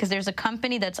for you, because there's a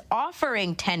company that's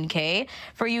offering $10K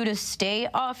for you to stay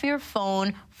off your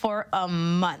phone for a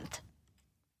month.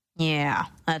 Yeah,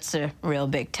 that's a real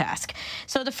big task.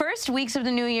 So the first weeks of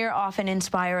the new year often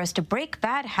inspire us to break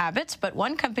bad habits, but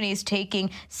one company is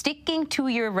taking sticking to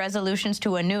your resolutions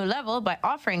to a new level by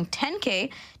offering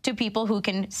 $10K to people who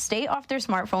can stay off their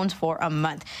smartphones for a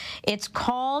month. It's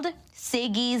called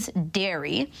Siggy's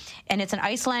Dairy, and it's an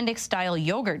Icelandic-style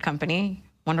yogurt company.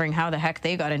 Wondering how the heck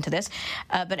they got into this.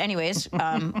 But anyways,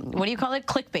 what do you call it?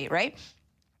 Clickbait, right?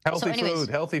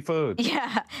 Healthy food.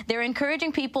 Yeah, they're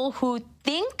encouraging people who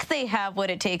think they have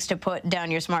what it takes to put down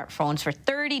your smartphones for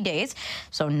 30 days,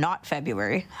 so not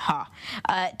February,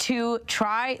 to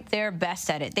try their best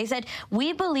at it. They said,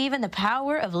 "We believe in the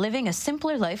power of living a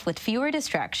simpler life with fewer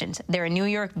distractions." They're a New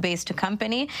York-based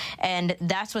company, and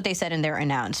that's what they said in their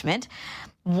announcement.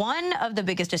 One of the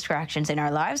biggest distractions in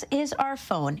our lives is our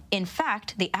phone. In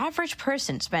fact, the average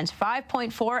person spends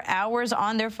 5.4 hours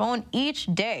on their phone each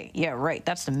day. Yeah, right,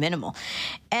 that's the minimal.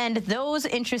 And those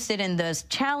interested in this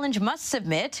challenge must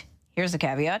submit, here's the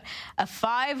caveat, a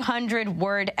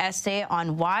 500-word essay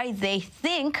on why they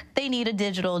think they need a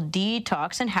digital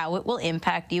detox and how it will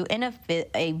impact you in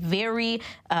a very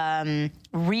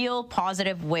real,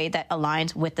 positive way that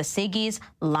aligns with the Siggy's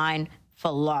line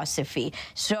philosophy.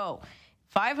 So,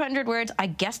 500 words, I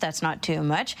guess that's not too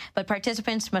much, but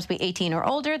participants must be 18 or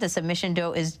older. The submission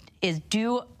is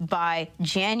due by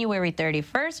January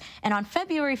 31st, and on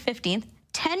February 15th,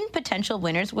 10 potential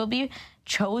winners will be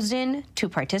chosen to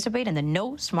participate in the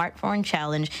No Smartphone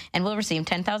Challenge and will receive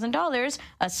 $10,000,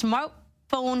 a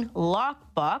smartphone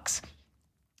lockbox.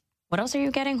 What else are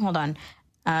you getting? Hold on.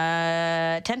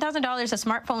 $10,000, a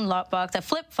smartphone lockbox, a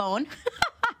flip phone,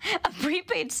 a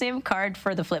prepaid SIM card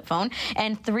for the flip phone,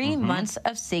 and 3 months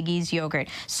of Siggy's yogurt.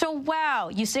 So, wow,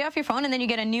 you stay off your phone and then you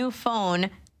get a new phone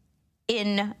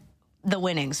in the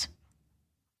winnings.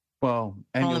 Well,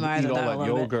 and you'll eat all that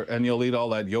yogurt, and you'll eat all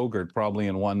that yogurt probably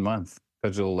in 1 month,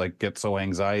 because you'll like get so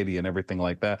anxiety and everything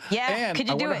like that. Yeah, and could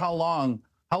you do wonder it? how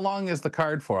long is the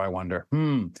card for? I wonder.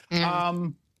 For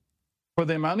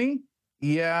the money,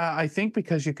 yeah, I think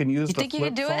because you can use the flip phone. You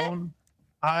think you could do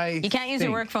it? You can't use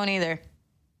your work phone either.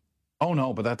 Oh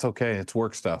no, but that's okay. It's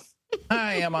work stuff.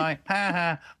 Hi, am I? Ha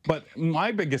ha. But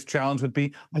my biggest challenge would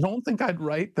be, I don't think I'd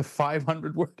write the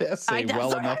 500-word essay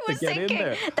well enough to get in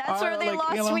there. That's where they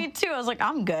lost me too. I was like,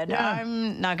 I'm good. Yeah.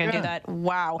 I'm not going to do that.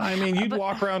 Wow. I mean, you'd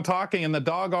walk around talking, and the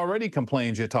dog already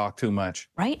complains you talk too much.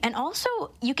 Right. And also,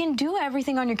 you can do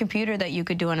everything on your computer that you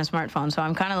could do on a smartphone. So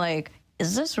I'm kind of like,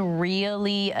 is this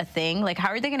really a thing? Like, how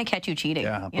are they going to catch you cheating?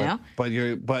 Yeah, but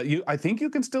I think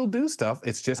you can still do stuff.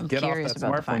 It's just get off that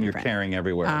smartphone you're carrying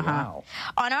everywhere. Wow.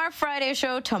 On our Friday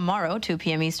show tomorrow, 2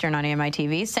 p.m. Eastern on AMI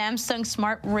TV, Samsung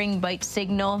Smart Ring Bite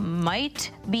Signal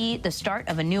might be the start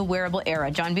of a new wearable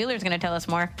era. John Buehler is going to tell us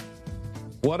more.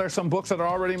 What are some books that are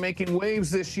already making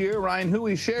waves this year? Ryan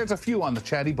Huey shares a few on the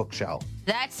Chatty Bookshelf.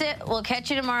 That's it. We'll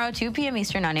catch you tomorrow, 2 p.m.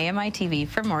 Eastern on AMI TV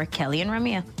for more Kelly and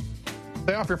Ramya.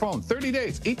 Stay off your phone. 30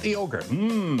 days. Eat the yogurt.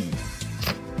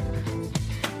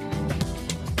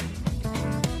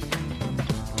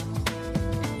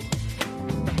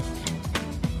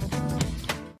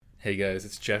 Hey guys,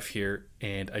 it's Jeff here,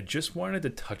 and I just wanted to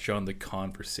touch on the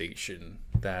conversation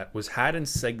that was had in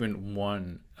segment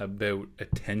 1 about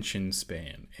attention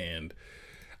span. And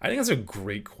I think that's a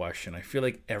great question. I feel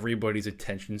like everybody's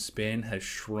attention span has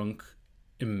shrunk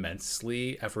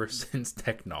immensely ever since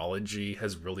technology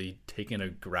has really taken a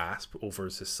grasp over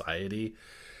society.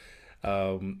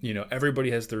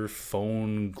 Everybody has their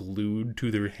phone glued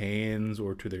to their hands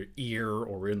or to their ear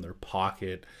or in their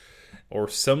pocket or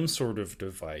some sort of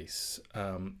device.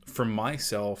 For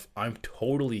myself, I'm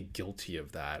totally guilty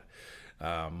of that.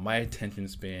 My attention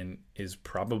span is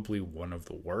probably one of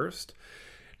the worst.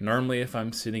 Normally, if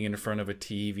I'm sitting in front of a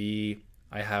TV,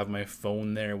 I have my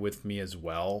phone there with me as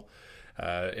well.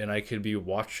 And I could be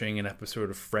watching an episode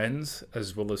of Friends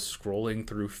as well as scrolling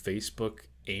through Facebook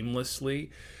aimlessly.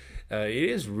 It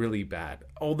is really bad.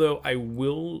 Although I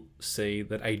will say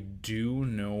that I do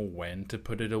know when to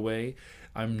put it away.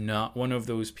 I'm not one of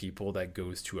those people that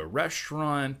goes to a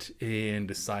restaurant and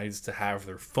decides to have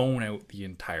their phone out the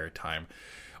entire time.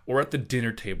 Or at the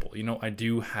dinner table. I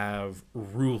do have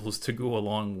rules to go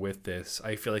along with this.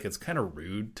 I feel like it's kind of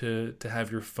rude to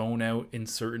have your phone out in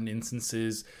certain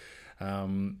instances.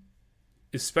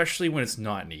 Especially when it's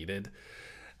not needed.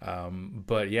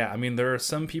 But yeah, I mean, there are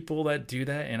some people that do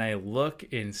that, and I look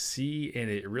and see, and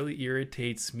it really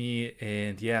irritates me.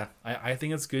 And yeah, I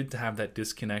think it's good to have that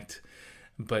disconnect.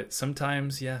 But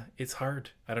sometimes, yeah, it's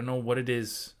hard. I don't know what it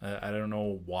is. I don't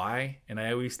know why. And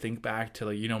I always think back to,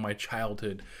 like, you know, my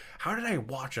childhood. How did I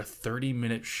watch a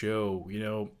 30-minute show, you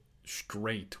know,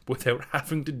 straight without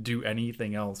having to do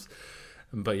anything else?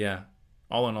 But yeah,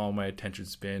 all in all, my attention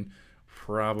span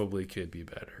probably could be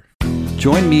better.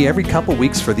 Join me every couple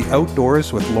weeks for the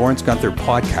Outdoors with Lawrence Gunther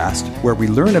podcast, where we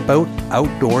learn about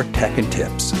outdoor tech and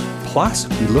tips. Plus,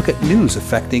 we look at news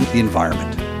affecting the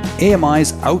environment.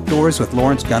 AMI's Outdoors with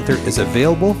Lawrence Gunther is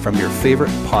available from your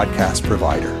favorite podcast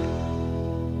provider.